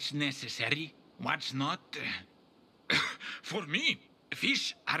 What's necessary, what's not? For me,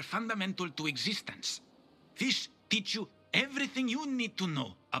 fish are fundamental to existence. Fish teach you everything you need to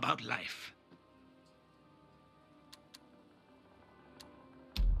know about life.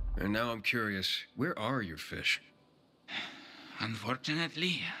 And now I'm curious, where are your fish?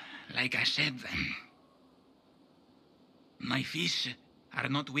 Unfortunately, like I said, my fish are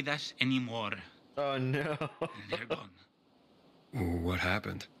not with us anymore. Oh no. They're gone. What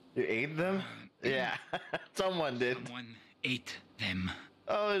happened? You ate them? Yeah, someone did. Someone ate them.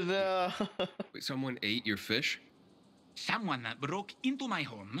 Oh no. Wait, someone ate your fish? Someone broke into my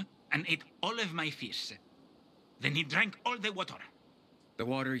home and ate all of my fish. Then he drank all the water. The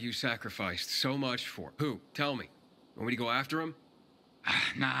water you sacrificed so much for. Who? Tell me. Want me to go after him?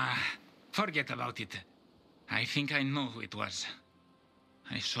 Nah, forget about it. I think I know who it was.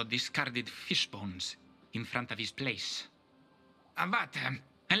 I saw discarded fish bones in front of his place. But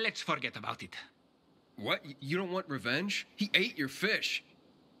let's forget about it. What? You don't want revenge? He ate your fish.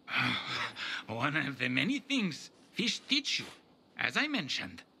 One of the many things fish teach you, as I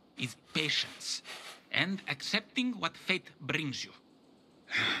mentioned, is patience and accepting what fate brings you.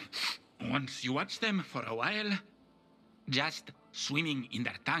 Once you watch them for a while, just swimming in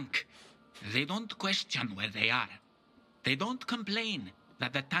their tank, they don't question where they are. They don't complain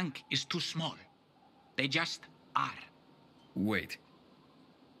that the tank is too small. They just are. Wait,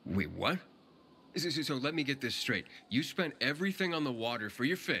 what? So let me get this straight. You spent everything on the water for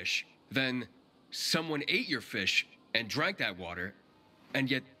your fish, then someone ate your fish and drank that water, and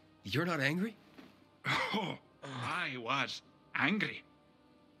yet you're not angry? Oh, I was angry.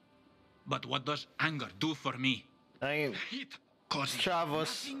 But what does anger do for me? It causes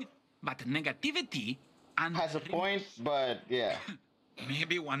Chavos nothing but negativity and has a point, but yeah.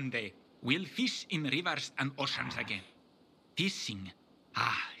 Maybe one day we'll fish in rivers and oceans again. Fishing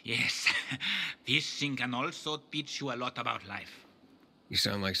Ah, yes. Fishing can also teach you a lot about life. You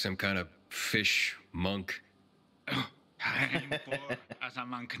sound like some kind of fish monk. I'm poor as a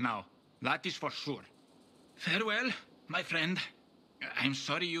monk now. That is for sure. Farewell, my friend. I'm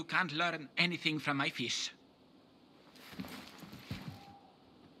sorry you can't learn anything from my fish.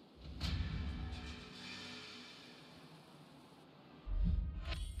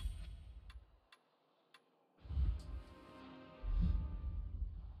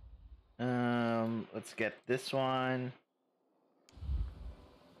 Let's get this one.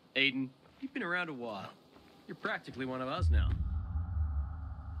 Aiden, you've been around a while. You're practically one of us now.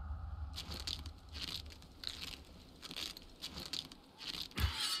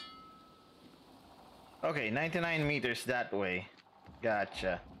 Okay, 99 meters that way.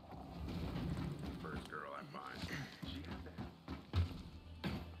 Gotcha. First girl I find.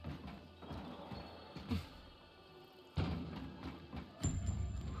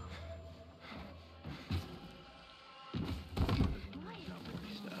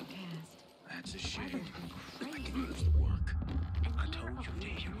 That's a shame. I can use the work. I told you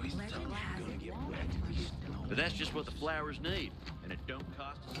they always gonna get wet. But that's just what the flowers need, and it don't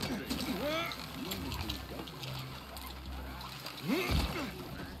cost us a thing.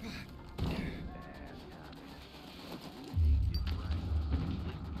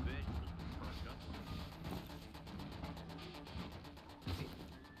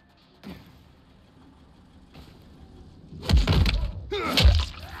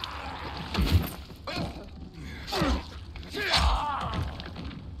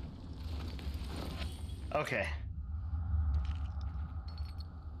 Okay.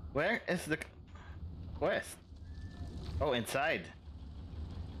 Where is the quest? Oh, inside.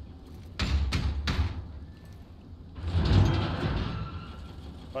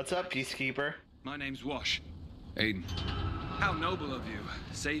 What's up, Peacekeeper? My name's Wash. Aiden. How noble of you,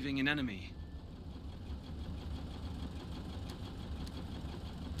 saving an enemy.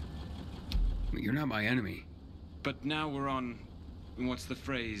 You're not my enemy. But now we're on, what's the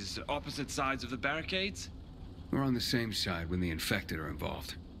phrase, opposite sides of the barricades? We're on the same side when the infected are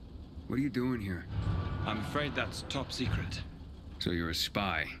involved. What are you doing here? I'm afraid that's top secret. So you're a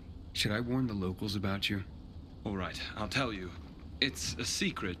spy. Should I warn the locals about you? All right, I'll tell you. It's a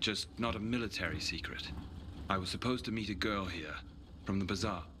secret, just not a military secret. I was supposed to meet a girl here, from the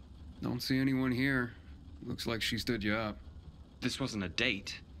bazaar. Don't see anyone here. Looks like she stood you up. This wasn't a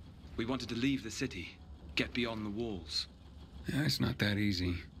date. We wanted to leave the city, get beyond the walls. Yeah, it's not that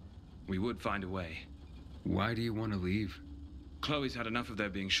easy. We would find a way. Why do you want to leave? Chloe's had enough of there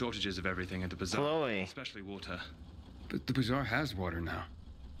being shortages of everything at the bazaar. Chloe. Especially water. But the bazaar has water now.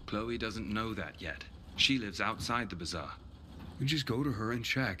 Chloe doesn't know that yet. She lives outside the bazaar. You just go to her and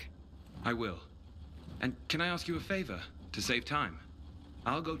check. I will. And can I ask you a favor, to save time?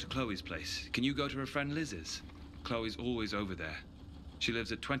 I'll go to Chloe's place. Can you go to her friend Liz's? Chloe's always over there. She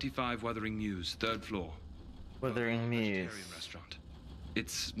lives at 25 Wuthering Mews, 3rd floor. Wuthering Mews. Vegetarian restaurant.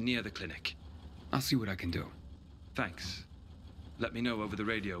 It's near the clinic. I'll see what I can do. Thanks. Let me know over the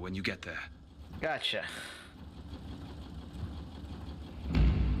radio when you get there. Gotcha.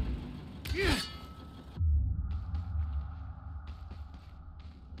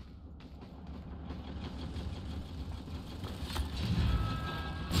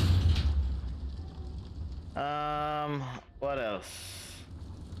 What else?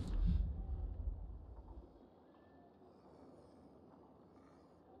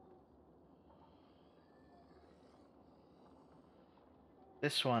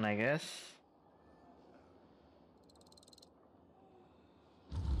 This one, I guess.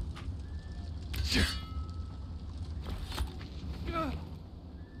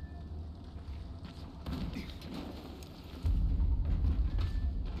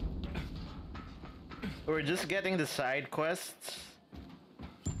 We're just getting the side quests.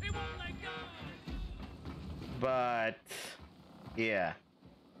 But yeah,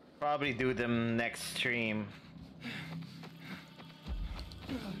 probably do them next stream.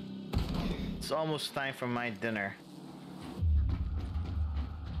 It's almost time for my dinner.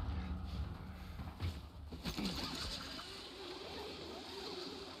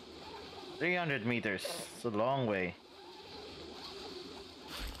 $300 meters. It's a long way.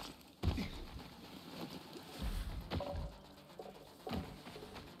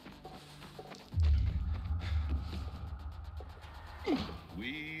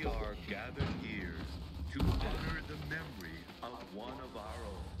 We are gathered here to honor the memory of one of our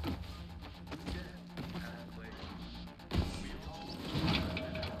own.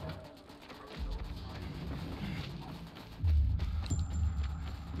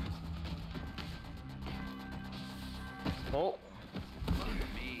 Oh.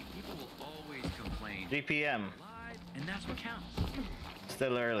 3 p.m. Alive, and that's what counts.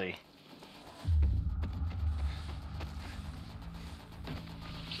 Still early.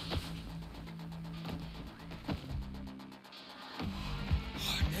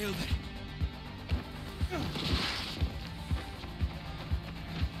 Oh, I nailed it.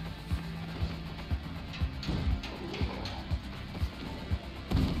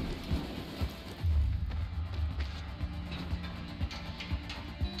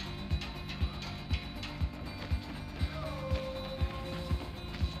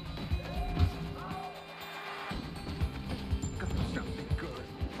 Something good.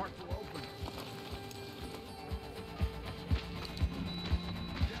 Hearts will open.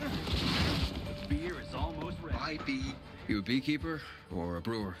 The beer is almost ready. I be. You a beekeeper or a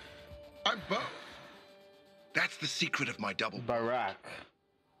brewer? I'm both. That's the secret of my double. Barack.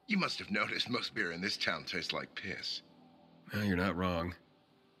 You must have noticed most beer in this town tastes like piss. Well, you're not wrong.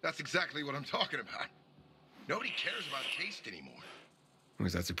 That's exactly what I'm talking about. Nobody cares about taste anymore.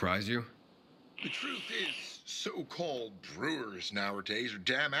 Does that surprise you? The truth is, so-called brewers nowadays are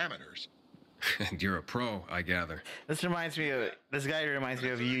damn amateurs. And you're a pro, I gather. This guy reminds me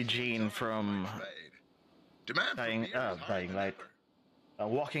of Eugene from Dying Light.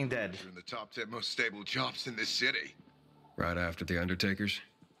 Walking Dead. You're in the top 10 most stable jobs in this city. Right after the Undertakers?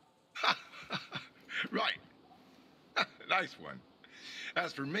 Right. Nice one.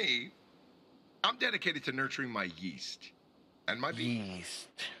 As for me, I'm dedicated to nurturing my yeast. And my bees.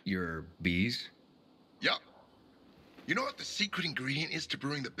 Your bees? Yup. You know what the secret ingredient is to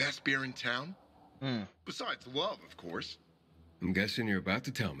brewing the best beer in town? Besides love, of course. I'm guessing you're about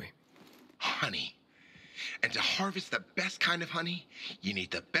to tell me. Honey. And to harvest the best kind of honey, you need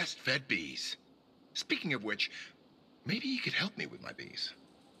the best fed bees. Speaking of which, maybe you could help me with my bees.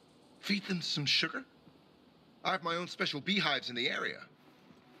 Feed them some sugar? I have my own special beehives in the area.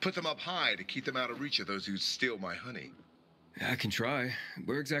 Put them up high to keep them out of reach of those who steal my honey. I can try.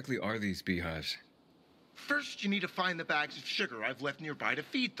 Where exactly are these beehives? First, you need to find the bags of sugar I've left nearby to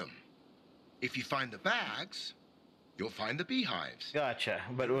feed them. If you find the bags, you'll find the beehives. Gotcha.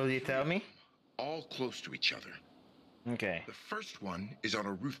 But will you tell me? All close to each other. Okay. The first one is on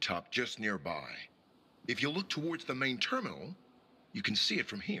a rooftop just nearby. If you look towards the main terminal, you can see it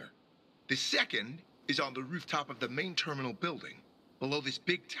from here. The second is on the rooftop of the main terminal building, below this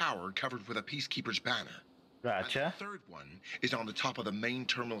big tower covered with a peacekeeper's banner. Gotcha. And the third one is on the top of the main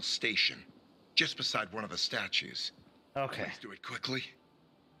terminal station, just beside one of the statues. Okay. Please do it quickly.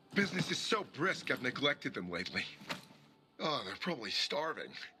 Business is so brisk, I've neglected them lately. Oh, they're probably starving.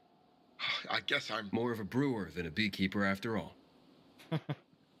 I guess I'm more of a brewer than a beekeeper after all.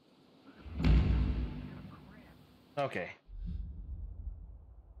 Okay.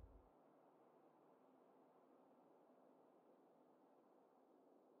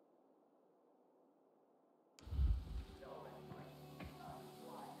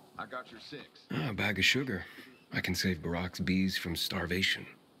 I got your 6. A bag of sugar. I can save Barack's bees from starvation.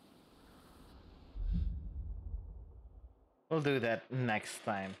 We'll do that next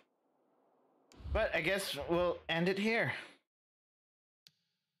time. But I guess we'll end it here.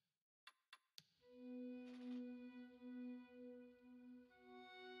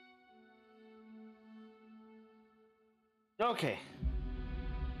 Okay.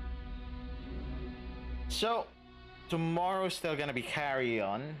 So, tomorrow's still gonna be carry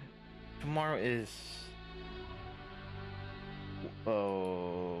on. Tomorrow is...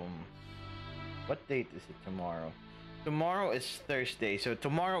 what date is it tomorrow? Tomorrow is Thursday, so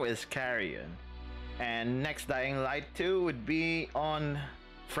tomorrow is carry on. And next Dying Light 2 would be on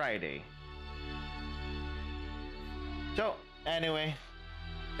Friday. So, anyway,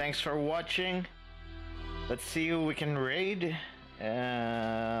 thanks for watching. Let's see who we can raid.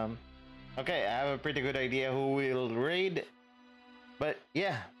 Okay, I have a pretty good idea who we'll raid. But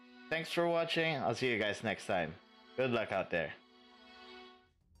yeah, thanks for watching. I'll see you guys next time. Good luck out there.